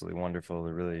is absolutely wonderful.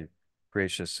 They're really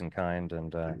gracious and kind,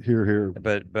 and here.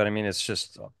 But I mean, it's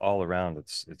just all around.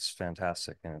 It's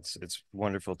fantastic, and it's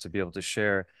wonderful to be able to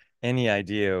share any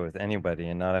idea with anybody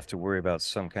and not have to worry about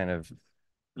some kind of,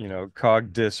 you know,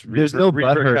 cog dis There's no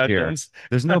butt hurt here. repercussions.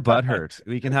 There's no butt hurt.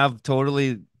 We can have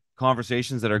totally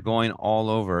conversations that are going all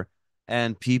over,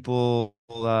 and people,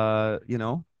 you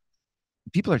know,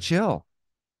 people are chill.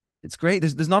 It's great.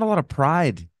 There's not a lot of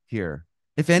pride here,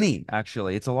 if any,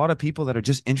 actually. It's a lot of people that are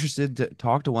just interested to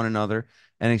talk to one another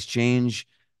and exchange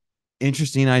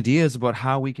interesting ideas about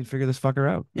how we can figure this fucker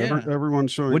out. Yeah.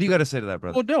 Everyone's showing. What do you got to say to that,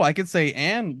 brother? Well, no, I could say,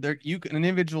 and there, an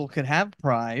individual could have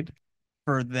pride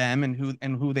for them and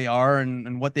who they are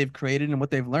and what they've created and what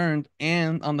they've learned,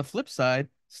 and on the flip side,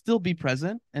 still be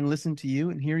present and listen to you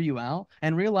and hear you out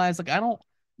and realize, like,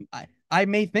 I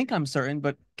may think I'm certain,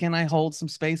 but can I hold some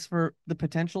space for the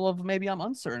potential of maybe I'm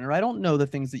uncertain or I don't know the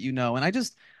things that you know, and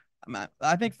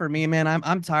I think for me, man,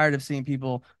 I'm tired of seeing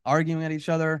people arguing at each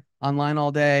other online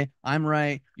all day. I'm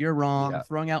right, you're wrong,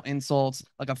 throwing out insults.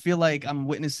 Like, I feel like I'm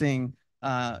witnessing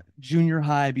junior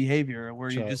high behavior where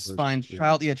you just find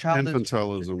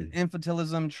infantilism,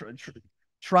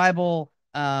 tribal,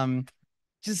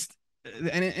 just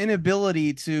an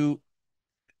inability to.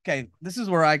 Okay, this is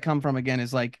where I come from again.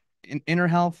 Is like inner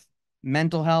health,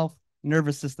 mental health,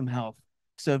 nervous system health.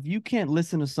 So if you can't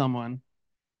listen to someone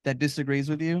that disagrees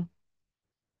with you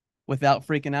without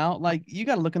freaking out, like, you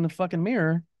got to look in the fucking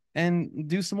mirror and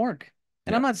do some work.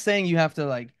 And I'm not saying you have to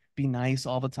like be nice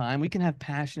all the time. We can have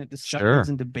passionate discussions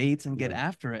and debates and get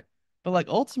after it. But like,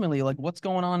 ultimately, like, what's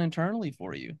going on internally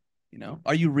for you? You know,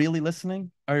 are you really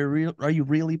listening? Are you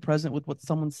really present with what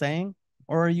someone's saying,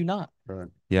 or are you not? Right.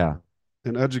 Yeah.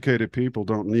 And educated people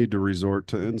don't need to resort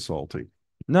to insulting.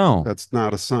 No, that's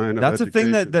not a sign of that's a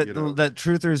thing that you know? that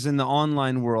truthers in the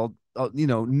online world, you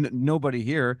know, nobody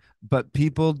here, but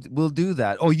people will do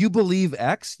that. Oh, you believe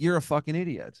X? You're a fucking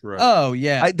idiot. Right. Oh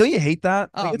yeah. Don't you hate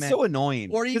that? Oh, Like, it's man. so annoying.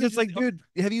 Or Because even it's like, dude,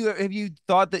 have you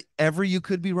thought that ever you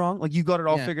could be wrong? Like, you got it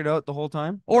all figured out the whole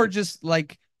time? Or just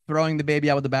like throwing the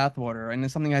baby out with the bathwater. And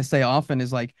it's something I say often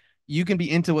is like, you can be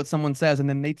into what someone says, and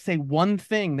then they say one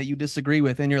thing that you disagree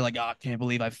with, and you're like, oh, I can't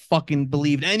believe I fucking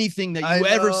believed anything that you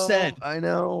ever said. I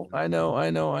know.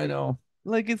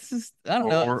 Like, it's just, I don't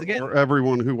know. Or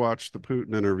everyone who watched the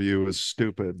Putin interview is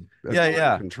stupid.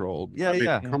 Controlled. I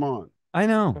mean, come on. I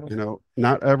know. You know,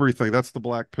 not everything. That's the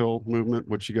black pill movement,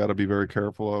 which you got to be very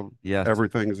careful of. Yes.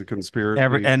 Everything is a conspiracy.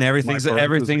 Everything's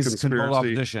conspiracy. controlled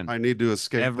opposition. I need to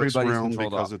escape this realm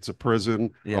because it's a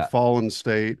prison, a Yeah. fallen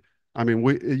state. I mean,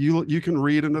 you can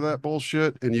read into that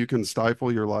bullshit and you can stifle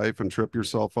your life and trip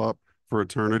yourself up for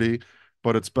eternity,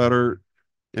 but it's better,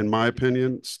 in my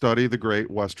opinion, study the great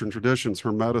Western traditions,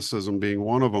 Hermeticism being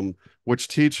one of them, which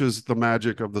teaches the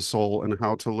magic of the soul and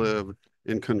how to live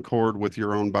in concord with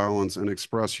your own balance and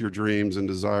express your dreams and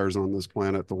desires on this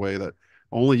planet the way that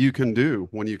only you can do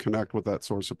when you connect with that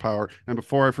source of power. And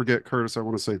before I forget, Curtis, I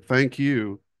want to say thank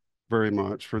you very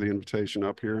much for the invitation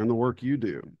up here and the work you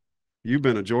do. You've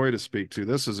been a joy to speak to.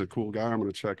 This is a cool guy. I'm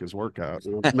going to check his work out.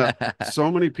 And I've met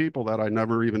so many people that I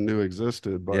never even knew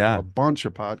existed, but a bunch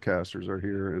of podcasters are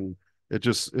here, and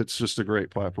it's just a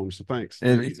great platform. So thanks.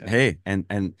 Hey,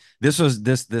 and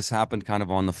this happened kind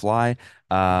of on the fly.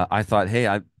 I thought, hey,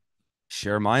 I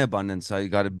share my abundance. I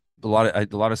got a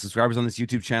lot of subscribers on this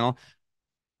YouTube channel.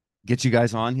 Get you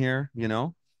guys on here, you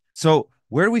know. So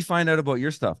where do we find out about your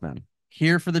stuff, man?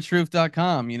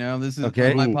 Hereforthetruth.com. You know, this is my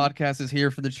podcast is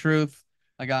Here for the Truth.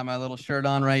 I got my little shirt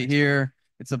on right here.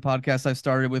 It's a podcast I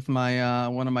started with my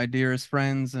one of my dearest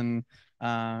friends and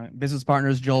business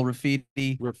partners, Joel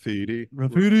Raffiti,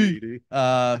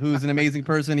 who's an amazing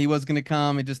person. He was going to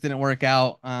come. It just didn't work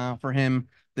out for him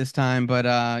this time.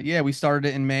 But yeah, we started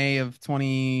it in May of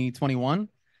 2021.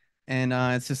 And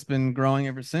it's just been growing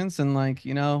ever since. And like,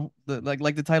 you know,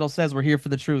 like the title says, we're here for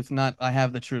the truth, not I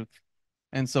have the truth.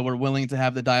 And so we're willing to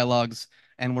have the dialogues,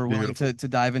 and we're willing to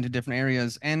dive into different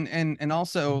areas. And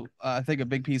also, I think a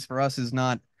big piece for us is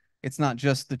it's not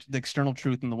just the external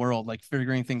truth in the world, like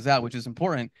figuring things out, which is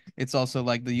important. It's also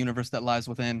like the universe that lies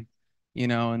within, you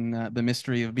know, and the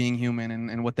mystery of being human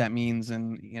and what that means.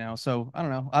 And, you know, so I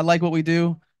don't know. I like what we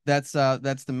do. That's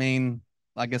the main,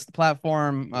 I guess, the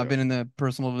platform. I've been in the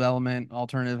personal development,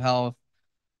 alternative health,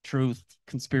 truth,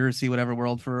 conspiracy, whatever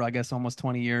world for, I guess, almost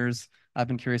 20 years. I've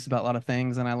been curious about a lot of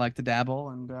things, and I like to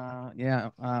dabble. And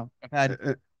I've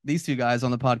had these two guys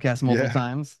on the podcast multiple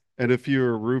times. And if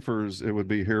you're roofers, it would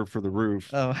be Here for the Roof.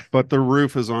 Oh. But the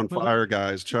roof is on fire,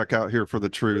 guys. Check out Here for the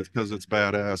Truth because it's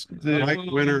badass. Mike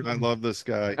Winter, I love this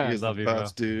guy. He's the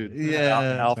best dude.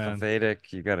 Yeah. Alpha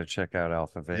Vedic. You got to check out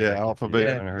Alpha Vedic. Yeah,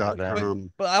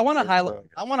 alphavedic.com. But I want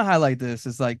to highlight this.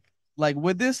 Is like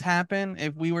would this happen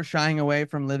if we were shying away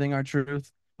from living our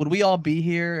truth? would we all be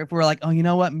here if we're like, oh, you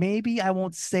know what? Maybe I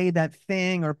won't say that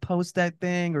thing or post that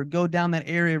thing or go down that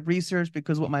area of research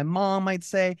because what my mom might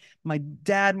say, my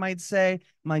dad might say,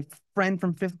 my friend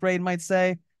from 5th grade might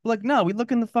say. Like, no, we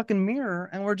look in the fucking mirror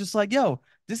and we're just like, yo,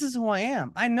 this is who I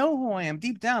am. I know who I am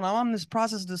deep down. I'm on this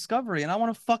process of discovery and I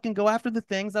want to fucking go after the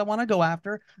things I want to go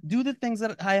after, do the things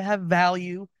that have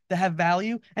value,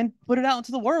 and put it out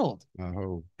into the world.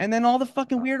 Oh. And then all the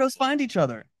fucking weirdos find each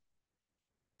other.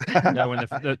 Yeah, when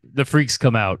the freaks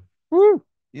come out. Woo!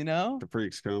 You know? The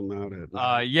freaks come out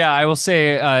at. Yeah, I will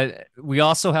say we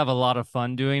also have a lot of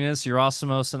fun doing this.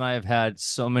 Eurosimos and I have had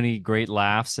so many great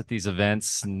laughs at these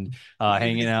events and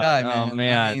hanging out. Oh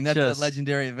man, I mean, that's a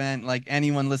legendary event. Like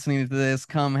anyone listening to this,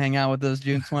 come hang out with us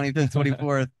June 20th and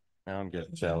 24th. Now I'm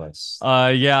getting jealous.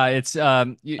 Yeah, it's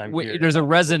there's a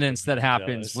resonance that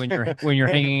happens when you're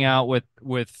hanging out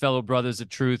with fellow brothers of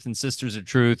truth and sisters of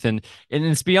truth, and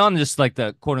it's beyond just like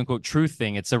the quote unquote truth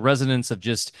thing. It's a resonance of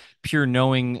just pure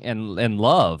knowing and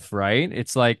love, right?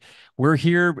 It's like we're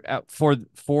here for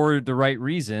the right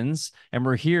reasons, and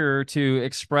we're here to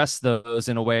express those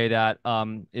in a way that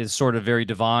is sort of very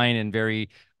divine and very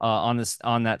on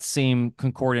that same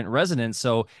concordant resonance.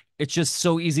 So it's just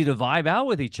so easy to vibe out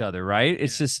with each other, right?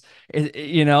 It's just,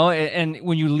 and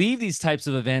when you leave these types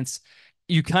of events,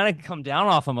 you kind of come down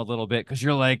off them a little bit because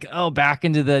you're like, oh, back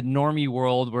into the normie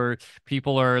world where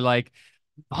people are like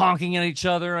honking at each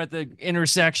other at the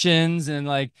intersections and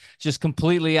like just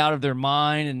completely out of their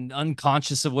mind and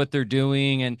unconscious of what they're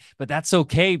doing. But that's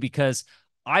okay because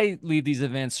I leave these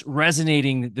events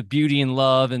resonating the beauty and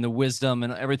love and the wisdom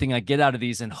and everything I get out of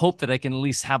these, and hope that I can at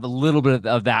least have a little bit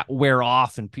of that wear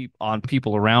off and on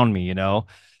people around me,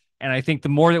 And I think the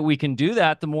more that we can do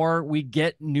that, the more we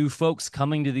get new folks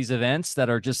coming to these events that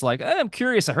are just like, hey, I'm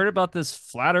curious. I heard about this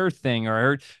flat earth thing, or I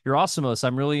heard Eurosimos.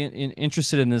 I'm really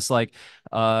interested in this like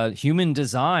human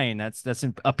design. That's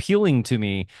appealing to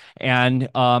me. And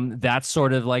that's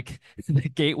sort of like the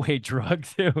gateway drug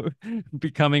to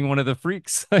becoming one of the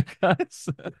freaks, I guess.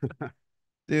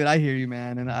 Dude, I hear you,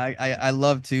 man, and I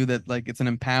love too that like it's an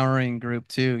empowering group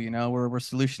too. We're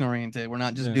solution oriented. We're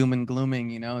not just doom and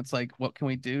glooming. It's like what can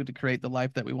we do to create the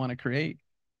life that we want to create,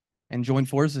 and join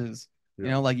forces.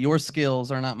 Yeah. Like your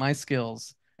skills are not my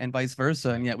skills, and vice versa,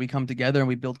 and yet we come together and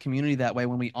we build community that way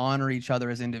when we honor each other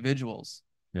as individuals.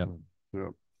 Yeah.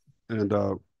 And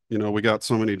we got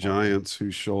so many giants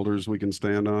whose shoulders we can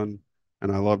stand on,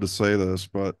 and I love to say this,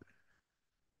 but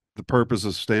the purpose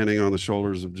of standing on the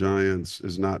shoulders of giants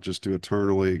is not just to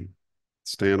eternally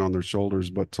stand on their shoulders,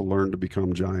 but to learn to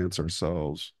become giants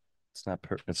ourselves. It's not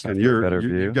perfect. It's not. And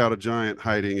you've got a giant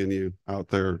hiding in you out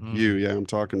there. Yeah, I'm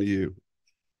talking to you.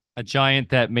 A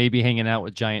giant that may be hanging out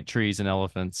with giant trees and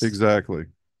elephants. Exactly.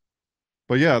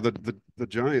 But yeah, the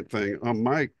giant thing.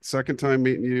 Mike, second time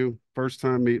meeting you, first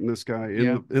time meeting this guy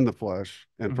in the flesh,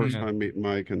 and first time meeting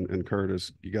Mike and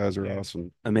Curtis. You guys are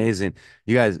awesome. Amazing.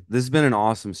 You guys, this has been an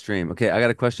awesome stream. Okay, I got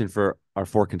a question for our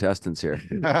 4 contestants here.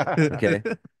 Okay.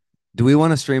 Do we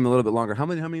want to stream a little bit longer? How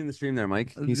many in the stream there,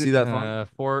 Mike? Can you see that?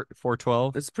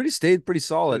 412. It's pretty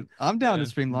solid. I'm down to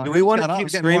stream longer. Do we want to keep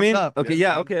streaming? Okay,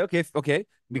 yeah, okay.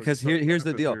 Because here's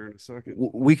the deal.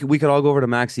 We could all go over to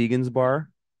Max Egan's bar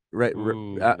right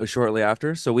shortly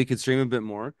after, so we could stream a bit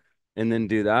more and then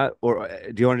do that. Or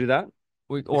do you want to do that?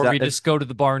 We just go to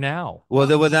the bar now. Well,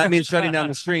 that means shutting down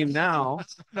the stream now.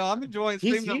 No, I'm enjoying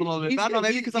streaming a little bit. I don't know,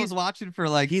 maybe because I was watching for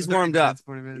like he's warmed up.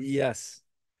 40 minutes. Yes.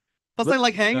 Plus, I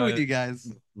like hanging with you guys.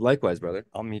 Likewise, brother.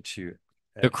 I'll meet you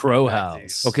at the Crow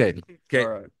House. Okay.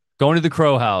 Right. Going to the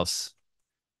Crow House.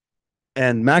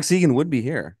 And Max Egan would be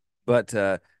here,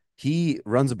 but he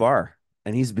runs a bar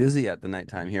and he's busy at the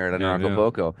nighttime here at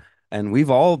Anarchapulco. And we've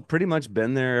all pretty much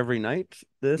been there every night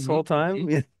this whole time.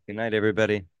 Good night,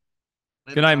 everybody.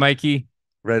 Good night, Mikey.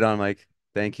 Right on, Mike.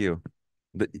 Thank you.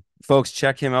 But folks,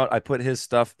 check him out. I put his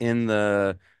stuff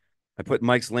I put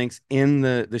Mike's links in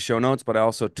the show notes, but I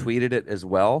also tweeted it as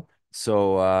well.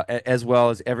 So as well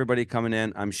as everybody coming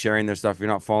in, I'm sharing their stuff. If you're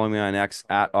not following me on X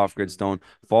at OffGridStone,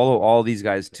 follow all these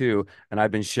guys too. And I've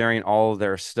been sharing all of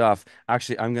their stuff.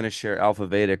 Actually, I'm going to share Alpha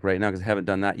Vedic right now because I haven't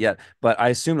done that yet. But I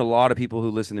assumed a lot of people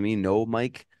who listen to me know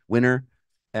Mike Winner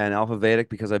and Alpha Vedic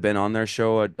because I've been on their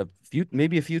show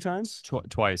maybe a few times.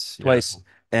 Twice.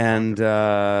 And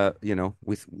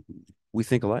we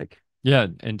think alike. Yeah,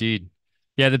 indeed.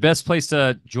 Yeah, the best place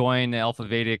to join the Alpha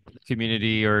Vedic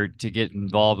community or to get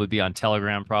involved would be on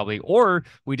Telegram, probably. Or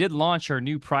we did launch our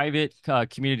new private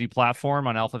community platform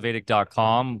on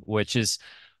alphavedic.com, which is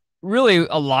really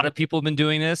a lot of people have been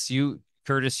doing this.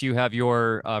 Curtis, you have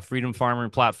your Freedom Farmer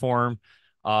platform,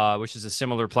 which is a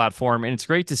similar platform. And it's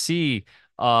great to see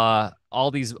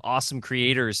all these awesome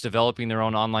creators developing their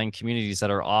own online communities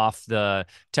that are off the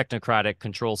technocratic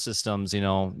control systems,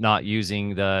 not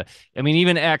using I mean,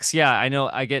 even X, yeah, I know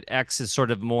I get X is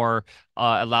sort of more,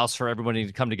 allows for everybody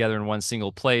to come together in one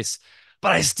single place,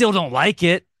 but I still don't like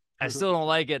it. I still don't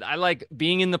like it. I like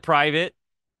being in the private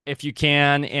if you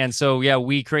can. And so, yeah,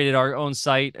 we created our own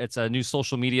site. It's a new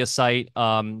social media site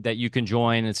that you can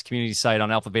join. It's a community site on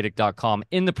alphavedic.com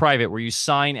in the private where you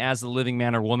sign as the living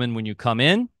man or woman when you come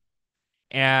in.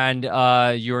 And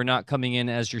you're not coming in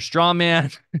as your straw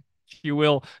man.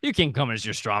 You can come as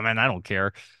your straw man. I don't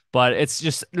care. But it's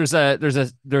just there's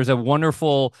a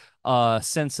wonderful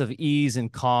sense of ease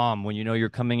and calm when you're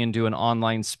coming into an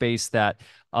online space that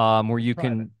where you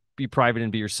can be private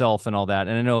and be yourself and all that.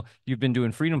 And I know you've been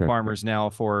doing Freedom Farmers now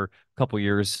for a couple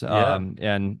years,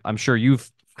 and I'm sure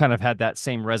you've kind of had that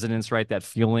same resonance, right? That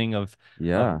feeling of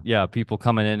people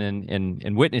coming in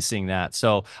and witnessing that.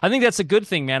 So I think that's a good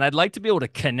thing, man. I'd like to be able to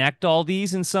connect all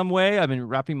these in some way. I've been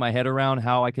wrapping my head around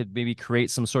how I could maybe create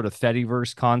some sort of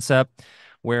Fediverse concept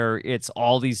where it's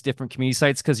all these different community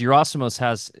sites, because Your Awesomeness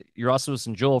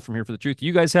and Joel from Here for the Truth,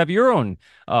 you guys have your own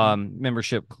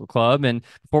membership club, and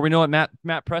before we know it, Matt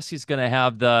Presti's going to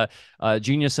have the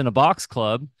Genius in a Box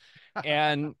Club,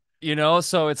 and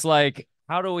so it's like,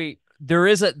 how do we? There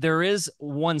is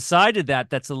one side of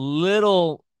that's a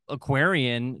little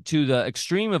Aquarian to the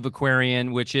extreme of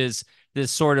Aquarian, which is this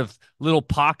sort of little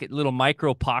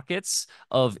micro pockets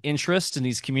of interest in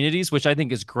these communities, which I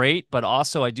think is great. But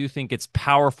also I do think it's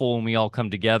powerful when we all come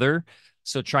together.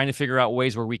 So trying to figure out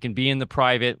ways where we can be in the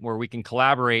private, where we can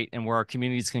collaborate, and where our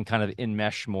communities can kind of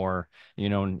enmesh more,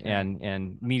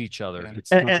 and meet each other.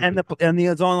 And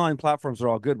these online platforms are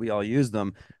all good. We all use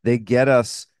them. They get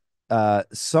us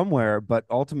somewhere, but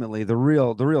ultimately the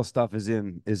real stuff is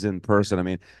in person. I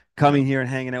mean, coming here and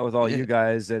hanging out with all you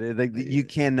guys, you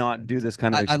cannot do this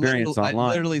kind of experience online. I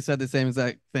literally said the same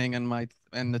exact thing in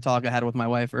the talk I had with my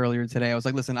wife earlier today. I was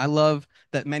like, listen, I love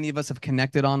that many of us have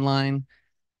connected online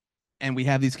and we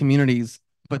have these communities,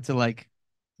 but to like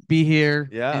be here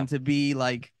and to be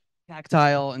like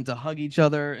tactile and to hug each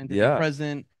other and to be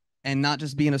present and not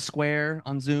just be in a square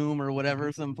on Zoom or whatever,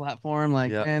 some platform,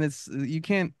 like, man, it's you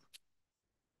can't,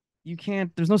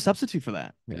 there's no substitute for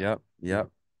that. Yep.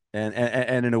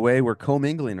 And in a way we're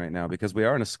commingling right now because we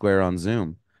are in a square on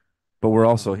Zoom, but we're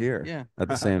also here at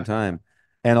the same time.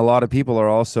 And a lot of people are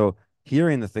also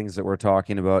hearing the things that we're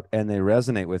talking about and they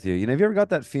resonate with you. Have you ever got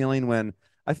that feeling when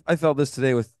I felt this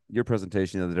today with your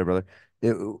presentation the other day, brother?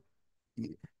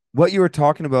 What you were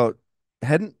talking about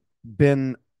hadn't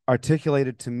been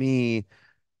articulated to me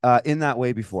in that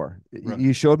way before. Right.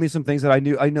 You showed me some things that I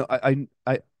knew.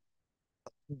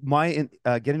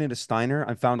 Getting into Steiner,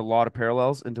 I found a lot of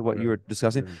parallels into what you were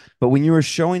discussing. But when you were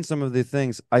showing some of the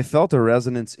things, I felt a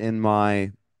resonance in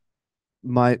my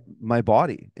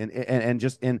body, and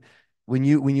just in when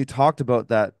you talked about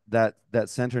that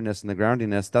centeredness and the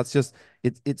groundiness, that's just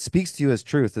it speaks to you as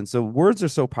truth. And so words are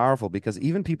so powerful because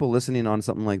even people listening on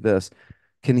something like this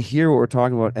can hear what we're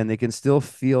talking about and they can still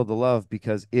feel the love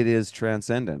because it is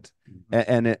transcendent.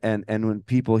 And when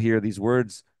people hear these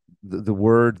words, the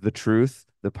word, the truth,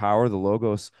 the power, the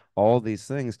logos, all these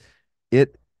things,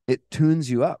 it tunes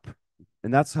you up.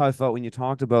 And that's how I felt when you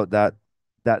talked about that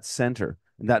center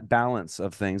and that balance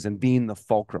of things and being the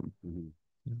fulcrum.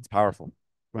 It's powerful.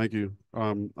 Thank you.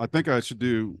 I think I should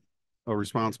do a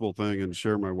responsible thing and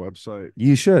share my website.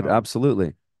 You should,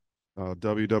 absolutely.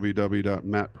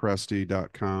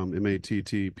 www.mattpresti.com,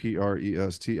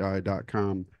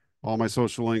 MATTPRESTI.com. All my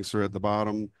social links are at the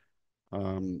bottom.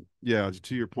 To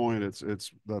your point,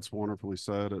 that's wonderfully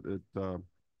said.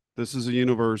 This is a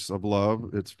universe of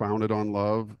love. It's founded on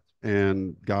love,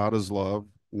 and God is love,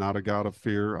 not a God of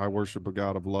fear. I worship a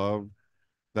God of love.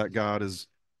 That God is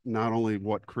not only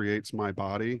what creates my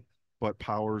body, but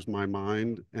powers my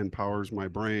mind and powers my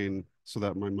brain so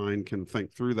that my mind can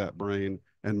think through that brain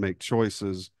and make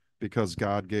choices because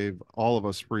God gave all of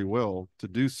us free will to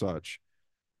do such.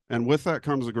 And with that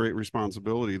comes a great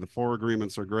responsibility. The 4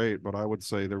 agreements are great, but I would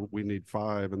say that we need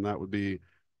 5, and that would be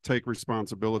take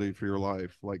responsibility for your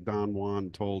life, like Don Juan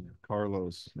told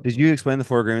Carlos. Did you explain the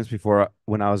 4 agreements before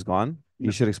when I was gone?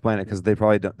 You should explain it because they're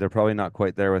probably not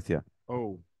quite there with you.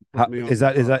 Oh, is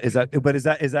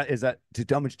that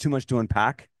too much to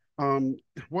unpack?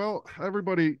 Well,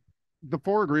 everybody, the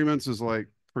 4 agreements is like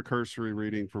precursory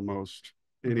reading for most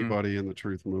anybody in the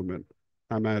truth movement.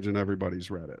 I imagine everybody's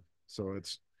read it. So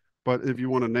but if you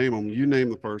want to name them, you name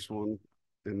the first one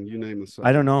and you name the second.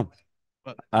 I don't know.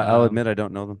 I'll admit I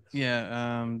don't know them.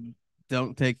 Yeah.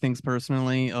 Don't take things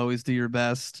personally. Always do your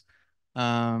best.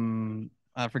 I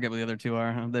forget what the other 2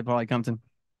 are. They probably come to.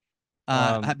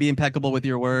 Be impeccable with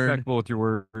your word. Impeccable with your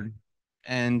word.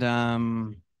 And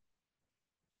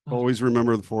Always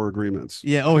remember the 4 agreements.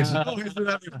 yeah, always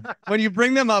remember. When you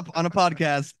bring them up on a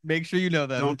podcast, make sure you know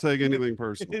them. Don't take anything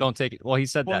personal. Don't take it. Well, he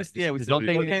said that. Yeah, we said, Don't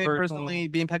take take it it personally.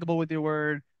 Be impeccable with your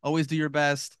word. Always do your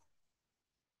best.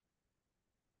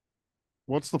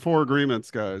 What's the 4 agreements,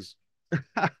 guys?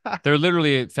 They're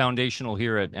literally foundational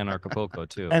here at Anarchapulco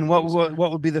too. And what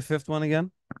would be the 5th one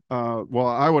again? Well,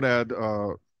 I would add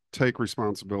take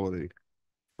responsibility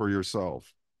for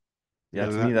yourself. Yeah,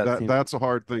 And to me that's a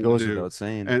hard thing to goes do. without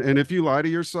saying. And if you lie to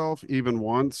yourself even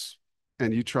once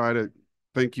and you try to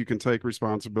think you can take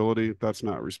responsibility, that's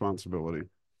not responsibility.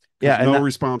 Yeah, and no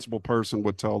responsible person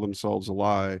would tell themselves a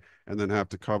lie and then have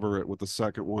to cover it with a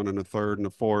second one and a third and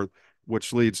a fourth,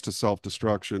 which leads to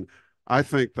self-destruction. I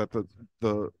think that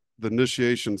the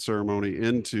initiation ceremony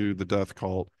into the death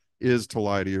cult is to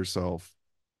lie to yourself.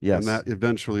 Yes. And that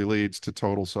eventually leads to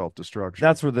total self-destruction.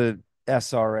 That's where the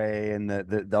SRA and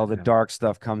the all the dark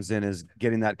stuff comes in, is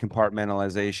getting that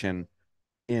compartmentalization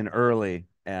in early.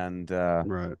 And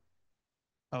right.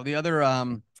 Oh, the other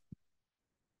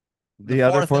the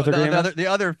other fourth agreement. The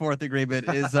other 4th agreement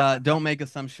is don't make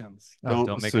assumptions.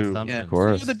 Don't make assume. assumptions. Yeah. Of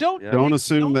course. So the Don't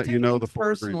assume that you know the 4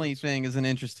 personally agreements. thing is an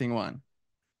interesting one.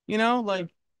 You know, like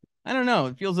I don't know,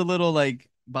 it feels a little like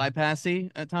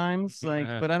bypassy at times, like,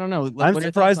 but I don't know. Like, I'm what are your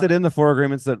surprised thoughts that on in the 4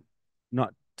 agreements that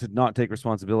not take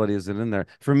responsibility isn't in there.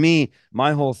 For me,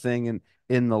 my whole thing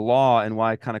in the law, and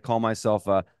why I kind of call myself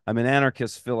I'm an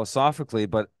anarchist philosophically,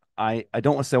 but I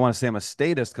don't want to say I'm a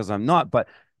statist, because I'm not, but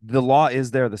the law is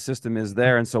there, the system is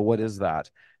there. And so what is that?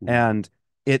 And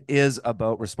it is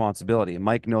about responsibility.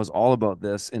 Mike knows all about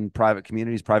this in private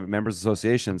communities, private members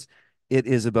associations. It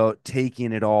is about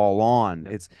taking it all on.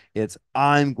 It's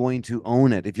I'm going to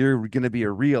own it. If you're going to be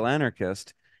a real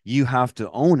anarchist, you have to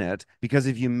own it, because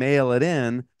if you mail it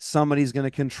in, somebody's going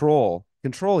to control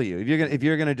you. If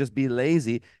you're gonna just be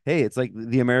lazy, hey, it's like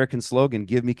the American slogan,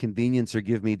 give me convenience or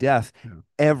give me death. Yeah.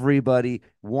 Everybody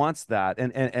wants that.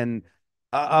 And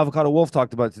Avocado Wolfe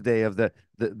talked about today of the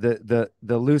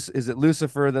loose, is it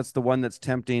Lucifer that's the one that's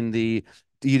tempting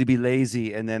you to be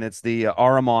lazy, and then it's the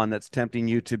Ahriman that's tempting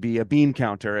you to be a bean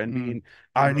counter and being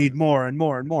I need more and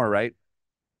more and more, right?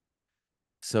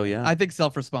 So yeah, I think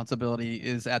self-responsibility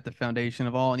is at the foundation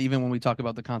of all. And even when we talk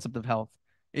about the concept of health,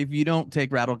 if you don't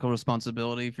take radical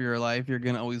responsibility for your life, you're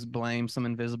going to always blame some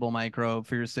invisible microbe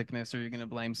for your sickness, or you're going to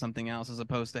blame something else, as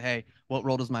opposed to, hey, what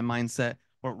role does my mindset,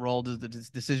 what role does the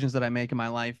decisions that I make in my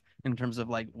life in terms of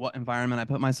like what environment I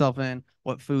put myself in,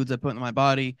 what foods I put in my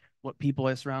body, what people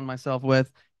I surround myself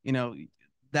with, you know,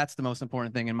 that's the most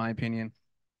important thing in my opinion.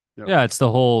 Yep. Yeah, it's the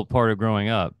whole part of growing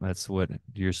up. That's what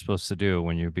you're supposed to do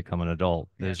when you become an adult,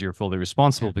 is you're fully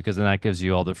responsible, because then that gives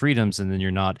you all the freedoms, and then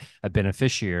you're not a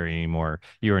beneficiary anymore.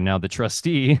 You are now the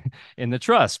trustee in the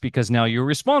trust, because now you're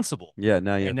responsible. Yeah,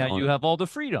 now you have all the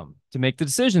freedom to make the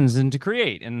decisions and to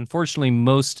create. And unfortunately,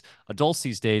 most adults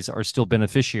these days are still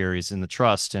beneficiaries in the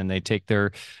trust, and they take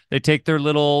their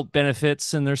little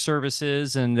benefits and their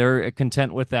services, and they're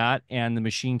content with that, and the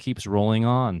machine keeps rolling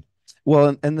on.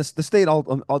 Well, and the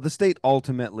state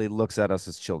ultimately looks at us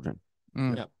as children.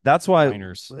 Yeah. That's why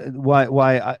Minors.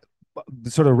 the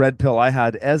sort of red pill I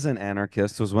had as an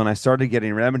anarchist was when I started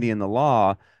getting remedy in the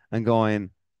law and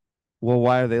going, well,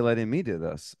 why are they letting me do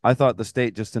this? I thought the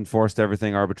state just enforced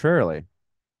everything arbitrarily.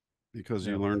 Because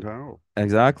you learned how.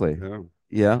 Exactly. Yeah.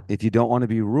 Yeah. If you don't want to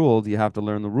be ruled, you have to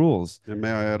learn the rules. And may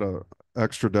I add a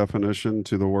extra definition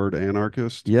to the word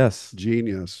anarchist? Yes.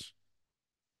 Genius.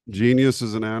 Genius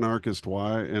is an anarchist.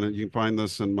 Why? And you can find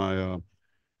this in my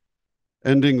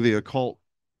Ending the Occult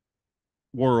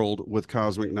World with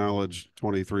Cosmic Knowledge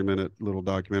 23-minute little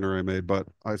documentary I made. But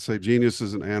I say genius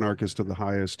is an anarchist of the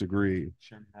highest degree.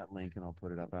 Share that link and I'll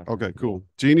put it up after. Okay, cool.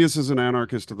 Genius is an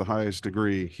anarchist of the highest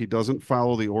degree. He doesn't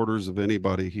follow the orders of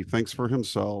anybody. He thinks for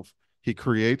himself. He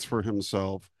creates for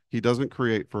himself. He doesn't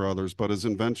create for others, but his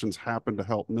inventions happen to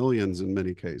help millions in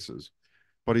many cases.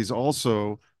 But he's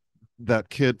also that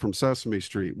kid from Sesame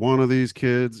Street. One of these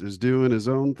kids is doing his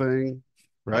own thing,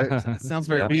 right? Sounds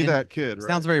very Be that kid, right?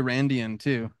 Sounds very Randian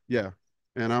too. Yeah.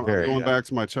 And I'm going back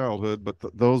to my childhood, but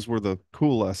those were the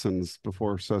cool lessons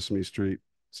before Sesame Street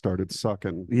started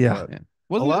sucking. Yeah.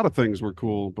 A lot of things were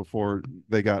cool before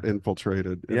they got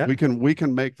infiltrated. Yeah. We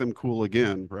can make them cool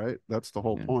again, right? That's the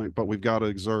whole point. But we've got to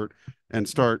exert and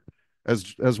start,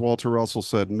 as Walter Russell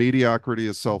said, mediocrity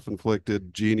is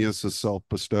self-inflicted, genius is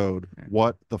self-bestowed.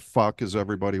 What the fuck is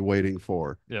everybody waiting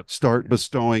for? Start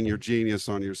bestowing your genius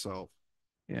on yourself.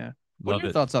 Yeah. What are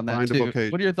your thoughts on that too?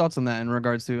 What are your thoughts on that in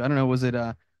regards to, I don't know, was it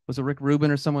Rick Rubin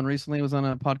or someone recently was on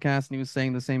a podcast and he was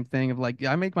saying the same thing of like,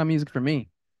 yeah, I make my music for me.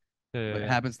 it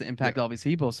happens to impact all these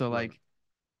people. So like,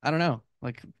 I don't know.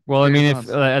 Like, well, I share your mean, if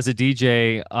thoughts. as a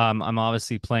DJ, I'm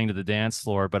obviously playing to the dance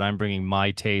floor, but I'm bringing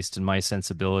my taste and my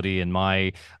sensibility and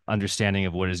my understanding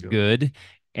of what is good.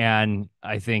 And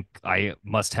I think I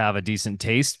must have a decent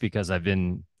taste because I've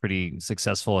been pretty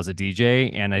successful as a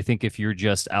DJ. And I think if you're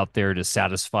just out there to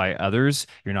satisfy others,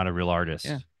 you're not a real artist.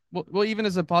 Yeah. Well, even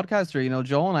as a podcaster, you know,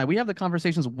 Joel and I, we have the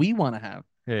conversations we want to have.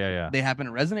 Yeah. They happen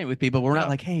to resonate with people. We're not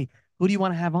like, hey, who do you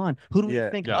want to have on? Who do we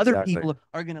think other exactly. people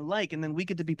are gonna like? And then we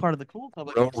get to be part of the cool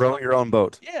public. Row your own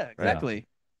boat. Yeah, exactly.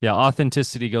 Yeah,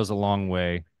 authenticity goes a long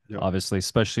way, Yep. obviously,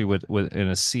 especially with in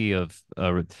a sea of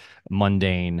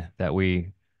mundane that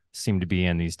we seem to be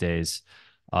in these days.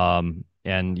 And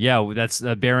yeah, that's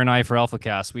Bear and I for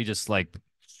AlphaCast. We just like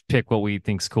pick what we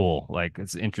think's cool. Like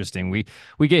it's interesting.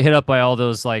 We get hit up by all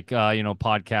those like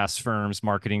podcast firms,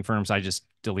 marketing firms. I just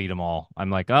delete them all. I'm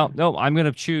like, oh no, I'm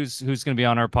gonna choose who's gonna be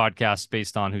on our podcast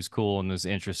based on who's cool and who's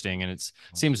interesting, and it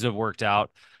seems to have worked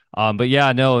out. But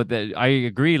yeah, no, that I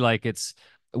agree. Like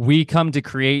we come to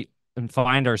create and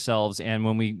find ourselves, and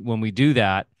when we do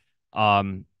that,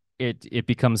 it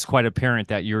becomes quite apparent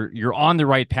that you're on the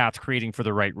right path, creating for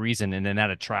the right reason, and then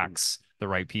that attracts the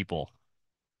right people.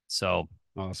 So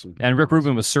Awesome. and Rick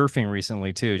Rubin was surfing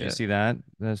recently too. Did you see that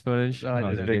footage? Oh,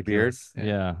 His big beard.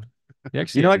 Yeah.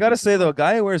 You know, I gotta say though, a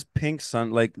guy who wears pink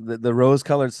like the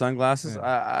rose-colored sunglasses,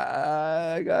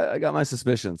 I got my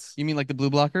suspicions. You mean like the blue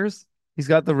blockers? He's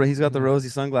got the rosy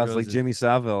sunglasses like Jimmy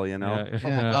Savile, you know. Like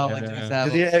Jimmy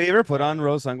Savile. Have you ever put on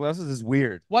rose sunglasses? It's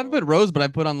weird. Well, I've put rose, but I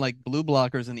put on like blue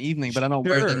blockers in the evening, but I don't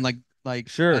wear them like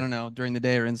sure. I don't know, during the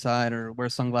day or inside, or wear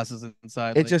sunglasses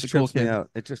inside. It like just the cool trips me kids. out.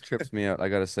 It just trips me out, I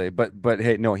gotta say. But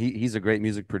hey, no, he's a great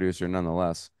music producer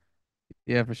nonetheless.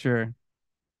 Yeah, for sure.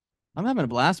 I'm having a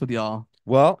blast with y'all.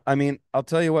 Well, I mean, I'll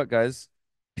tell you what, guys,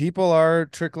 people are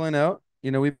trickling out.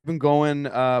 You know, we've been going,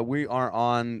 we're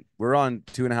on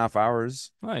 2.5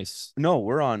 hours. Nice. No,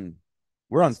 we're on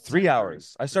 3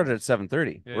 hours. I started at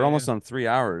 7:30. We're almost on 3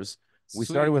 hours. We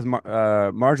started with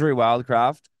Marjory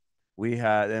Wildcraft. We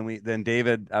had, then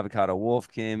David Avocado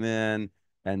Wolfe came in,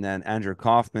 and then Andrew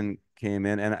Kaufman came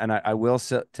in. And I will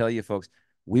tell you folks,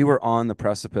 we were on the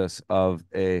precipice of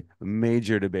a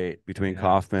major debate between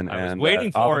Kaufman and I was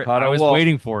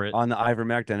waiting for it on the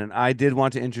ivermectin. And I did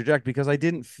want to interject because I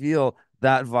didn't feel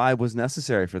that vibe was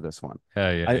necessary for this one.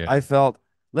 I felt,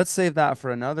 let's save that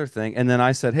for another thing. And then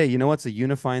I said, hey, you know what's a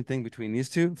unifying thing between these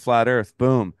two? Flat Earth.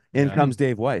 Boom. In comes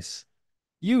Dave Weiss.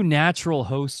 You natural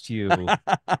host, you.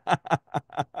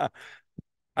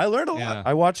 I learned a lot.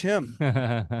 I watch him.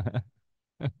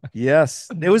 Yes.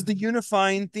 It was the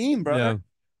unifying theme, brother.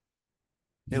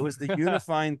 It was the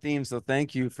unifying theme. So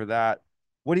thank you for that.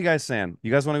 What are you guys saying?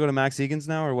 You guys want to go to Max Egan's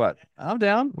now or what? I'm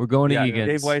down. We're going to Egan's.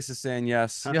 Dave Weiss is saying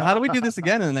yes. Yeah, how do we do this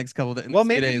again in the next couple of days? Well,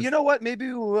 maybe, you know what? Maybe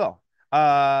we will.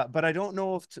 But I don't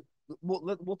know if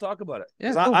we'll talk about it.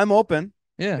 Yeah, cool. I'm open.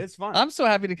 Yeah, it's fun. I'm so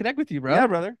happy to connect with you, bro. Yeah,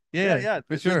 brother. Yeah,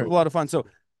 for sure. A lot of fun. So,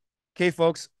 okay,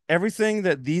 folks, everything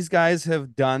that these guys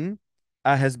have done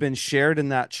has been shared in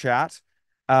that chat.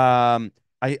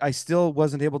 I still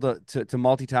wasn't able to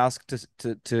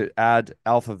multitask to add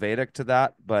Alpha Vedic to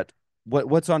that, but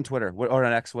what's on Twitter? Or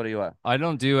on X? What are you at? I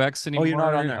don't do X anymore. Oh, you're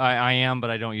not on there. I am,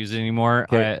 but I don't use it anymore.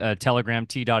 Okay. Telegram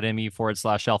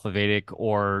t.me/Alpha Vedic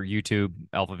or YouTube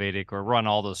Alpha Vedic, or run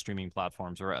all those streaming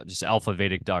platforms, or just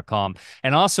alphavedic.com.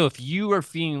 And also, if you are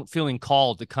feeling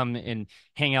called to come and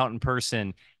hang out in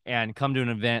person and come to an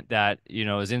event that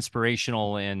is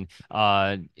inspirational and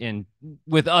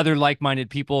with other like-minded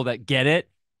people that get it,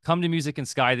 come to Music and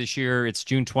Sky this year. It's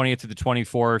June 20th to the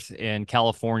 24th in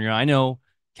California. I know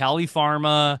Cali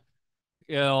Pharma,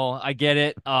 I get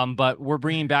it, but we're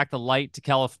bringing back the light to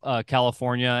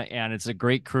California, and it's a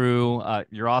great crew.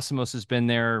 Your Osmos has been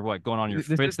there. What, going on your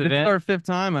fifth event? This is our 5th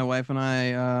time. My wife and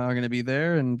I are going to be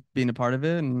there and being a part of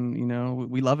it, and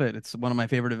we love it. It's one of my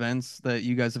favorite events that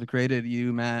you guys have created.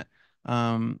 You, Matt,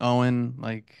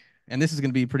 Owen, and this is going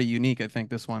to be pretty unique, I think,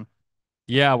 this one.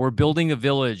 Yeah, we're building a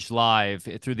village live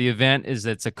through the event.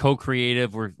 It's a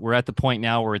co-creative. We're at the point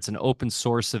now where it's an open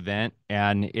source event,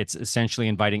 and it's essentially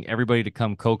inviting everybody to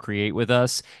come co-create with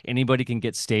us. Anybody can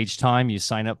get stage time. You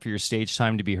sign up for your stage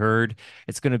time to be heard.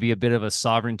 It's going to be a bit of a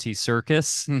sovereignty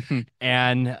circus,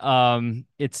 and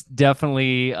it's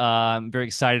definitely I'm very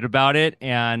excited about it,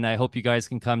 and I hope you guys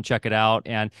can come check it out.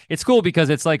 And it's cool because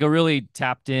it's like a really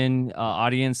tapped in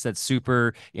audience that's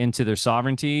super into their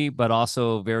sovereignty, but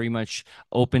also very much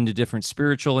open to different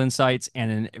spiritual insights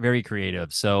and very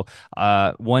creative. So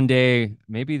one day,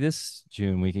 maybe this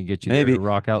June, we can get you there. maybe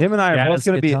rock out. him and I are both jazz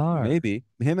going to be guitar. maybe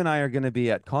him and I are going to be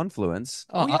at Confluence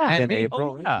Oh, in and-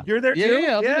 April. yeah. You're there Yeah, too?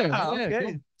 yeah, I'll be there. Yeah, Yeah, okay.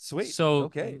 cool. Sweet. So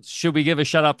Okay. should we give a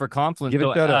shout out for Confluence? Give a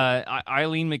So, shout out.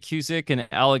 Eileen McCusick and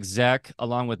Alex Zeck,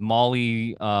 along with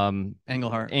Molly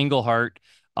Englehart.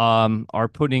 are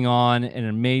putting on an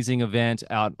amazing event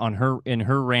out on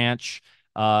her ranch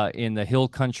in the hill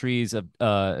countries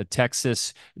of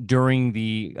Texas during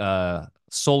the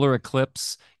solar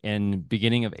eclipse in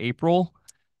beginning of April.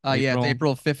 Yeah, it's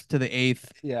April 5th to the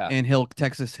 8th Yeah. in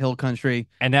Texas Hill Country.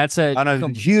 And that's On a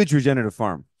huge regenerative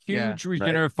farm. huge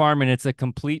regenerative farm, and it's a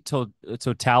complete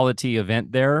totality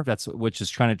event there. That's which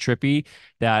is kind of trippy.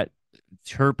 That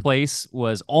her place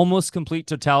was almost complete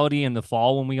totality in the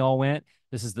fall when we all went.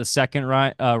 This is the second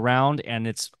round, and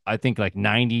it's I think like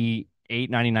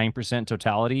 99%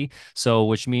 totality. So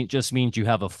which just means you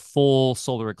have a full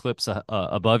solar eclipse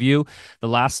above you. The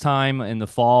last time in the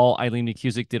fall, Eileen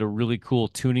McCusick did a really cool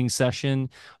tuning session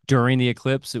during the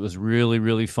eclipse. It was really,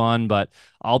 really fun, but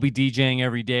I'll be DJing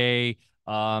every day.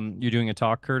 You're doing a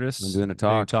talk, Curtis? I'm doing a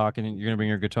You're talk. and you're gonna bring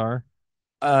your guitar?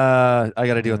 I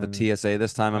got to deal with the TSA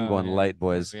this time. I'm going light,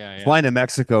 boys. Flying to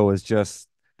Mexico is just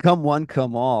come one,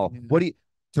 come all. What do you,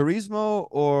 turismo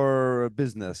or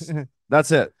business?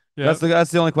 That's it. Yep.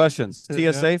 That's the only questions.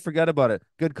 TSA, forget about it.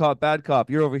 Good cop, bad cop.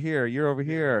 You're over here. You're over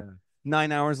here.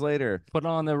 9 hours later. Put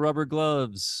on the rubber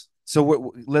gloves. So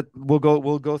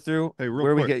we'll go through Hey, real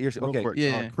where quick, we get your real okay. quick.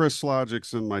 Yeah. Chris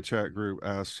Logic's in my chat group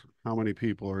asked how many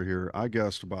people are here. I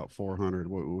guessed about 400.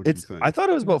 What do you think? I thought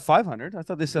it was about 500. I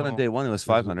thought they said on day one it was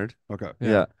 500. Okay.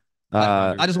 Yeah.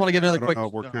 I just want to give another I don't quick. know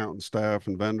if we're counting staff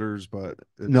and vendors, but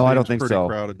it No, I don't seems think pretty so.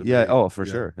 crowded to Yeah. me. Oh, for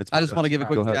Yeah. sure. It's. I just want to give a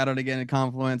quick Go ahead. shout out again at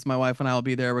Confluence. My wife and I will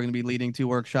be there. We're going to be leading 2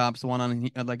 workshops, one on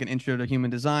like an intro to human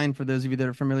design for those of you that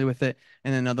are familiar with it,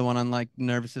 and then another one on like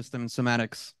nervous system and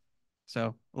somatics.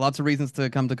 So lots of reasons to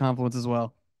come to Confluence as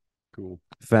well. Cool.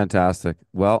 Fantastic.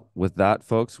 Well, with that,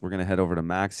 folks, we're gonna head over to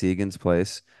Max Egan's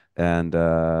place and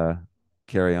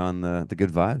carry on the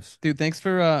good vibes. Dude, thanks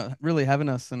for really having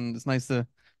us, and it's nice to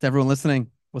everyone listening.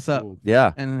 What's up? Cool.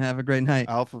 Yeah. And have a great night.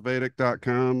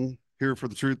 Alphavedic.com,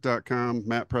 hereforthetruth.com,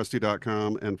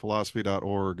 mattpresty.com, and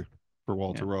philosophy.org for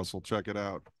Walter Russell. Check it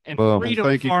out. And Boom. Freedom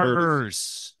Thank you,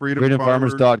 Farmers.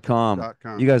 Freedomfarmers.com.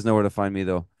 Freedomfarmers.com. You guys know where to find me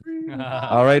though.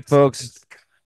 All right, folks.